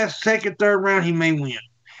gets past the second, third round, he may win.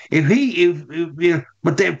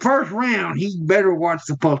 But that first round, he better watch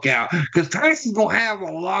the fuck out because Tyson's gonna have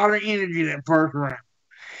a lot of energy that first round,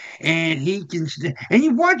 and he can. And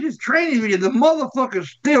you watch his training video, the motherfucker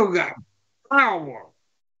still got power.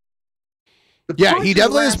 Yeah, he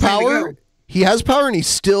definitely has power. He has power, and he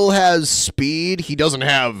still has speed. He doesn't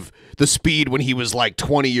have the speed when he was like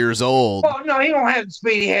 20 years old. Well, no, he don't have the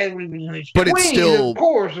speed he had when he was 20, but it's still, of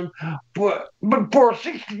course. But for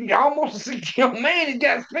almost a 60-year-old man, he's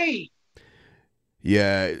got speed.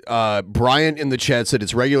 Yeah, Bryant in the chat said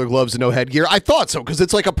it's regular gloves and no headgear. I thought so because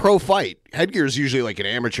it's like a pro fight. Headgear is usually like an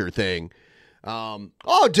amateur thing.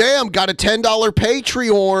 Oh damn, got a $10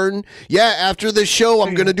 Patreon. Yeah, after this show,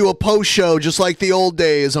 I'm gonna do a post show just like the old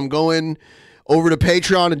days. I'm going over to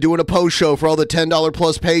Patreon and doing a post show for all the $10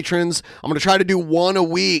 plus patrons. I'm going to try to do one a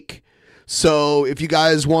week. So if you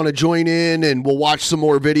guys want to join in and we'll watch some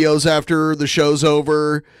more videos after the show's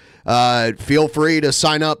over, feel free to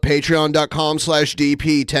sign up,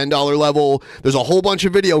 patreon.com/DP, $10 level. There's a whole bunch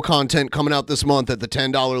of video content coming out this month at the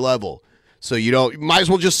 $10 level. So you might as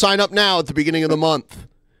well just sign up now at the beginning of the month.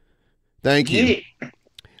 Thank you.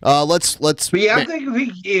 Let's. But yeah, I think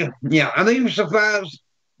if he survives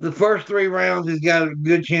the first 3 rounds, he's got a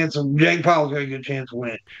good chance of. Jake Paul's got a good chance of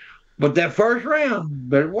winning. But that first round,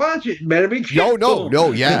 better watch it. Better be careful.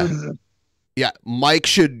 No, yeah. Yeah, Mike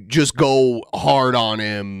should just go hard on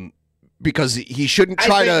him because he shouldn't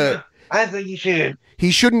try to. I think he should. He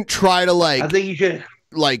shouldn't try to I think he should.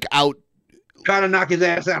 Try to knock his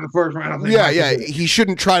ass out in the first round. Yeah. He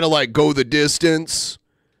shouldn't try to go the distance.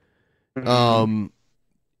 Mm-hmm.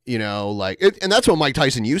 And that's what Mike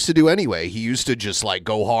Tyson used to do anyway. He used to just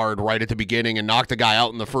go hard right at the beginning and knock the guy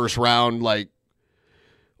out in the first round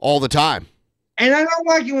all the time. And I don't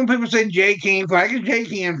like it when people say Jay can't fight because Jay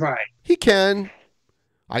can fight. He can.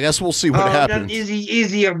 I guess we'll see what happens. Is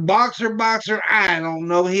he a boxer? I don't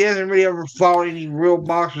know. He hasn't really ever fought any real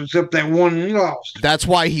boxers except that one he lost. That's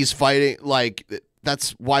why he's fighting.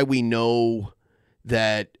 That's why we know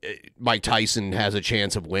that Mike Tyson has a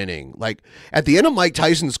chance of winning. At the end of Mike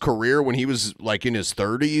Tyson's career, when he was in his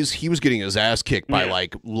 30s, he was getting his ass kicked by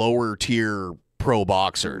lower tier pro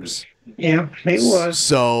boxers. Yeah, he was.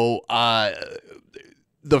 So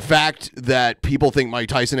the fact that people think Mike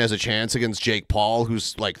Tyson has a chance against Jake Paul,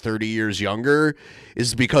 who's 30 years younger,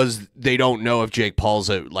 is because they don't know if Jake Paul's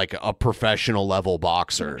a professional level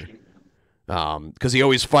boxer. Because he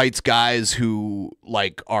always fights guys who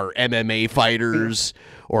are MMA fighters,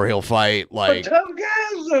 or he'll fight But tough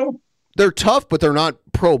guys though. They're tough, but they're not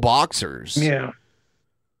pro boxers. Yeah.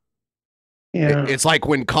 Yeah. It's like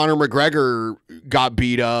when Conor McGregor got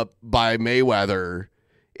beat up by Mayweather.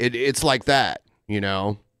 It's like that, you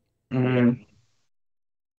know? Mm-hmm.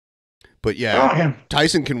 But yeah, Oh, yeah.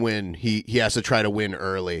 Tyson can win. He has to try to win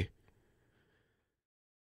early.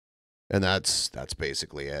 And that's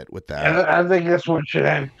basically it with that. I think that's what should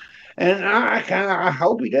happen. And I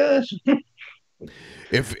hope he does.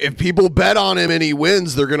 If people bet on him and he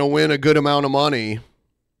wins, they're going to win a good amount of money.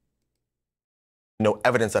 No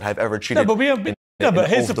evidence that I've ever cheated. No, but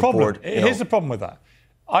here's the problem. Here's the the problem with that.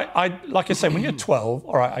 I like I say, when you're 12,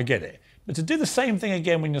 all right, I get it. But to do the same thing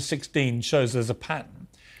again when you're 16 shows there's a pattern.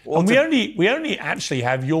 Well, and we only actually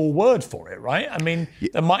have your word for it, right? I mean,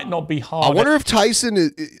 there might not be hard. I wonder if Tyson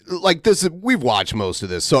is like this. We've watched most of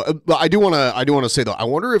this, so but I do want to say though, I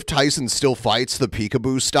wonder if Tyson still fights the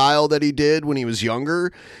peekaboo style that he did when he was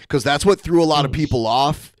younger, because that's what threw a lot of people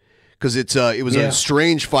off. Because it was a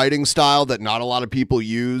strange fighting style that not a lot of people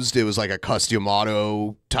used. It was like a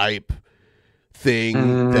Customato type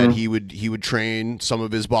thing that he would train some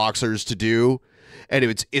of his boxers to do. And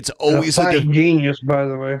it's always a genius, by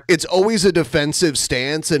the way. It's always a defensive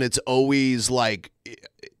stance, and it's always like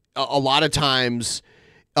a lot of times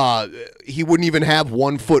he wouldn't even have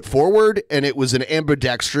one foot forward, and it was an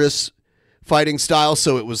ambidextrous fighting style,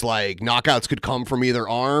 so it was like knockouts could come from either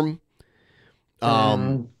arm.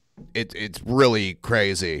 It's really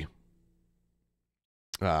crazy.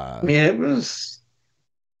 It was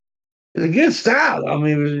a good style. I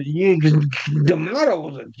mean, D'Amato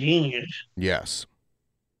was a genius. Yes.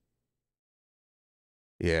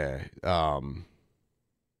 Yeah.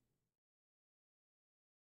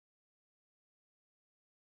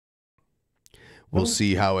 We'll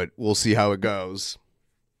see how it goes.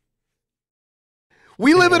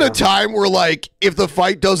 We live in a time where, like, if the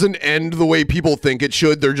fight doesn't end the way people think it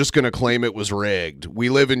should, they're just going to claim it was rigged. We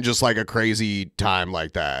live in just like a crazy time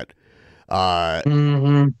like that.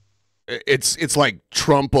 It's like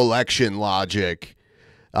Trump election logic.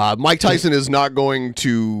 Mike Tyson is not going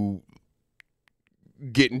to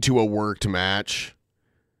get into a worked match.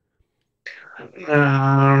 He's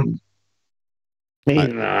not.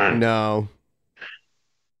 No.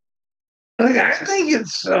 I think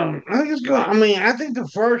it's going. I mean, I think the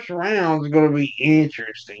first round is going to be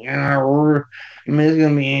interesting, and it's going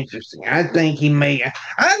to be interesting. I think he may.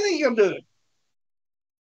 I think he'll do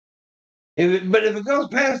it. But if it goes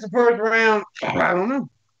past the first round, I don't know.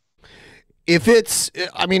 If it's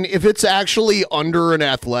actually under an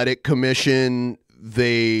athletic commission,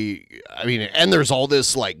 and there's all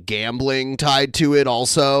this like gambling tied to it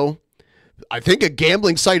also. I think a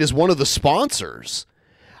gambling site is one of the sponsors.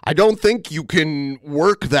 I don't think you can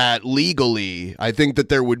work that legally. I think that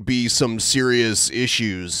there would be some serious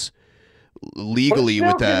issues legally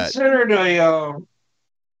with that. It's considered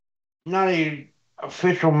not a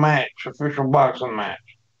official boxing match.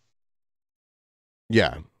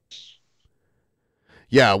 Yeah.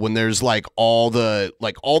 Yeah, when there's like all the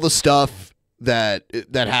stuff that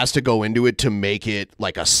has to go into it to make it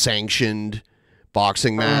like a sanctioned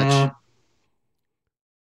boxing match.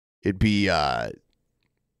 It'd be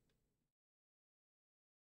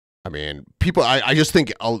I mean, people. I just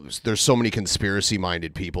think there's so many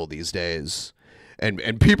conspiracy-minded people these days,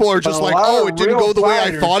 and people are just like, "Oh, it didn't go the way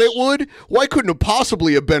I thought it would. Why couldn't it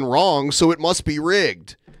possibly have been wrong? So it must be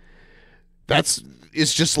rigged."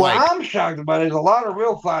 It's just like I'm shocked about it. A lot of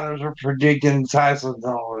real fighters are predicting Tyson's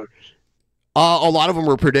gonna lose. A lot of them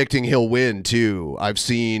are predicting he'll win too. I've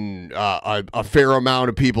seen a fair amount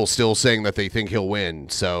of people still saying that they think he'll win.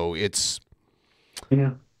 So it's,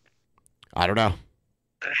 I don't know.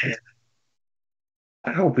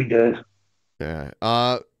 I hope he does. Yeah.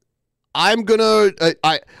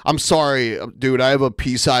 I'm sorry, dude. I have a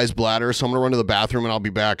pea-sized bladder, so I'm gonna run to the bathroom and I'll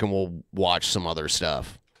be back and we'll watch some other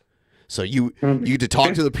stuff. So you get to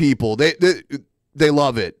talk to the people. They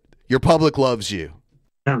love it. Your public loves you.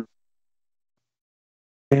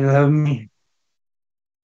 They love me.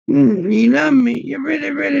 You love me. You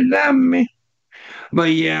really, really love me.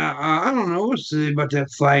 But yeah, I don't know what to say about that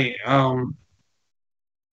fight.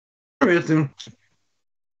 Interesting.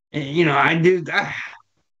 I do.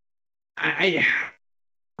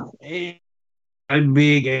 A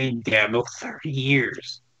big age gap of 30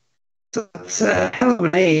 years. So it's a hell of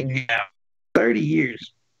an age gap. 30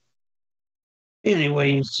 years.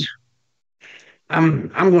 Anyways, I'm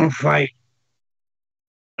gonna fight.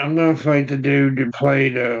 I'm gonna fight the dude that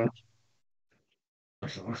played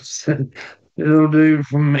little dude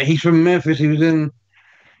he's from Memphis. He was in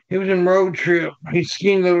Road Trip. He's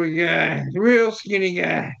skinny little guy, real skinny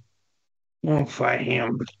guy. I'm gonna fight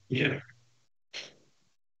him. Yeah.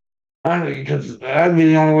 Because that'd be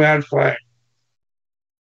the only way I'd fight.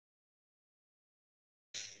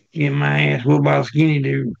 get my ass whooped by a skinny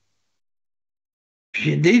dude.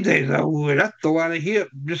 Shit, these days I would. I'd throw out a hip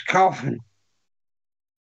just coughing.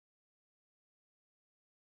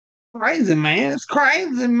 Crazy, man. It's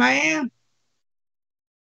crazy, man.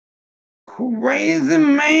 Crazy,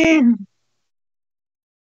 man.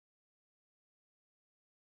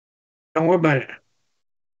 Don't worry about it.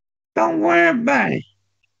 Don't worry about it.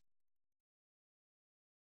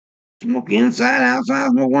 Smoke inside,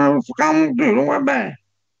 outside, smoke whatever the fuck I want to do. Don't worry about it.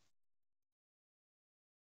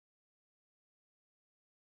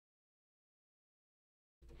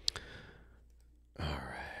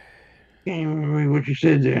 Can't even remember what you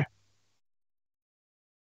said there.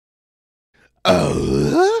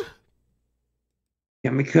 Oh.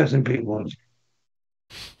 Got me cussing people.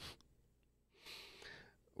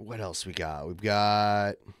 What else we got? We've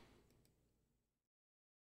got.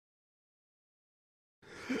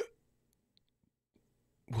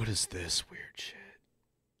 What is this weird shit?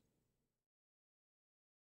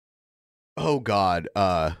 Oh God.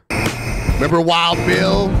 Remember Wild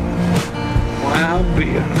Bill? Wild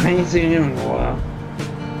Bill. I ain't seen him in a while.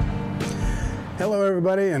 Hello,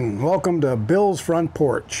 everybody, and welcome to Bill's Front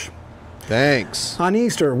Porch. Thanks. On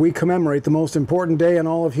Easter, we commemorate the most important day in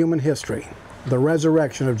all of human history, the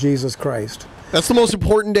resurrection of Jesus Christ. That's the most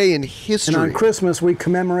important day in history. And on Christmas, we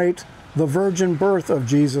commemorate the virgin birth of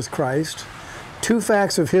Jesus Christ. Two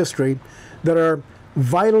facts of history that are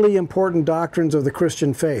vitally important doctrines of the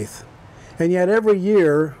Christian faith. And yet every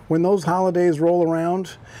year, when those holidays roll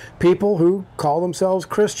around, people who call themselves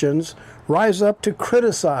Christians rise up to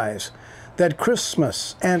criticize that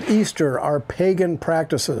Christmas and Easter are pagan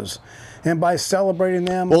practices. And by celebrating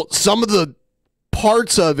them... Well, some of the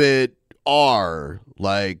parts of it are,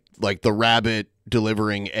 like the rabbit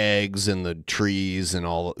delivering eggs and the trees and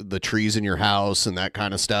all the trees in your house and that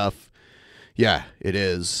kind of stuff. Yeah, it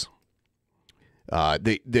is.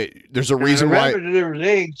 There's a reason the why... rabbit delivers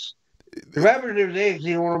eggs. The rabbit delivers eggs,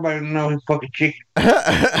 you don't want nobody to know he's fucking chicken.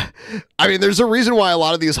 I mean, there's a reason why a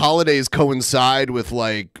lot of these holidays coincide with,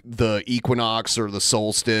 like, the equinox or the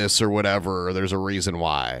solstice or whatever. There's a reason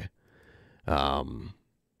why.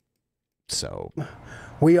 So...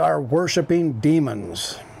 We are worshiping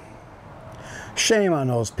demons. Shame on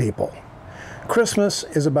those people. Christmas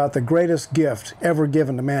is about the greatest gift ever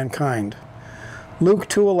given to mankind. Luke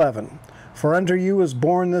 2:11, for unto you is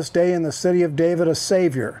born this day in the city of David a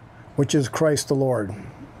Savior, which is Christ the Lord.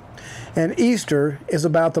 And Easter is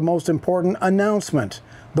about the most important announcement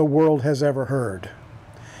the world has ever heard.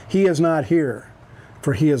 He is not here,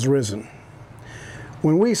 for he is risen.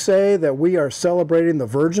 When we say that we are celebrating the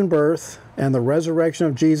virgin birth and the resurrection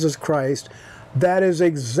of Jesus Christ, that is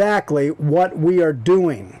exactly what we are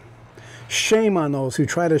doing. Shame on those who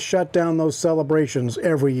try to shut down those celebrations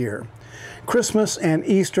every year. Christmas and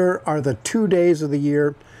Easter are the 2 days of the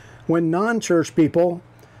year when non-church people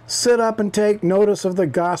sit up and take notice of the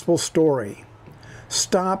gospel story.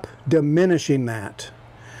 Stop diminishing that.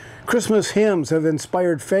 Christmas hymns have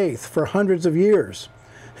inspired faith for hundreds of years,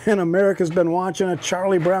 and America's been watching a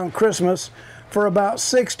Charlie Brown Christmas for about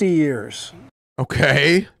 60 years.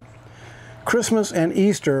 Okay. Christmas and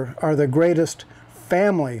Easter are the greatest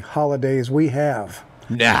family holidays we have.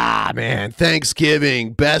 Nah, man.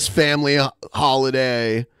 Thanksgiving, best family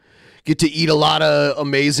holiday. Get to eat a lot of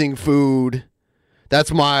amazing food.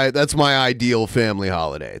 That's my ideal family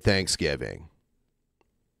holiday, Thanksgiving.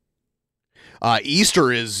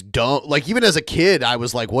 Easter is dumb. Like, even as a kid, I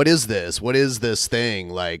was like, what is this? What is this thing?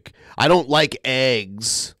 Like, I don't like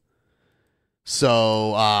eggs.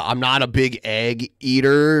 So I'm not a big egg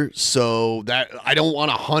eater, so that I don't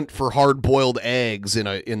want to hunt for hard-boiled eggs in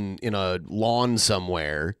a lawn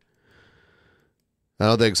somewhere. I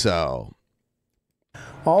don't think so.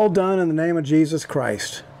 All done in the name of Jesus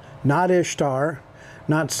Christ, not Ishtar,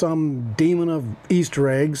 not some demon of Easter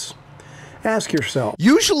eggs. Ask yourself.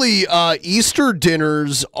 Usually, Easter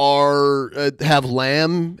dinners are have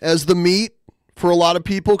lamb as the meat for a lot of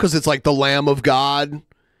people because it's like the Lamb of God.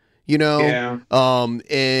 You know, yeah.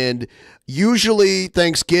 And usually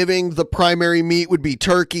Thanksgiving, the primary meat would be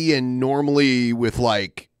turkey, and normally with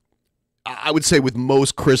I would say with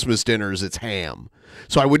most Christmas dinners, it's ham.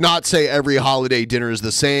 So I would not say every holiday dinner is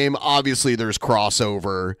the same. Obviously, there's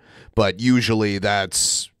crossover, but usually they're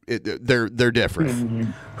different. Mm-hmm.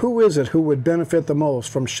 Who is it who would benefit the most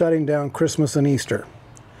from shutting down Christmas and Easter?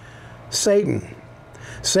 Satan.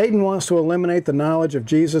 Satan wants to eliminate the knowledge of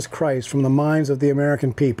Jesus Christ from the minds of the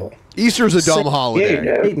American people. Easter's a dumb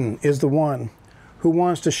holiday. Satan is the one who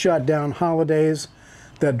wants to shut down holidays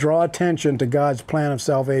that draw attention to God's plan of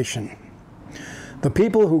salvation. The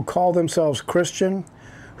people who call themselves Christian,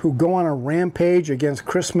 who go on a rampage against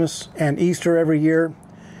Christmas and Easter every year,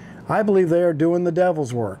 I believe they are doing the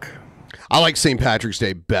devil's work. I like St. Patrick's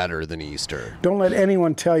Day better than Easter. Don't let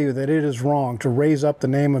anyone tell you that it is wrong to raise up the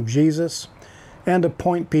name of Jesus and to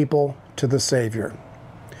point people to the Savior.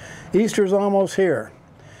 Easter's almost here,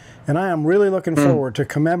 and I am really looking forward to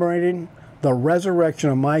commemorating the resurrection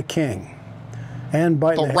of my King and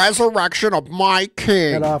biting the resurrection of my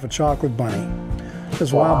King. Head off a chocolate bunny. This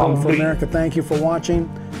is Wild Bill for America. Thank you for watching,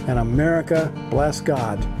 and America bless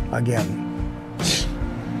God again.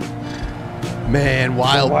 Man,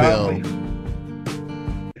 Wild Bill.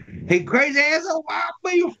 Hey, crazy asshole, Wild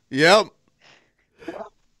Bill. Yep.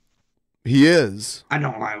 He is. I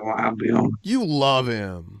don't like Wild Bill. You love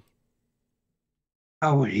him.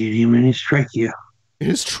 I would hit him in his trachea.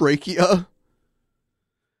 His trachea?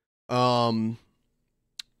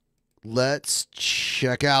 Let's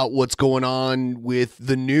check out what's going on with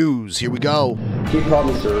the news. Here we go. He called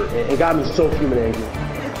me sir, and got me so human angry.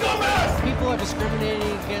 People are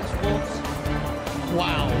discriminating against wolves.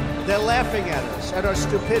 Wow. They're laughing at us, at our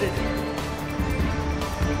stupidity.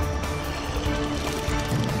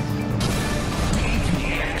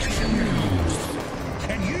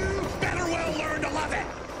 And you better well learn to love it.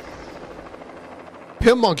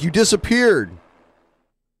 Pimp Monk, you disappeared.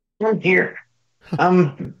 I'm here.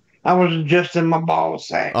 I was adjusting my ball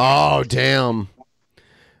sack. Oh, damn.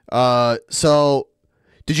 So,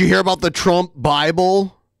 did you hear about the Trump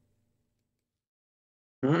Bible?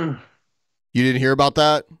 You didn't hear about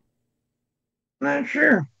that? Not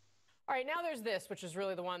sure. All right, now there's this, which is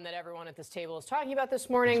really the one that everyone at this table is talking about this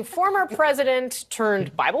morning. Former president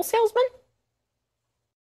turned Bible salesman?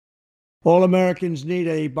 All Americans need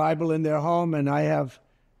a Bible in their home, and I have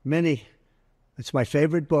many. It's my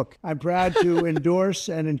favorite book. I'm proud to endorse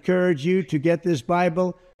and encourage you to get this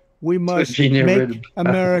Bible. We must make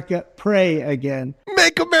America pray again.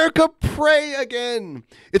 Make America pray again.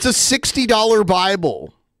 It's a $60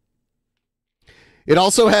 Bible. It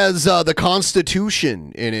also has the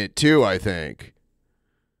Constitution in it, too, I think.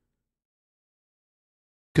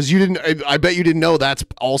 Because you didn't, I bet you didn't know that's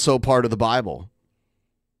also part of the Bible.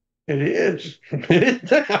 It is.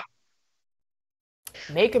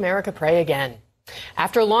 Make America pray again.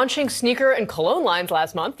 After launching sneaker and cologne lines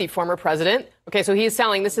last month, the former president, okay, so he's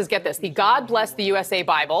selling, this is, get this, the God Bless the USA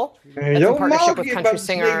Bible. That's in partnership with country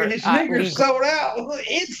singer. His sneakers sold out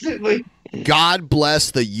instantly. God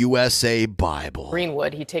Bless the USA Bible.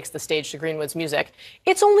 Greenwood, he takes the stage to Greenwood's music.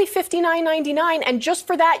 It's only $59.99, and just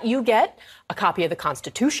for that, you get a copy of the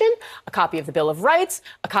Constitution, a copy of the Bill of Rights,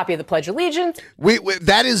 a copy of the Pledge of Allegiance. Wait,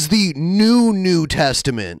 that is the New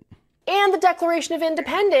Testament. And the Declaration of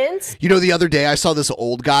Independence. You know, the other day I saw this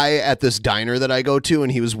old guy at this diner that I go to,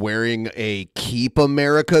 and he was wearing a Keep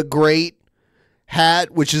America Great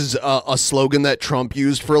hat, which is a slogan that Trump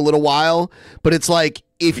used for a little while. But it's like,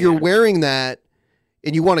 if you're wearing that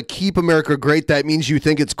and you want to keep America great, that means you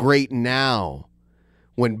think it's great now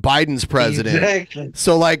when Biden's president. Exactly.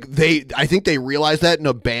 So like I think they realized that and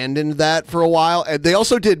abandoned that for a while. And they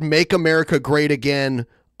also did Make America Great Again.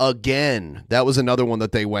 That was another one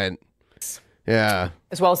that they went. Yeah.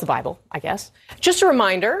 As well as the Bible, I guess. Just a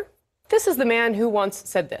reminder, this is the man who once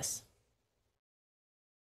said this.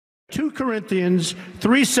 2 Corinthians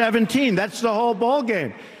 3:17, that's the whole ball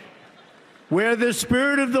game. Where the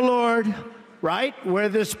Spirit of the Lord, right? Where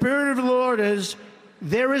the Spirit of the Lord is,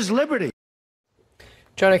 there is liberty.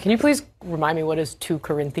 Jonah, can you please remind me what is 2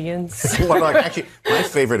 Corinthians? Well, actually, my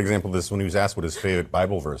favorite example of this, when he was asked what his favorite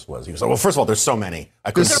Bible verse was, he was like, well, first of all, there's so many.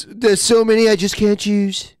 There's so many I just can't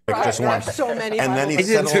choose. Just one. So many. And then he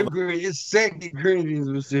said, it's 2 Corinthians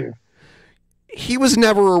was there. He was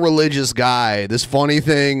never a religious guy. This funny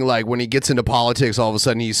thing, like when he gets into politics, all of a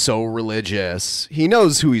sudden he's so religious. He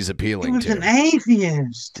knows who he's appealing to. He was an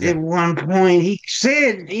atheist at one point. He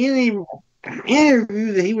said in an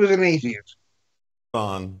interview that he was an atheist.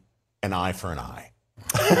 On an eye for an eye.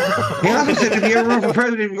 He also said if you ever run for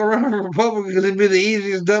president, go run for Republican because it'd be the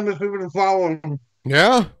easiest, dumbest people to follow him.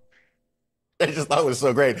 Yeah. I just thought it was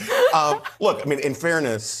so great. Look, I mean, in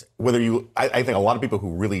fairness, I think a lot of people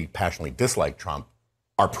who really passionately dislike Trump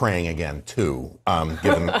are praying again too,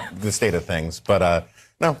 given the state of things. But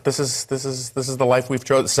no, this is the life we've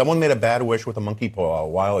chosen. Someone made a bad wish with a monkey paw a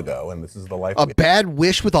while ago, and this is the life. A bad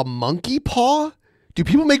wish with a monkey paw? Do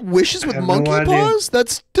people make wishes with monkey paws?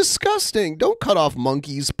 That's disgusting. Don't cut off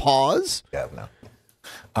monkeys' paws. Yeah, no.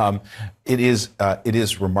 It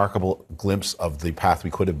is remarkable glimpse of the path we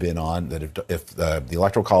could have been on. That if the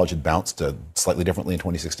Electoral College had bounced slightly differently in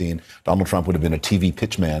 2016, Donald Trump would have been a TV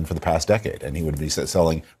pitchman for the past decade, and he would be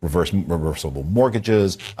selling reversible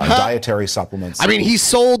mortgages, dietary supplements. I mean, he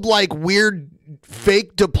sold like weird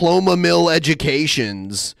fake diploma mill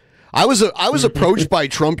educations. I was approached by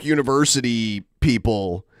Trump University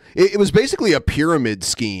people. It was basically a pyramid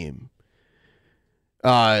scheme.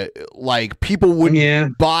 Like people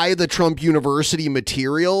would buy the Trump University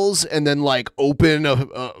materials and then like open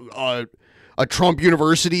a Trump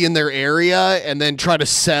University in their area and then try to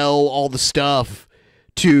sell all the stuff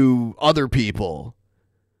to other people.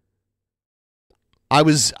 I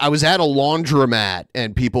was at a laundromat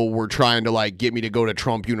and people were trying to like get me to go to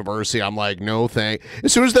Trump University. I'm like, no thank.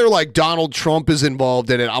 As soon as they're like Donald Trump is involved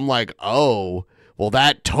in it, I'm like, oh, well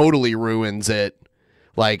that totally ruins it.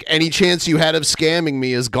 Like any chance you had of scamming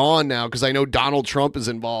me is gone now because I know Donald Trump is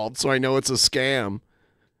involved, so I know it's a scam.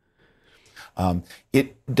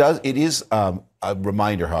 It is a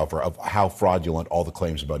reminder, however, of how fraudulent all the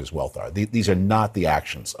claims about his wealth are. These are not the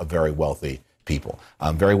actions of very wealthy people.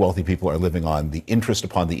 Very wealthy people are living on the interest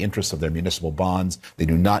upon the interest of their municipal bonds. They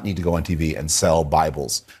do not need to go on TV and sell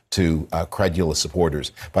Bibles to credulous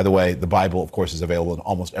supporters. By the way, the Bible, of course, is available in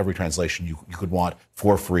almost every translation you could want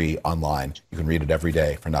for free online. You can read it every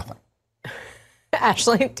day for nothing.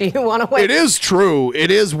 Ashley, do you want to wait? It is true.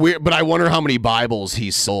 It is weird, but I wonder how many Bibles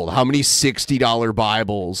he sold. How many $60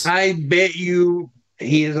 Bibles? I bet you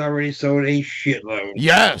he has already sold a shitload.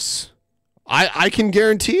 Yes. I can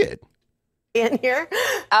guarantee it. In here?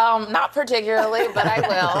 Not particularly, but I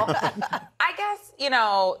will. I guess, you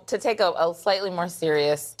know, to take a slightly more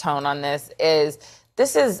serious tone on this is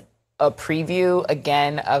a preview,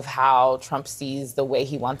 again, of how Trump sees the way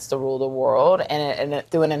he wants to rule the world and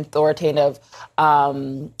through an authoritative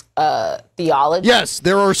theology. Yes,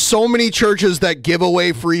 there are so many churches that give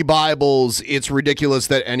away free Bibles. It's ridiculous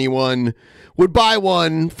that anyone would buy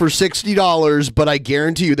one for $60, but I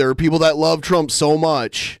guarantee you there are people that love Trump so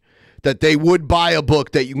much that they would buy a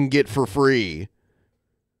book that you can get for free.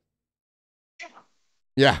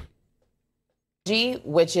 Yeah.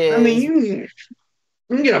 Which is... I mean, you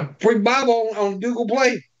can get a free Bible on Google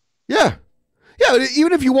Play. Yeah. Yeah,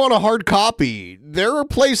 even if you want a hard copy, there are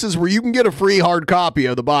places where you can get a free hard copy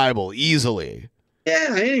of the Bible easily.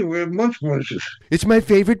 Yeah, anywhere, much places. It's my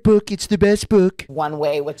favorite book. It's the best book. One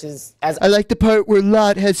way, which is... I like the part where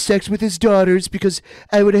Lot has sex with his daughters because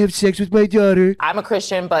I would have sex with my daughter. I'm a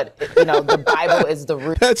Christian, but, you know, the Bible is the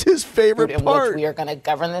root. That's his favorite in part. Which we are going to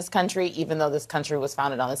govern this country, even though this country was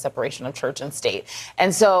founded on the separation of church and state.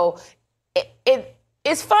 And so it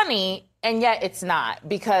is funny, and yet it's not,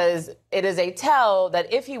 because it is a tell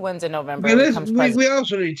that if he wins in November, he becomes president. We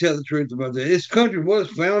also need to tell the truth about that. This country was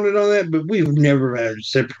founded on that, but we've never had a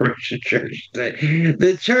separation of church and state.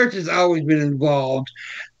 The church has always been involved,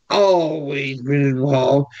 and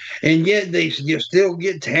yet they still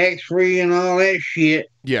get tax-free and all that shit.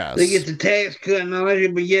 Yes. They get the tax cut and all that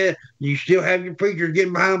shit, but yeah, you still have your preachers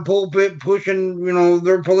getting behind the pulpit, pushing, you know,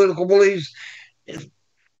 their political beliefs.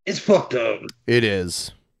 It's fucked up. It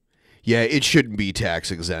is. Yeah, it shouldn't be tax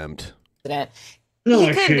exempt. No,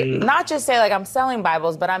 He could not just say, like, I'm selling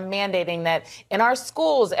Bibles, but I'm mandating that in our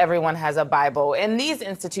schools, everyone has a Bible. In these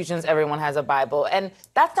institutions, everyone has a Bible. And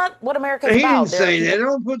that's not what America's He about. didn't say that.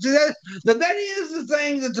 Don't put that. That is the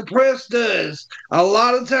thing that the press does. A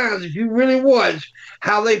lot of times, if you really watch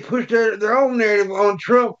how they push their own narrative on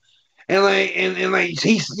Trump, and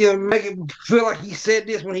he's, you know, make it feel like he said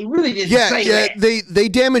this when he really didn't say that. They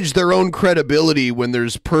damage their own credibility when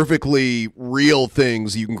there's perfectly real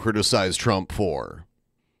things you can criticize Trump for.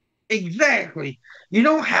 Exactly. You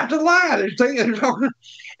don't have to lie. There's things they're talking,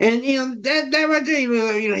 and you know that right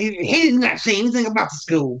there. You know, he did not say anything about the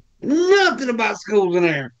school. Nothing about schools in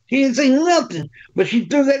there. He didn't say nothing. But she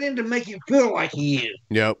threw that in to make it feel like he is.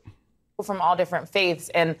 Yep. From all different faiths,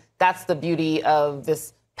 and that's the beauty of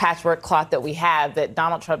this patchwork cloth that we have that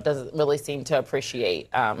Donald Trump doesn't really seem to appreciate.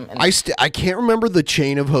 I can't remember the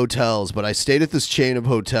chain of hotels, but I stayed at this chain of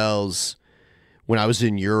hotels when I was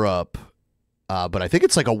in Europe. But I think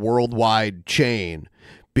it's like a worldwide chain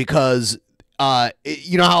because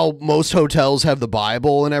you know how most hotels have the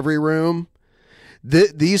Bible in every room?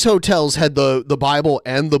 These hotels had the Bible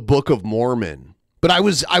and the Book of Mormon. But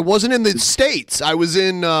I wasn't in the States. I was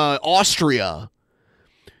in Austria.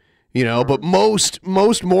 You know, but most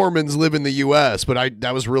Mormons live in the U.S., but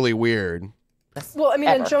that was really weird. Well, I mean,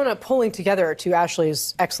 and Jonah, pulling together, to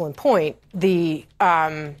Ashley's excellent point, the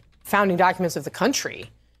founding documents of the country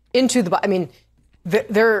into the, I mean,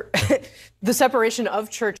 they're the separation of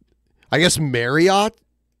church. I guess Marriott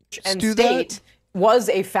and state was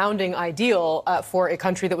a founding ideal for a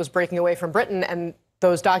country that was breaking away from Britain, and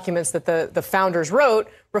those documents that the founders wrote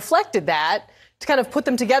reflected that. To kind of put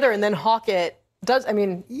them together and then hawk it.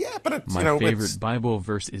 Yeah, but it's, my favorite Bible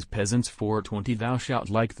verse is Peasants 4:20. Thou shalt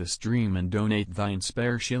like the stream and donate thine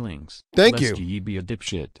spare shillings. Thank lest you. ye be a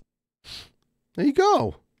dipshit. There you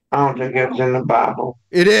go. I don't think that's in the Bible.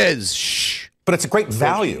 It is. Shh. But it's a great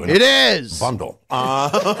value. It is bundle.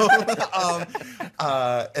 And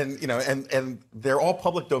you know, and they're all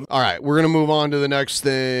public domain. All right, we're gonna move on to the next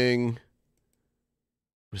thing.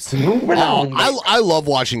 I love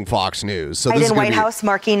watching Fox News. So this is Biden White House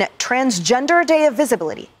marking Transgender Day of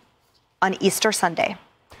Visibility on Easter Sunday.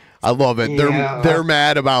 I love it. They're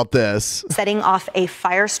mad about this. Setting off a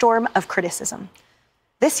firestorm of criticism.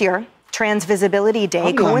 This year, Trans Visibility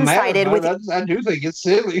Day coincided with. I do think it's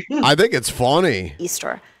silly. I think it's funny.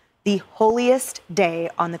 Easter, the holiest day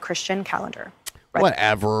on the Christian calendar. Right.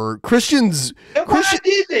 Whatever. Christians. Why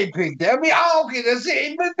did they pick that? I mean, okay, that's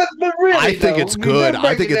it. But really, I think it's good.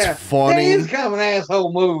 I think it's funny. It's kind of an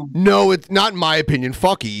asshole move. No, it's not in my opinion.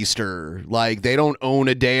 Fuck Easter. Like, they don't own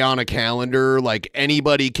a day on a calendar. Like,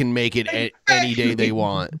 anybody can make it any day they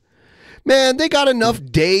want. Man, they got enough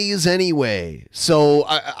days anyway. So,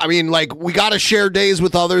 I mean, like, we got to share days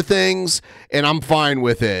with other things, and I'm fine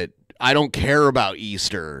with it. I don't care about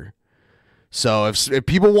Easter. So if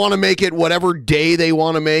people want to make it whatever day they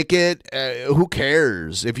want to make it, who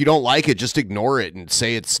cares? If you don't like it, just ignore it and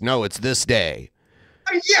say it's this day.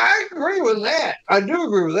 Yeah, I agree with that. I do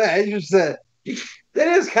agree with that. It's just that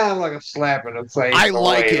is kind of like a slap in the face. I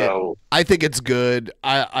like it. I think it's good.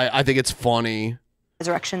 I think it's funny.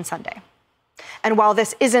 Resurrection Sunday. And while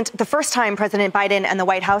this isn't the first time President Biden and the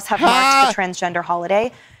White House have marked the transgender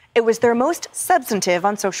holiday, it was their most substantive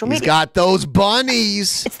on social media. He's got those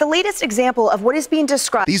bunnies. It's the latest example of what is being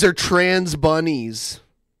described. These are trans bunnies.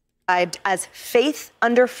 As faith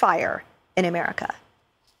under fire in America.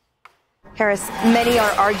 Harris, many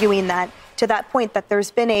are arguing that, to that point, that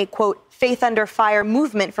there's been a, quote, faith under fire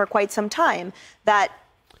movement for quite some time. That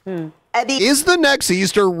is the next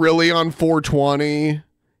Easter really on 420?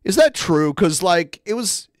 Is that true? Because, like, it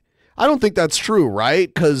was, I don't think that's true,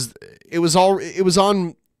 right? Because it was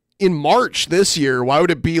on in March this year. Why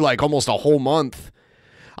would it be like almost a whole month?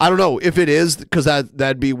 I don't know if it is, because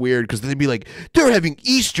that'd be weird, because they'd be like, they're having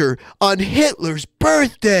Easter on Hitler's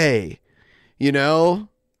birthday, you know?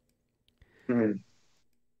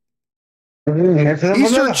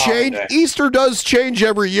 Easter does change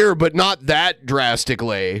every year, but not that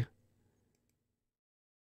drastically.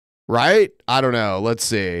 Right? I don't know. Let's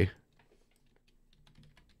see.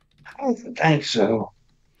 I don't think so.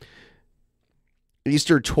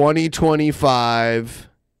 Easter 2025.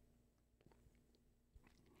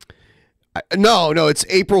 No, it's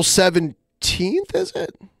April 17th, is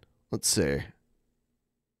it? Let's see.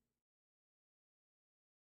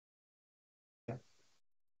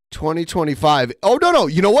 $2025. Oh, no.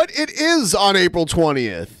 You know what? It is on April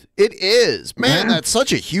 20th. It is. Man, that's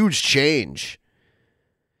such a huge change.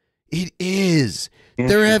 It is.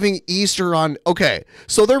 They're having Easter on... Okay,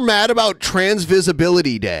 so they're mad about Trans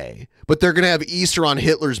Visibility Day, but they're going to have Easter on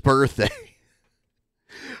Hitler's birthday.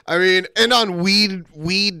 I mean, and on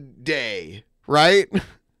Weed Day, right?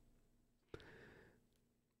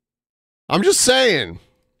 I'm just saying.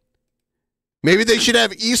 Maybe they should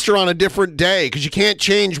have Easter on a different day, because you can't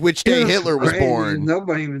change which day Hitler was born.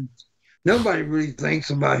 Nobody really thinks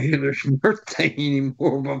about Hitler's birthday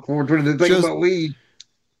anymore. About 420, they think about weed.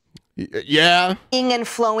 Yeah. And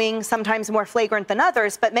flowing, sometimes more flagrant than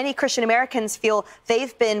others, but many Christian Americans feel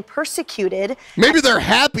they've been persecuted. Maybe they're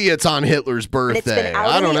happy it's on Hitler's birthday. It's been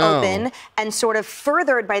out in the open and sort of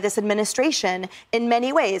furthered by this administration in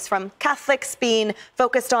many ways, from Catholics being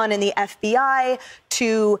focused on in the FBI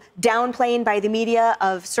to downplaying by the media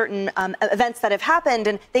of certain events that have happened.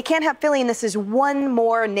 And they can't help feeling this is one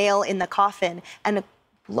more nail in the coffin, and a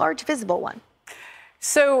large visible one.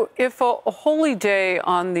 So if a holy day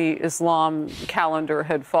on the Islam calendar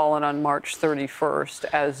had fallen on March 31st,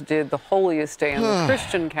 as did the holiest day on the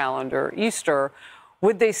Christian calendar, Easter,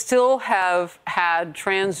 would they still have had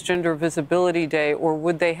Transgender Visibility Day, or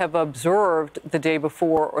would they have observed the day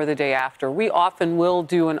before or the day after? We often will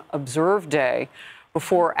do an observed day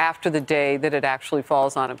before or after the day that it actually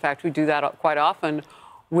falls on. In fact, we do that quite often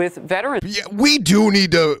with veterans. Yeah, we do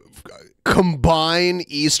need to combine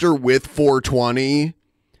Easter with 420,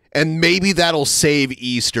 and maybe that'll save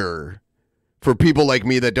Easter for people like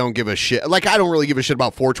me that don't give a shit. Like, I don't really give a shit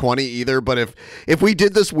about 420 either, but if we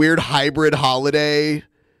did this weird hybrid holiday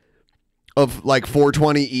of like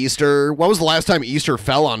 420 Easter, when was the last time Easter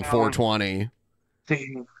fell on 420?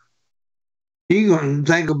 You're going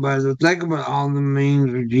to think about it. Think about all the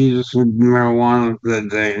memes of Jesus with marijuana that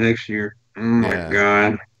day next year. Oh my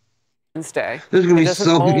God. Wednesday. There's going to be doesn't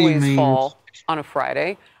so many always memes. fall on a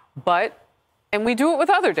Friday, and we do it with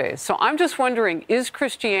other days. So I'm just wondering, is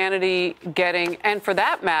Christianity getting, and for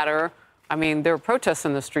that matter, I mean, there are protests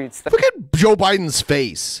in the streets. Look at Joe Biden's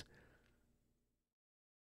face.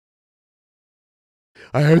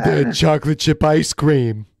 I heard they had chocolate chip ice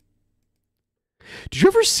cream. Did you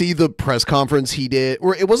ever see the press conference he did?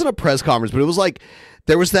 Or it wasn't a press conference, but it was like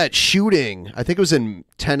there was that shooting. I think it was in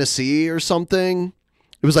Tennessee or something.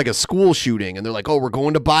 It was like a school shooting, and they're like, "Oh, we're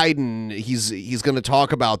going to Biden. He's going to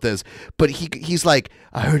talk about this." But he's like,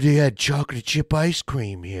 "I heard they had chocolate chip ice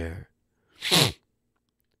cream here."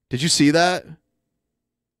 Did you see that?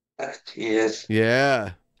 Yes.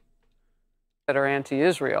 Yeah. That are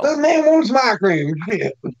anti-Israel. The man wants my cream.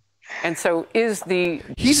 And so is the...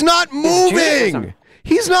 He's not moving.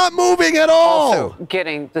 He's not moving at all. Also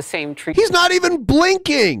getting the same treatment. He's not even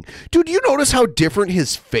blinking. Dude, you notice how different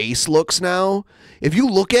his face looks now? If you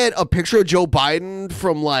look at a picture of Joe Biden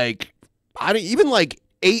from like, even like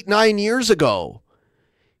 8-9 years ago,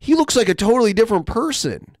 he looks like a totally different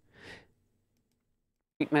person.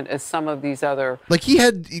 Treatment as some of these other... Like he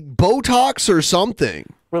had Botox or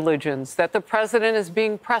something. Religions that the president is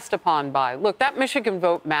being pressed upon by. Look, that Michigan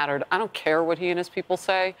vote mattered. I don't care what he and his people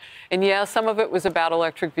say. And yeah, some of it was about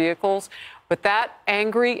electric vehicles. But that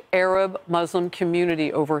angry Arab Muslim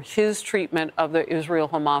community over his treatment of the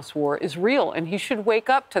Israel-Hamas war is real. And he should wake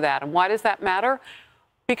up to that. And why does that matter?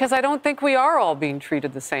 Because I don't think we are all being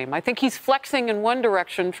treated the same. I think he's flexing in one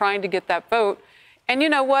direction, trying to get that vote. And you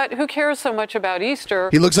know what? Who cares so much about Easter?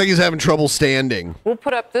 He looks like he's having trouble standing. We'll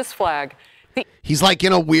put up this flag. He's like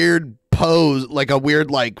in a weird pose, like a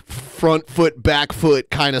weird like front foot, back foot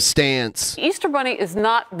kind of stance. Easter Bunny is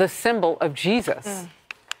not the symbol of Jesus.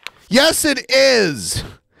 Yes, it is.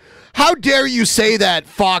 How dare you say that,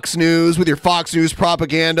 Fox News, with your Fox News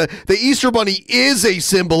propaganda? The Easter Bunny is a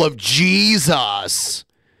symbol of Jesus.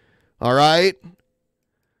 All right?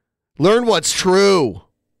 Learn what's true.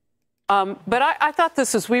 But I thought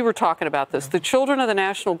this, as we were talking about this, the children of the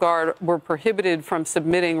National Guard were prohibited from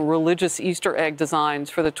submitting religious Easter egg designs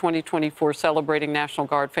for the 2024 Celebrating National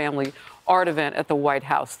Guard Family art event at the White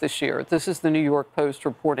House this year. This is the New York Post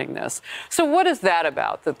reporting this. So what is that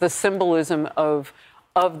about, that the symbolism of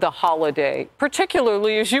the holiday,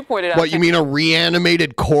 particularly, as you pointed out... What, you mean a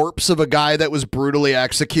reanimated corpse of a guy that was brutally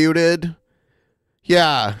executed?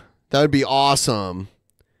 Yeah, that would be awesome.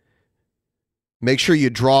 Make sure you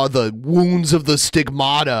draw the wounds of the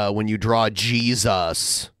stigmata when you draw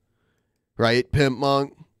Jesus. Right, Pimp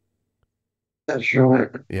Monk? That's right.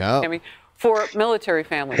 Yeah. I mean, for military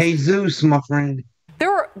families. Jesus, my friend.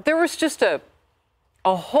 There was just a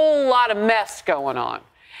whole lot of mess going on.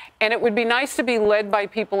 And it would be nice to be led by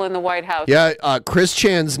people in the White House. Yeah, Chris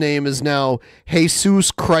Chan's name is now Jesus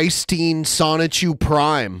Christine Sonichu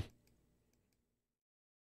Prime.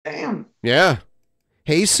 Damn. Yeah.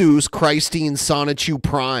 Jesus Christine Sonichu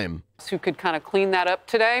Prime. Who could kind of clean that up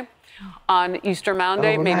today on Easter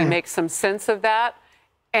Monday, maybe make some sense of that.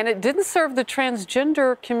 And it didn't serve the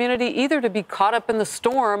transgender community either to be caught up in the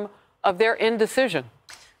storm of their indecision.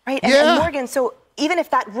 Right, and Morgan, so even if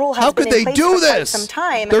that rule has been in place for quite some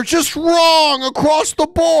time... They're just wrong across the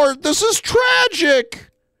board. This is tragic.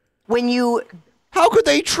 How could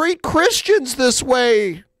they treat Christians this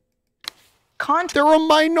way? They're a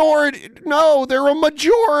minority. No, they're a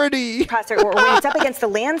majority. Pastor, when it's up against the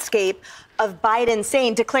landscape of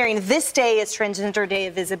Biden declaring this day is Transgender Day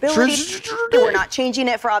of Visibility. We're not changing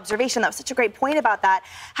it for observation. That was such a great point about that.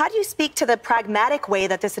 How do you speak to the pragmatic way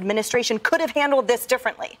that this administration could have handled this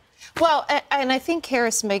differently? Well, and I think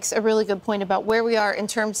Harris makes a really good point about where we are in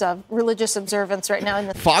terms of religious observance right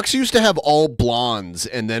now. Fox used to have all blondes,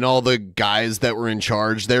 and then all the guys that were in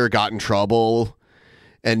charge there got in trouble.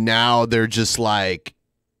 And now they're just like,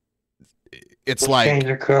 it's like, change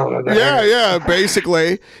the color. Yeah,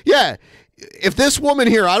 basically. Yeah. If this woman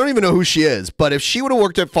here, I don't even know who she is, but if she would have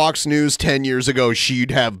worked at Fox News 10 years ago,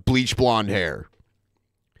 she'd have bleach blonde hair.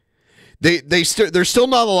 They're still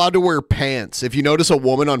not allowed to wear pants. If you notice, a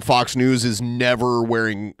woman on Fox News is never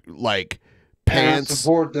wearing like pants. And I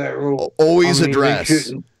support that rule. Always a dress.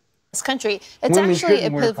 This country, it's actually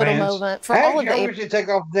a pivotal moment for all of the. We should take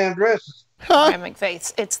off the damn dresses. Abrahamic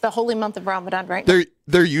faiths. It's the holy month of Ramadan right now.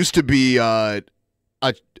 There used to be a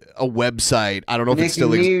website. I don't know if it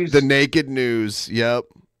still exists. The Naked News. Yep.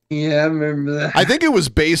 Yeah, I remember that. I think it was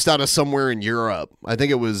based out of somewhere in Europe. I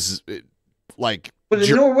think it was like. Was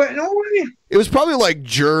it Norway? It was probably like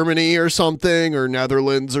Germany or something, or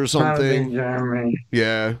Netherlands or something. Germany.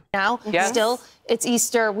 Yeah. Now, still, It's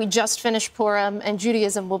Easter. We just finished Purim, and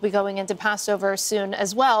Judaism will be going into Passover soon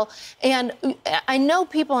as well. And I know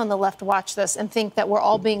people on the left watch this and think that we're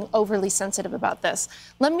all being overly sensitive about this.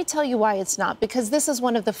 Let me tell you why it's not, because this is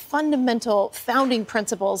one of the fundamental founding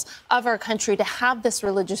principles of our country, to have this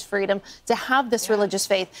religious freedom, to have this religious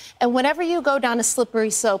faith. And whenever you go down a slippery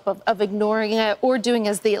slope of ignoring it or doing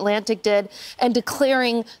as the Atlantic did and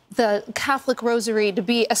declaring the Catholic Rosary to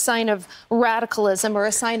be a sign of radicalism or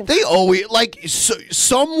a sign of... They always, like,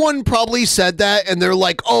 someone probably said that, and they're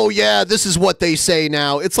like, oh, yeah, this is what they say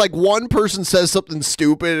now. It's like one person says something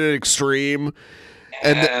stupid and extreme,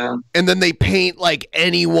 and then they paint, like,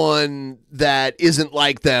 anyone that isn't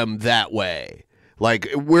like them that way. Like,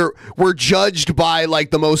 we're judged by,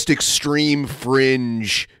 like, the most extreme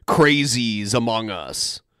fringe crazies among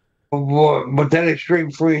us. But that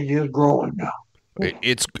extreme fringe is growing now.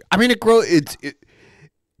 It's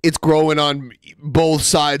growing on both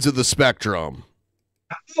sides of the spectrum.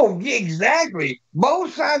 Oh, yeah, exactly.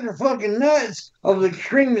 Both sides are fucking nuts of the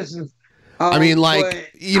extremists. I mean,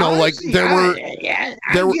 like, you know, like I get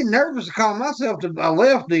nervous to call myself a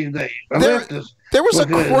left these days. There was a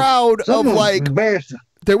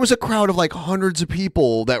crowd of like hundreds of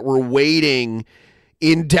people that were waiting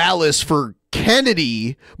in Dallas for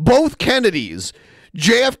Kennedy, both Kennedys,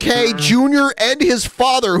 JFK Jr. and his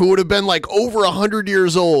father, who would have been like over 100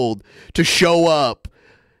 years old, to show up,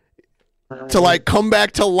 to like come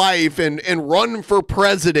back to life and run for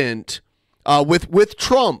president with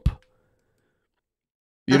Trump.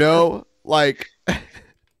 You know, like,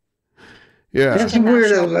 yeah. There's some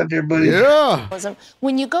weirdos out there, buddy. Yeah.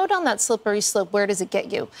 When you go down that slippery slope, where does it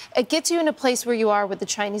get you? It gets you in a place where you are with the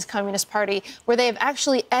Chinese Communist Party, where they have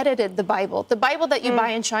actually edited the Bible. The Bible that you buy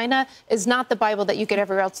in China is not the Bible that you get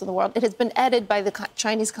everywhere else in the world. It has been edited by the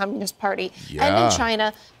Chinese Communist Party. Yeah. And in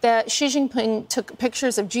China, Xi Jinping took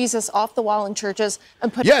pictures of Jesus off the wall in churches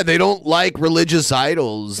and put... Yeah, they don't like religious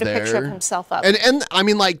idols a there. picture of himself up. And I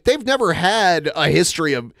mean, like, they've never had a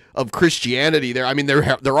history of Christianity there. I mean,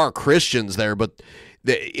 there are Christians there, but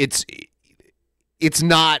it's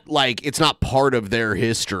not like, it's not part of their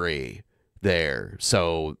history there.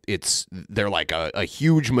 So they're like a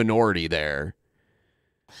huge minority there.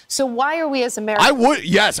 So why are we as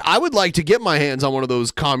Americans... I would like to get my hands on one of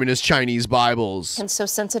those communist Chinese Bibles. And so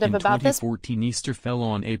sensitive In about this? 2014, Easter fell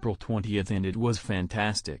on April 20th, and it was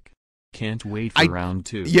fantastic. Can't wait for round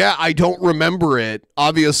 2. Yeah, I don't remember it.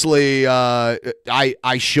 Obviously, I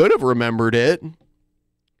should have remembered it.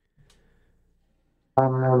 I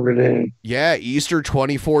remember that. Yeah, Easter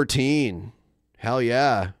 2014. Hell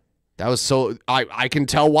yeah. That was so... I can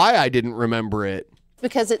tell why I didn't remember it.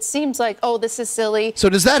 Because it seems like, oh, this is silly. So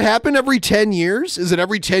does that happen every 10 years? Is it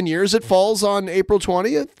every 10 years it falls on April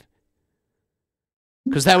 20th?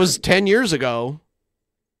 Because that was 10 years ago.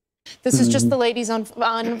 This is just the ladies on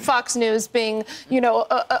Fox News being, you know,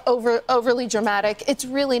 overly dramatic. It's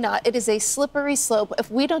really not. It is a slippery slope.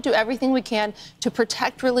 If we don't do everything we can to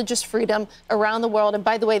protect religious freedom around the world, and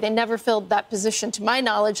by the way, they never filled that position, to my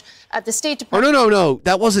knowledge, at the State Department. Oh, no.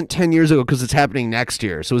 That wasn't 10 years ago because it's happening next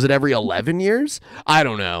year. So is it every 11 years? I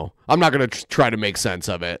don't know. I'm not going to try to make sense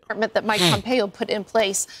of it. That Mike Pompeo put in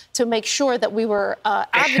place to make sure that we were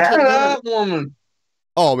advocating. Shut up, woman.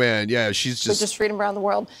 Oh, man, yeah, she's just freedom around the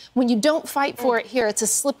world. When you don't fight for it here, it's a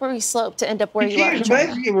slippery slope to end up where you are. She's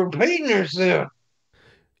basically repeating herself.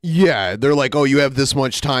 Yeah, they're like, oh, you have this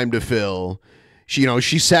much time to fill.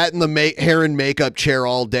 She sat in the hair and makeup chair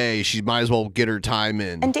all day. She might as well get her time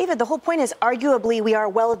in. And David, the whole point is arguably we are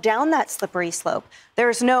well down that slippery slope.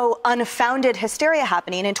 There's no unfounded hysteria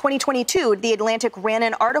happening. In 2022, The Atlantic ran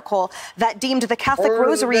an article that deemed the Catholic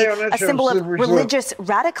Rosary a symbol of religious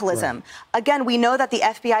radicalism. Right. Again, we know that the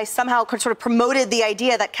FBI somehow sort of promoted the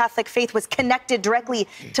idea that Catholic faith was connected directly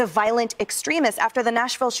to violent extremists. After the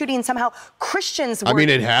Nashville shooting, somehow Christians were... I mean,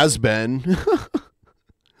 it has been.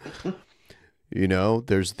 You know,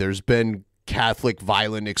 there's been Catholic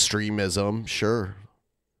violent extremism, sure.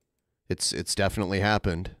 It's definitely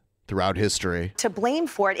happened throughout history. To blame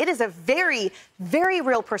for it. It is a very, very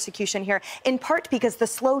real persecution here, in part because the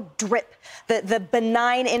slow drip, the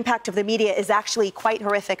benign impact of the media is actually quite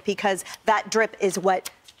horrific, because that drip is what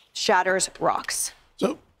shatters rocks.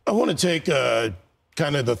 So I want to take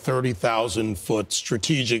kind of the 30,000-foot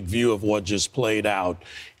strategic view of what just played out.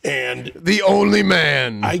 And the only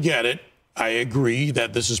man. I get it. I agree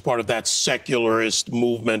that this is part of that secularist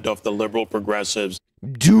movement of the liberal progressives.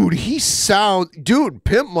 Dude,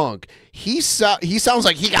 Pimp Monk, he sounds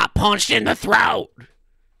like he got punched in the throat.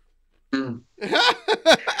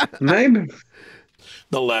 Maybe.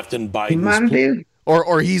 The left and Biden.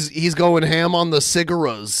 Or he's going ham on the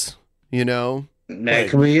cigarettes, you know? That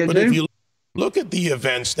could be it, but if you Look at the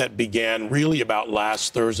events that began really about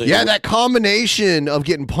last Thursday. Yeah, that combination of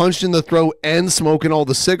getting punched in the throat and smoking all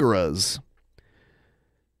the cigarettes.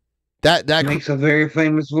 That makes a very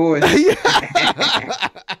famous voice.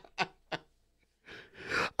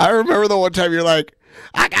 I remember the one time you're like,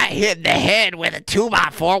 I got hit in the head with a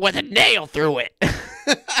 2x4 with a nail through it.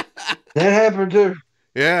 That happened too.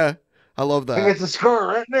 Yeah, I love that. I got the scar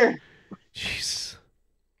right there. Jeez.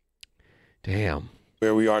 Damn.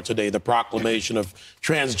 Where we are today, the proclamation of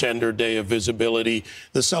Transgender Day of Visibility,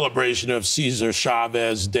 the celebration of Cesar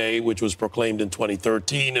Chavez Day, which was proclaimed in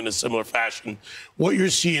 2013 in a similar fashion. What you're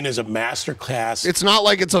seeing is a master class. It's not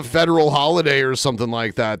like it's a federal holiday or something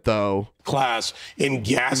like that, though. Class in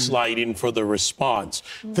gaslighting for the response.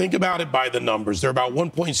 Think about it by the numbers. There are about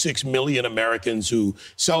 1.6 million Americans who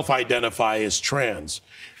self-identify as trans.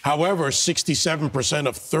 However, 67%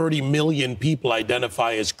 of 30 million people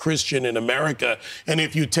identify as Christian in America. And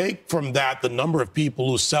if you take from that the number of people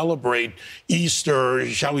who celebrate Easter,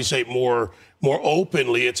 shall we say, more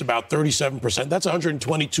openly, it's about 37%. That's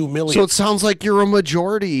 122 million. So it sounds like you're a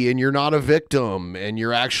majority and you're not a victim and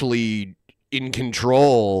you're actually in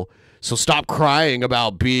control. So stop crying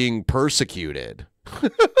about being persecuted.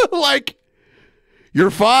 Like, you're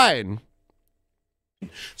fine.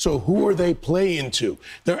 So who are they playing to?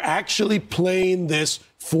 They're actually playing this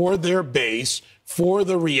for their base, for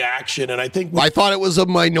the reaction. And I think I thought it was a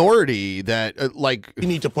minority that like we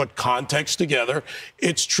need to put context together.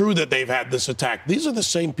 It's true that they've had this attack. These are the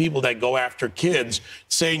same people that go after kids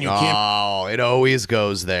saying you can't. Oh, it always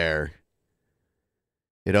goes there.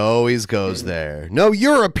 It always goes there. No,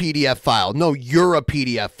 you're a PDF file. No, you're a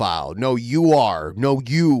PDF file. No, you are. No,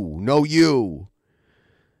 you. No, you.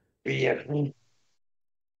 Yeah.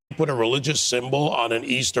 Put a religious symbol on an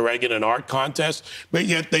Easter egg in an art contest, but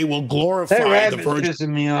yet they will glorify that the rabbit's Virgin pissing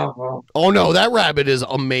me off. Oh no, that rabbit is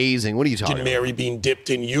amazing. What are you talking about? Mary being dipped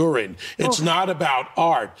in urine. It's not about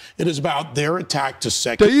art. It is about their attack to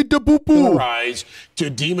secularize,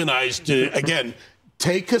 to demonize, to again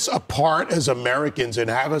take us apart as Americans and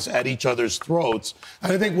have us at each other's throats.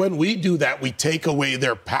 And I think when we do that, we take away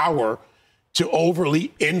their power to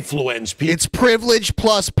overly influence people. It's privilege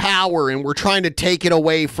plus power, and we're trying to take it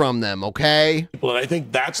away from them, okay? And I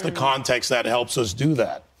think that's the context that helps us do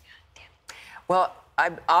that. Well,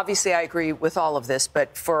 obviously I agree with all of this,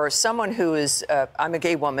 but for someone who is, I'm a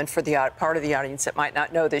gay woman, for the part of the audience that might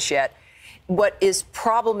not know this yet, what is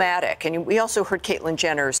problematic, and we also heard Caitlyn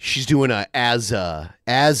Jenner's She's doing a as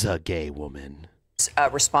a gay woman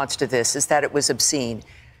response to this, is that it was obscene.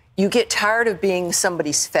 You get tired of being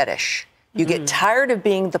somebody's fetish. You get tired of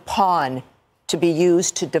being the pawn to be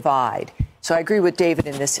used to divide. So I agree with David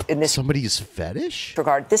in this somebody's fetish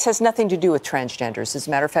regard. This has nothing to do with transgenders. As a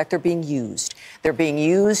matter of fact, they're being used. They're being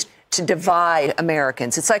used to divide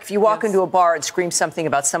Americans. It's like if you walk into a bar and scream something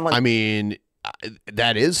about someone. I mean,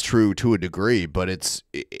 that is true to a degree, but it's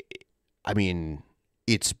being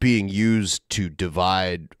used to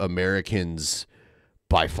divide Americans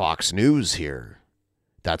by Fox News here.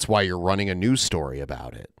 That's why you're running a news story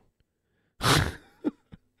about it.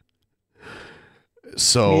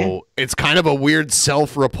 So it's kind of a weird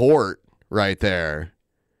self-report right there.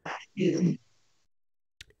 It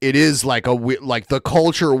is like the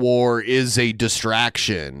culture war is a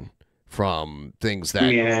distraction from things that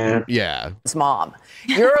It's mom.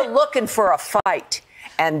 You're looking for a fight,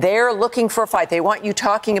 and they're looking for a fight. They want you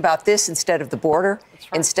talking about this instead of the border,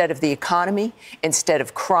 instead of the economy, instead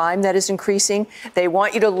of crime that is increasing. They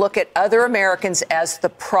want you to look at other Americans as the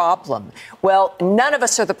problem. Well, none of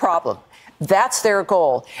us are the problem. That's their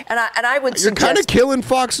goal. And I would You're kind of killing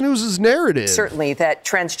Fox News's narrative. Certainly that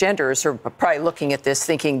transgenders are probably looking at this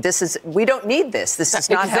thinking, we don't need this. This does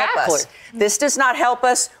not help us. This does not help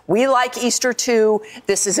us. We like Easter too.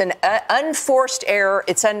 This is an unforced error.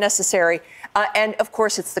 It's unnecessary. And of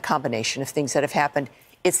course, it's the combination of things that have happened.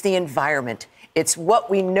 It's the environment. It's what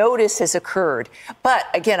we notice has occurred. But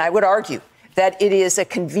again, I would argue that it is a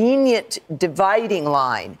convenient dividing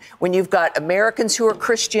line when you've got Americans who are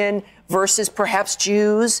Christian versus perhaps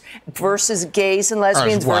Jews versus gays and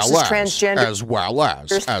lesbians versus transgender. As well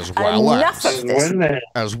as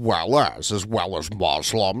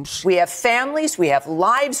Muslims. We have families, we have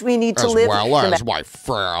lives we need to live. As my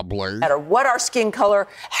family. No matter what our skin color,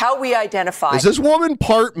 how we identify. Is this woman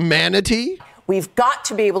part Manatee? We've got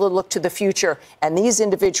to be able to look to the future, and these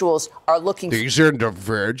individuals are looking These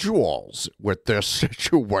individuals with this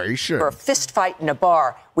situation. for a fist fight in a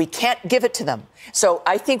bar. We can't give it to them. So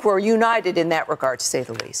I think we're united in that regard, to say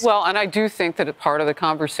the least. Well, and I do think that part of the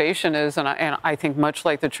conversation is, and I think much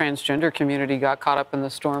like the transgender community got caught up in the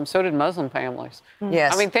storm, so did Muslim families.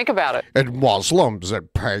 Yes. I mean, think about it. And Muslims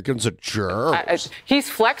and pagans and Jews. He's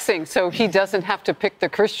flexing so he doesn't have to pick the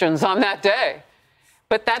Christians on that day.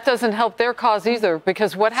 But that doesn't help their cause either,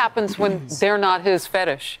 because what happens when they're not his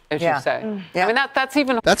fetish, as you say? I mean, that's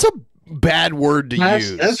even... That's a bad word to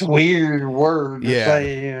use. That's a weird word to Yeah.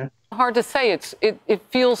 say. Yeah. hard to say. It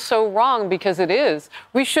feels so wrong because it is.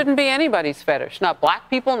 We shouldn't be anybody's fetish. Not black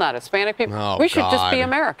people, not Hispanic people. Oh, we should just be God.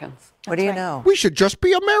 Americans. What do you know? We should just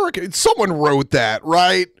be American. Someone wrote that,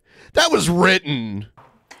 right? That was written.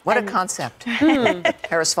 What a concept.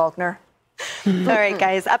 Harris Faulkner. All right,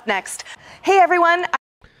 guys, up next. Hey, everyone.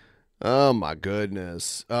 Oh, my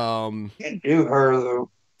goodness. Can't do her, though.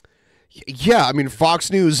 Yeah, I mean,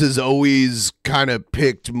 Fox News has always kind of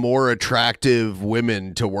picked more attractive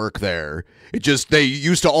women to work there. It just, they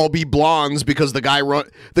used to all be blondes because the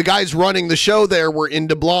guys running the show there were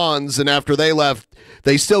into blondes, and after they left,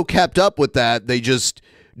 they still kept up with that. They just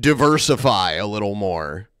diversify a little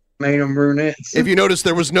more. Made them brunettes. If you notice,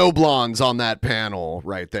 there was no blondes on that panel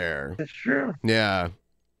right there. That's true. Yeah.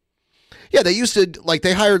 Yeah, they used to, like,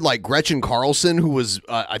 they hired, like, Gretchen Carlson, who was,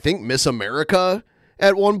 I think, Miss America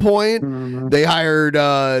at one point. Mm-hmm. They hired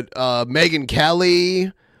Megyn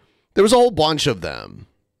Kelly. There was a whole bunch of them.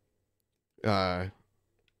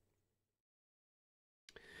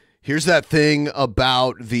 Here's that thing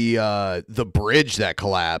about the bridge that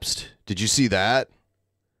collapsed. Did you see that?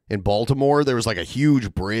 In Baltimore, there was like a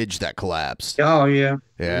huge bridge that collapsed. Oh, yeah.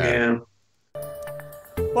 Yeah.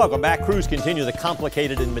 Welcome back. Crews continue the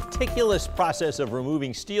complicated and meticulous process of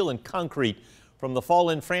removing steel and concrete from the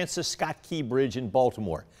fallen Francis Scott Key Bridge in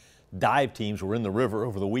Baltimore. Dive teams were in the river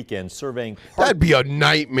over the weekend surveying. That'd be a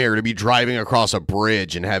nightmare to be driving across a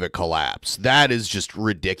bridge and have it collapse. That is just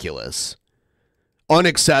ridiculous.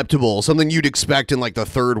 Unacceptable. Something you'd expect in like the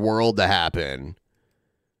third world to happen.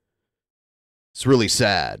 It's really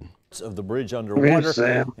sad. Of the bridge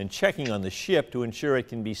underwater and checking on the ship to ensure it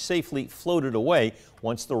can be safely floated away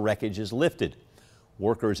once the wreckage is lifted.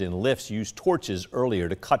 Workers in lifts used torches earlier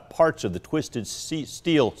to cut parts of the twisted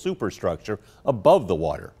steel superstructure above the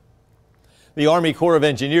water. The Army Corps of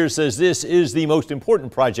Engineers says this is the most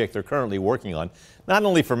important project they're currently working on, not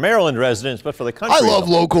only for Maryland residents, but for the country. I love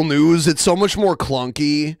local news. It's so much more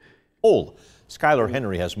clunky. Skylar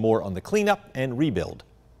Henry has more on the cleanup and rebuild.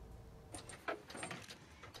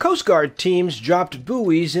 Coast Guard teams dropped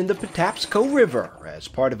buoys in the Patapsco River as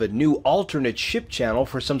part of a new alternate ship channel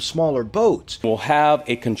for some smaller boats. We'll have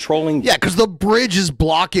a controlling... Yeah, because the bridge is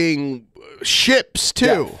blocking ships,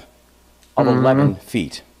 too. ...of 11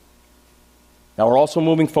 feet. Now, we're also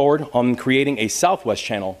moving forward on creating a southwest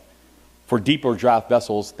channel for deeper draft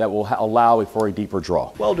vessels that will allow for a deeper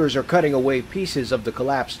draw. Welders are cutting away pieces of the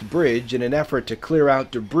collapsed bridge in an effort to clear out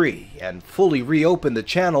debris and fully reopen the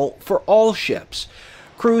channel for all ships.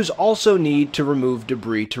 Crews also need to remove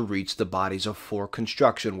debris to reach the bodies of 4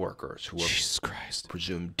 construction workers who are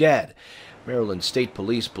presumed dead. Maryland State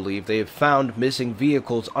Police believe they have found missing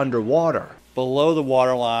vehicles underwater. Below the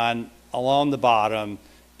waterline, along the bottom,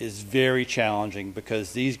 is very challenging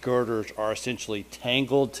because these girders are essentially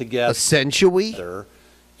tangled together.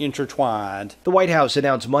 Intertwined. The White House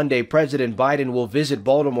announced Monday President Biden will visit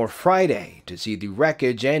Baltimore Friday to see the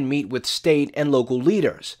wreckage and meet with state and local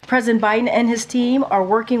leaders. President Biden and his team are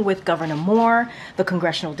working with Governor Moore, the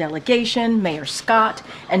congressional delegation, Mayor Scott,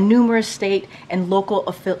 and numerous state and local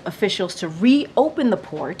officials to reopen the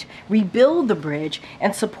port, rebuild the bridge,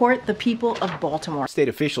 and support the people of Baltimore. State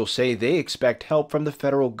officials say they expect help from the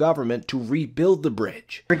federal government to rebuild the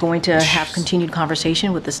bridge. We're going to have continued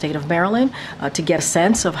conversation with the state of Maryland to get a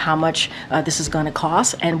sense of how much this is going to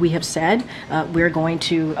cost, and we have said we're going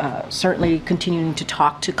to certainly continuing to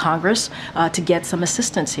talk to Congress to get some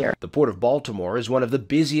assistance here. The Port of Baltimore is one of the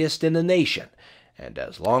busiest in the nation, and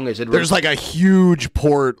as long as it... There's like a huge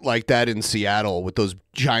port like that in Seattle with those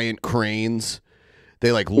giant cranes.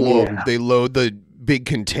 They like they load the big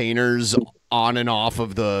containers on and off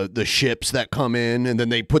of the ships that come in, and then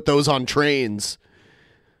they put those on trains.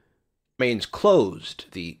 Remains closed,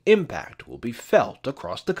 the impact will be felt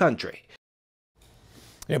across the country.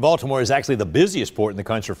 Yeah, Baltimore is actually the busiest port in the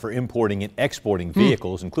country for importing and exporting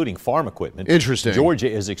vehicles, including farm equipment. Interesting. Georgia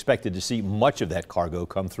is expected to see much of that cargo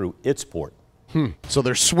come through its port. So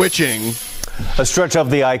they're switching. A stretch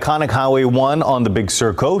of the iconic Highway 1 on the Big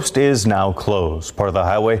Sur coast is now closed. Part of the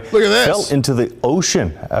highway fell into the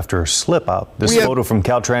ocean after a slip out. This photo from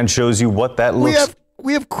Caltrans shows you what that looks like.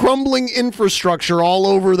 We have crumbling infrastructure all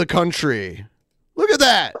over the country. Look at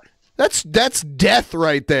that. That's death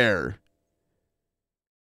right there.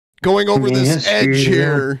 Going over this edge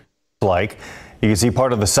here. Like, you can see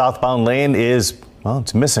part of the southbound lane is, well,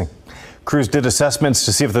 it's missing. Crews did assessments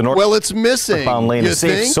to see if the it's missing. Northbound lane is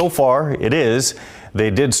safe. So far, it is.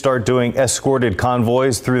 They did start doing escorted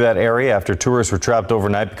convoys through that area after tourists were trapped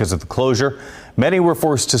overnight because of the closure. Many were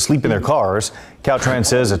forced to sleep in their cars. Caltrans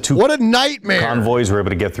says what a nightmare. Convoys were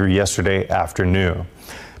able to get through yesterday afternoon.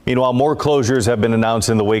 Meanwhile, more closures have been announced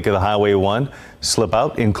in the wake of the Highway 1 slip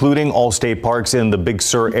out, including all state parks in the Big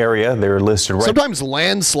Sur area. They're listed right. Sometimes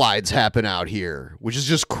landslides happen out here, which is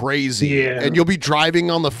just crazy. Yeah. And you'll be driving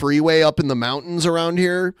on the freeway up in the mountains around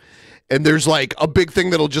here, and there's like a big thing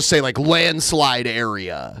that'll just say like landslide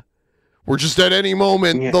area. Where just at any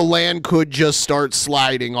moment, the land could just start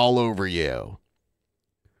sliding all over you.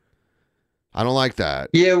 I don't like that.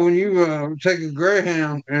 Yeah, when you take a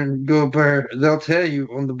Greyhound and go up there, they'll tell you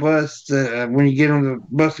on the bus that when you get on the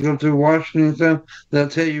bus to go through Washington and stuff, they'll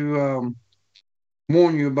tell you,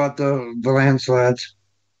 warn you about the landslides.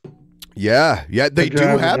 Yeah, they do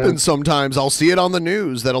happen sometimes. I'll see it on the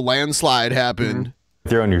news that a landslide happened.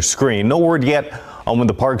 There on your screen. No word yet on when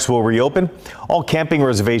the parks will reopen. All camping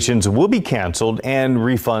reservations will be canceled and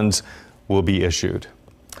refunds will be issued.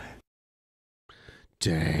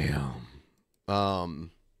 Damn.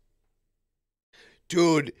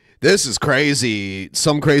 Dude, this is crazy.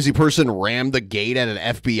 Some crazy person rammed the gate at an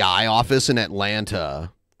FBI office in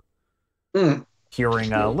Atlanta.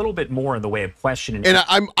 Hearing a little bit more in the way of questioning. And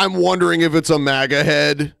I'm wondering if it's a MAGA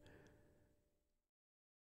head.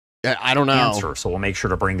 I don't know. Answer, so we'll make sure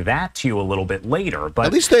to bring that to you a little bit later. But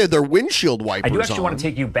at least they had their windshield wipers on. I do actually want to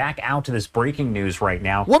take you back out to this breaking news right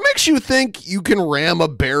now. What makes you think you can ram a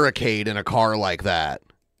barricade in a car like that?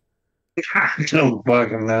 I don't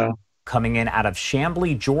fucking know. Coming in out of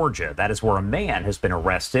Chamblee, Georgia, that is where a man has been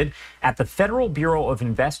arrested at the Federal Bureau of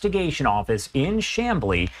Investigation office in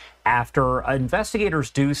Chamblee after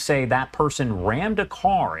investigators do say that person rammed a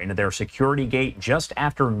car into their security gate just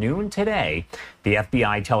after noon today. The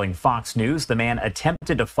FBI telling Fox News the man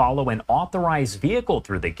attempted to follow an authorized vehicle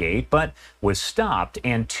through the gate, but was stopped,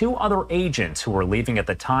 and two other agents who were leaving at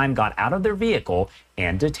the time got out of their vehicle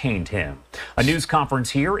and detained him. A news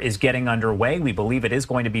conference here is getting underway. We believe it is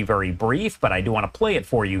going to be very brief, but I do want to play it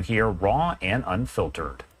for you here, raw and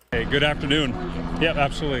unfiltered. Hey, good afternoon. Yep,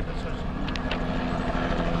 absolutely.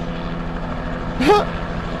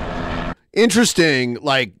 Interesting,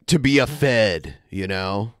 like, to be a Fed, you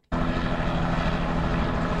know? You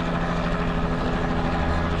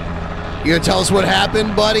gonna tell us what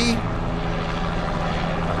happened, buddy?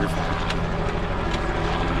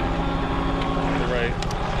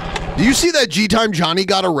 Right. Do you see that G-Time Johnny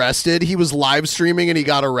got arrested? He was live streaming and he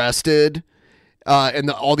got arrested. And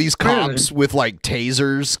all these cops with, like,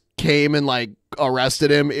 tasers came and, like, arrested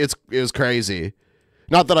him. It was crazy.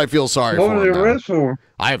 Not that I feel sorry for him. What was the arrest for?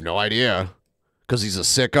 I have no idea. Because he's a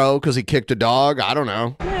sicko? Because he kicked a dog? I don't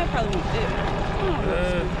know. Yeah, probably did.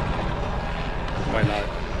 Why not?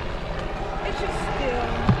 It's just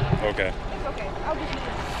still. Okay. It's okay. I'll just need it.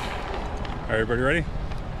 All right, everybody ready?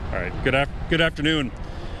 All right. Good afternoon.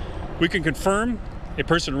 We can confirm a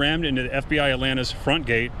person rammed into the FBI Atlanta's front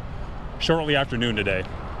gate shortly after noon today.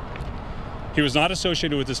 He was not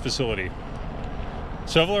associated with this facility.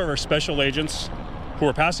 Several of our special agents who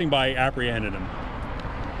were passing by apprehended him.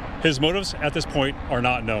 His motives at this point are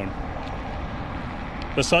not known.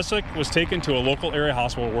 The suspect was taken to a local area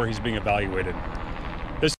hospital where he's being evaluated.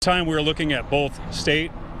 This time we are looking at both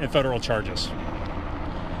state and federal charges.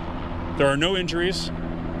 There are no injuries.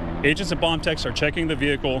 Agents and bomb techs are checking the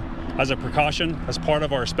vehicle as a precaution as part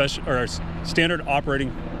of our standard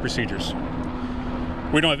operating procedures.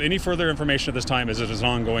 We don't have any further information at this time as it is an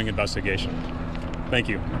ongoing investigation. Thank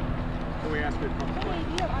you. Can we ask you a question?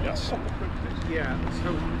 Yes. Yeah, so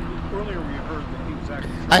earlier we heard that he was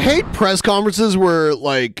actually... I hate press conferences where,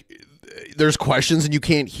 like, there's questions and you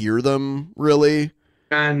can't hear them, really.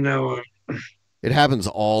 I know it. It happens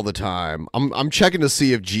all the time. I'm checking to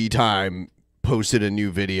see if G-Time posted a new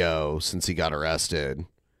video since he got arrested.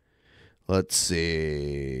 Let's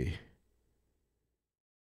see.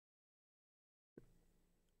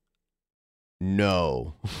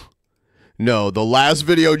 No. No, the last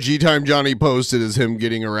video G-Time Johnny posted is him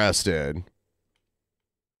getting arrested.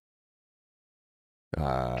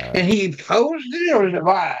 And he posted it or is it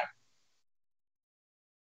live?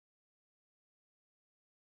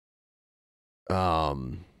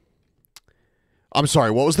 I'm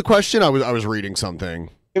sorry, what was the question? I was reading something.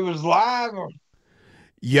 It was live or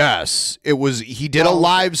Yes, it was. He did a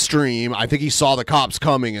live stream. I think he saw the cops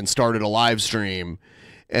coming and started a live stream.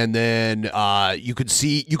 And then you could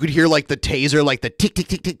hear like the taser, like the tick, tick,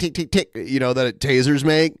 tick, tick, tick, tick, tick, that tasers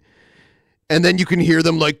make. And then you can hear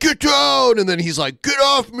them like, get down. And then he's like, get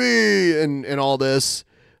off me. And all this.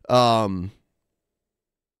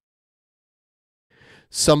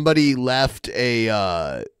 Somebody left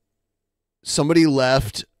a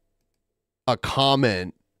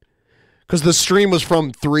comment. Because the stream was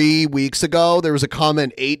from 3 weeks ago. There was a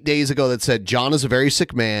comment 8 days ago that said, John is a very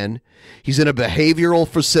sick man. He's in a behavioral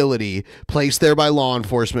facility placed there by law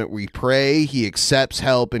enforcement. We pray he accepts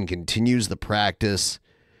help and continues the practice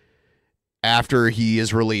after he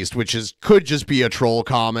is released, which could just be a troll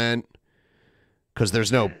comment because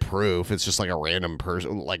there's no proof. It's just like a random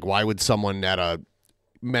person. Like, why would someone at a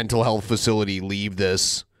mental health facility leave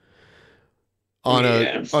this on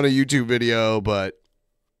a YouTube video? But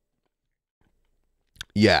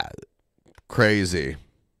yeah, crazy.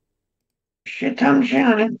 Shit, I'm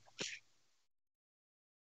shouting.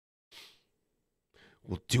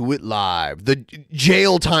 We'll do it live. The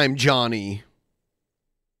jail time, Johnny.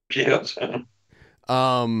 Jail time.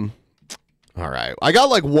 All right. I got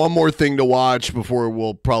like one more thing to watch before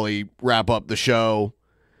we'll probably wrap up the show.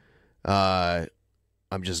 I'm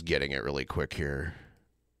just getting it really quick here.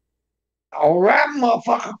 All right,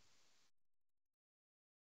 motherfucker.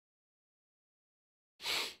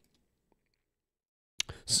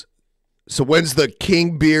 So when's the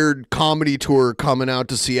King Beard comedy tour coming out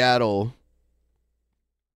to Seattle?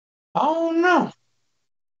 Oh, no.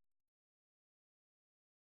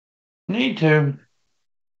 Need to.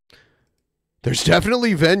 There's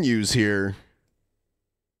definitely venues here.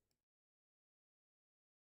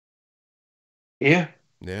 Yeah.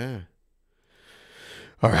 Yeah.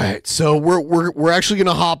 All right. So we're actually going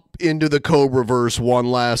to hop into the Cobra verse one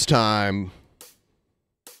last time.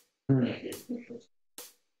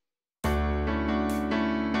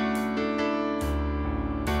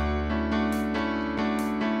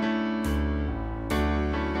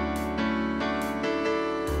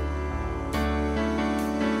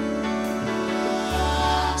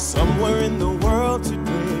 Somewhere in the world today,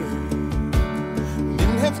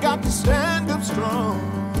 men have got to stand up strong,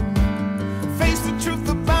 face the truth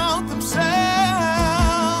about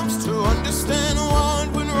themselves, to understand what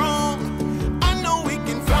went wrong. I know we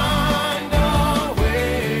can find a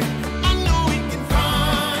way. I know we can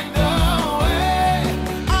find a way.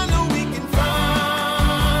 I know we can find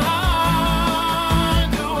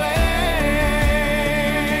a way.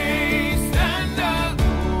 Stand up.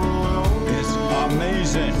 It's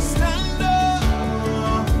amazing. Stand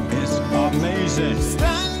up. It's amazing.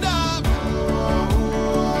 Stand up.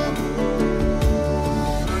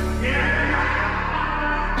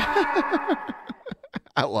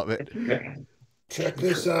 I love it. Check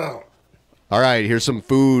this out. All right, here's some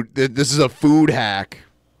food. This is a food hack.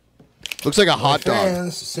 Looks like a hot dog.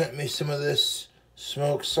 Fans sent me some of this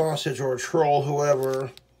smoked sausage, or troll,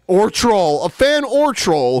 whoever. Or troll. A fan or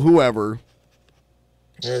troll, whoever.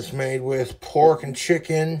 And it's made with pork and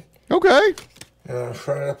chicken. Okay. And I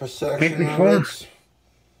fried up a section me of fun. it.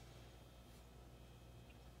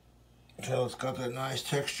 Until it's got that nice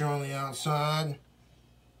texture on the outside.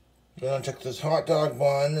 Then I took this hot dog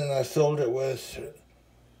bun and I filled it with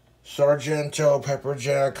Sargento pepper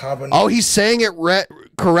jack habanero. Oh, he's saying it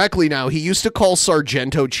correctly now. He used to call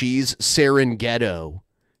Sargento cheese Serenghetto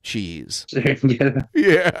cheese. Serenghetto.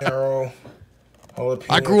 Yeah.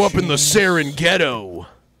 I grew up in the Serenghetto.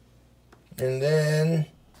 And then,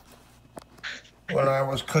 when I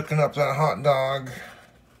was cooking up that hot dog,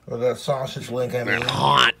 or that sausage link, I mean.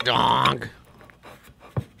 Hot dog.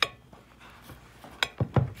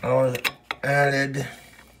 I was added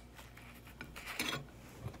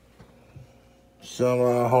some,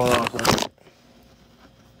 hold on a second.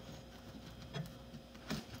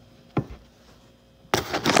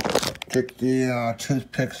 Take the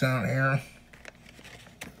toothpicks out here.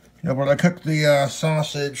 No, but I cooked the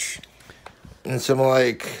sausage in some,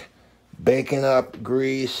 like, bacon up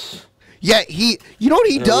grease. Yeah, you know what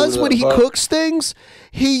he does when he cooks things?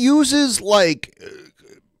 He uses, like,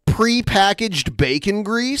 pre-packaged bacon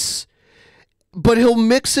grease, but he'll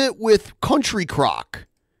mix it with country crock.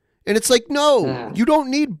 And it's like, no, you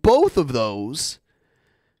don't need both of those.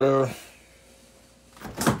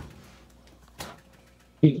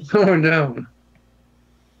 He's going down.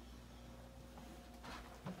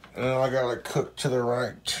 And I got it cooked to the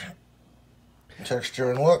right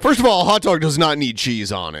texture and look. First of all, a hot dog does not need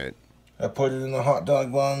cheese on it. I put it in the hot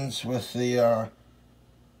dog buns with the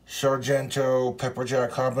Sargento pepper jack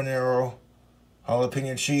habanero,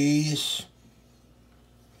 jalapeno cheese.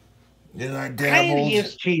 Then I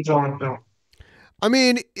dabbled. Cheese on them. I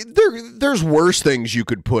mean, there's worse things you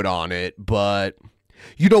could put on it, but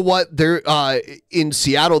you know what? There in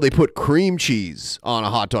Seattle they put cream cheese on a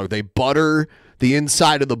hot dog. They butter the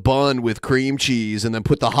inside of the bun with cream cheese and then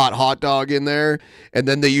put the hot dog in there, and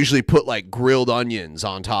then they usually put like grilled onions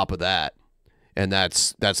on top of that. And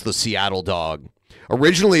that's the Seattle dog.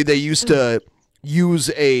 Originally they used to use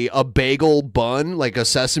a bagel bun, like a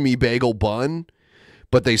sesame bagel bun,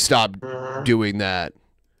 but they stopped doing that.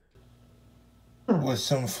 With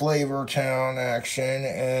some Flavor Town action,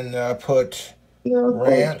 and put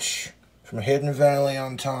ranch from Hidden Valley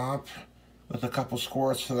on top with a couple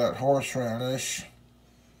squirts of that horseradish,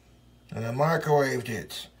 and I microwaved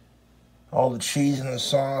it. All the cheese and the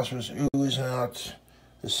sauce was oozing out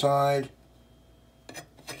the side.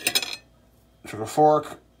 Took a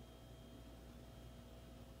fork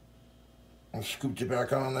and scooped it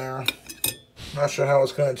back on there. Not sure how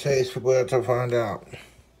it's going to taste, but we'll have to find out.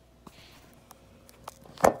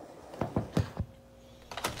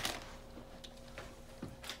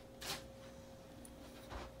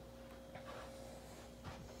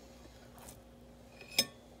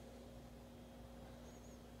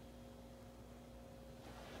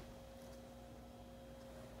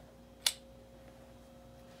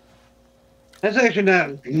 That's actually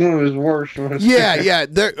not one of his worst ones. Yeah.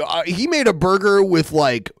 There, he made a burger with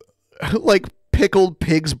like pickled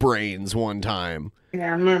pig's brains one time. Yeah, I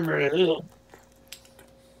remember it. Ugh.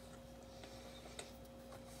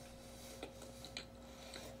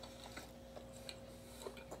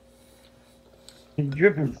 It's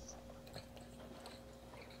dripping.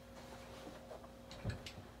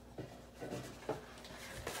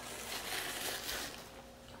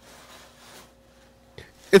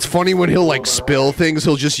 It's funny when he'll like spill things,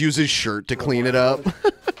 he'll just use his shirt to clean it up.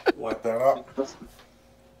 Wipe that up.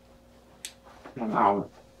 Wow.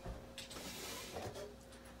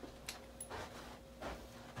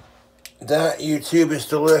 That YouTube is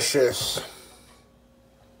delicious.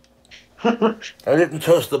 I didn't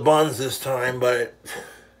toast the buns this time, but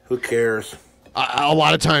who cares? A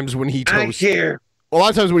lot of times when he toasts, a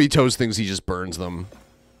lot of times when he toasts things, he just burns them.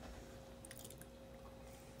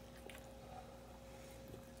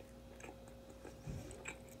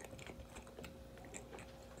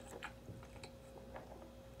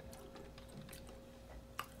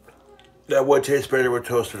 That would taste better with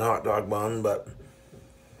toasted hot dog bun, but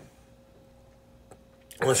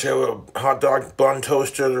unless you have a hot dog bun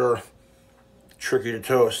toaster, they're tricky to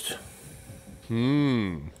toast.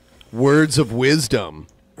 Words of wisdom.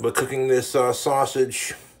 But cooking this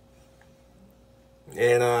sausage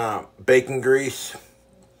in bacon grease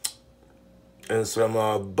and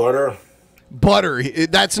some butter. Butter.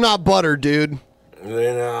 That's not butter, dude. And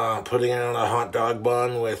then putting it on a hot dog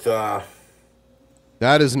bun with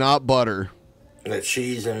that is not butter. that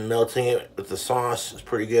cheese and melting it with the sauce is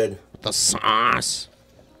pretty good. The sauce.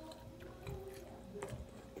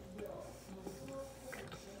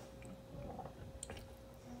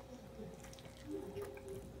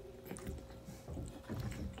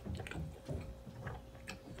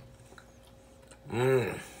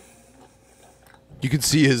 You can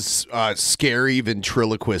see his scary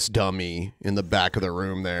ventriloquist dummy in the back of the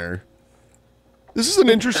room there. This is an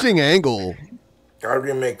interesting angle. How do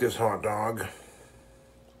you make this hot dog?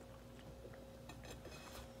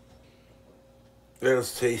 That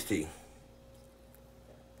is tasty.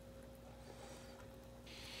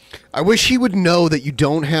 I wish he would know that you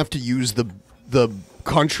don't have to use the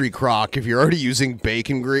country crock if you're already using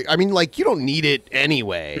bacon grease. I mean, like, you don't need it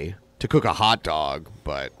anyway to cook a hot dog,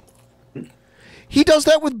 but he does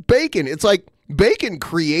that with bacon. It's like bacon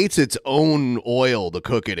creates its own oil to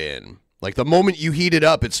cook it in. Like, the moment you heat it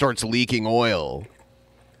up, it starts leaking oil.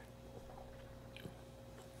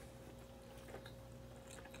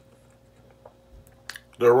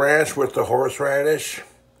 The ranch with the horseradish,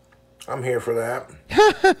 I'm here for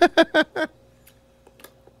that.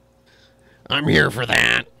 I'm here for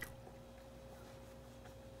that.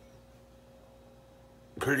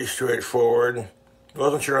 Pretty straightforward.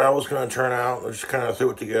 Wasn't sure how it was going to turn out. I just kind of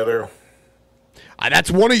threw it together.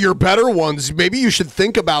 That's one of your better ones. Maybe you should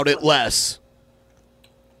think about it less.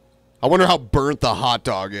 I wonder how burnt the hot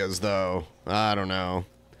dog is, though. I don't know.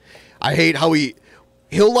 I hate how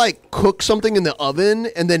he'll like cook something in the oven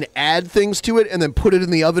and then add things to it and then put it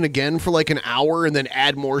in the oven again for like an hour and then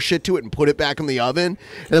add more shit to it and put it back in the oven.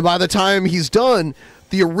 And then by the time he's done,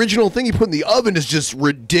 the original thing he put in the oven is just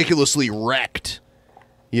ridiculously wrecked.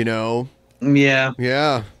 You know? Yeah.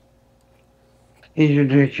 Yeah. He's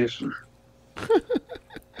ridiculous.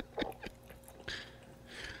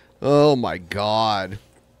 Oh my God.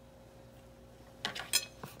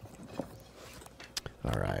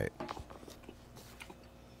 All right.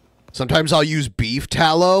 Sometimes I'll use beef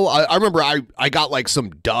tallow. I remember I got like some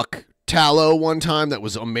duck tallow one time that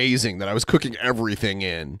was amazing that I was cooking everything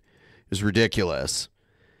in. It was ridiculous.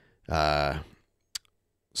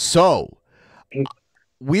 So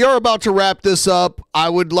we are about to wrap this up. I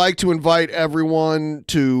would like to invite everyone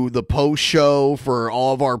to the post show for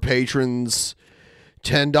all of our patrons.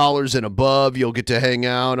 $10 and above, you'll get to hang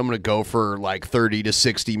out. I'm going to go for like 30 to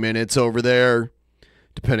 60 minutes over there,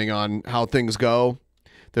 depending on how things go.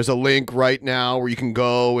 There's a link right now where you can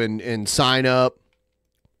go and sign up.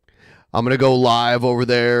 I'm going to go live over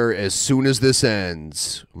there as soon as this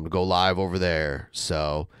ends. I'm going to go live over there.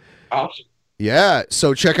 So, awesome. Yeah,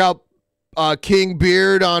 so check out King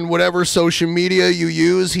Beard on whatever social media you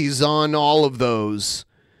use. He's on all of those.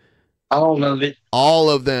 All of it. All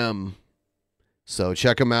of them. So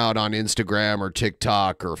check him out on Instagram or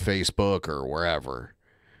TikTok or Facebook or wherever.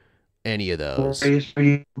 Any of those.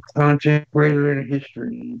 Content creator in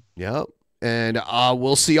history. Yep. And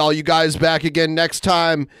we'll see all you guys back again next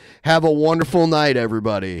time. Have a wonderful night,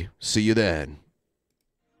 everybody. See you then.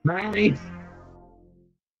 Bye.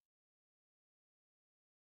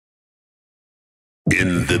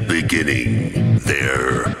 In the beginning,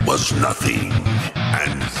 there was nothing.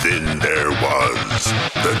 And then there was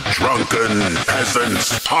the Drunken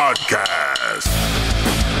Peasants Podcast.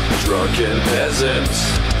 Drunken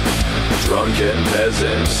Peasants. Drunken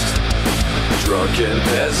Peasants. Drunken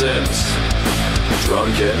Peasants.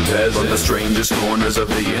 Drunken Peasants. From the strangest corners of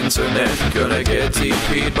the internet, gonna get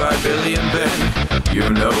TP'd by Billy and Ben. You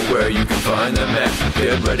know where you can find them at.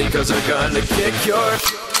 Get ready, cause they're gonna kick your...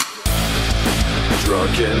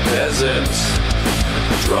 Drunken Peasants.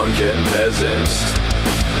 Drunken Peasants.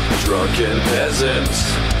 Drunken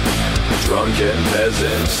Peasants. Drunken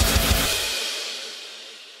Peasants.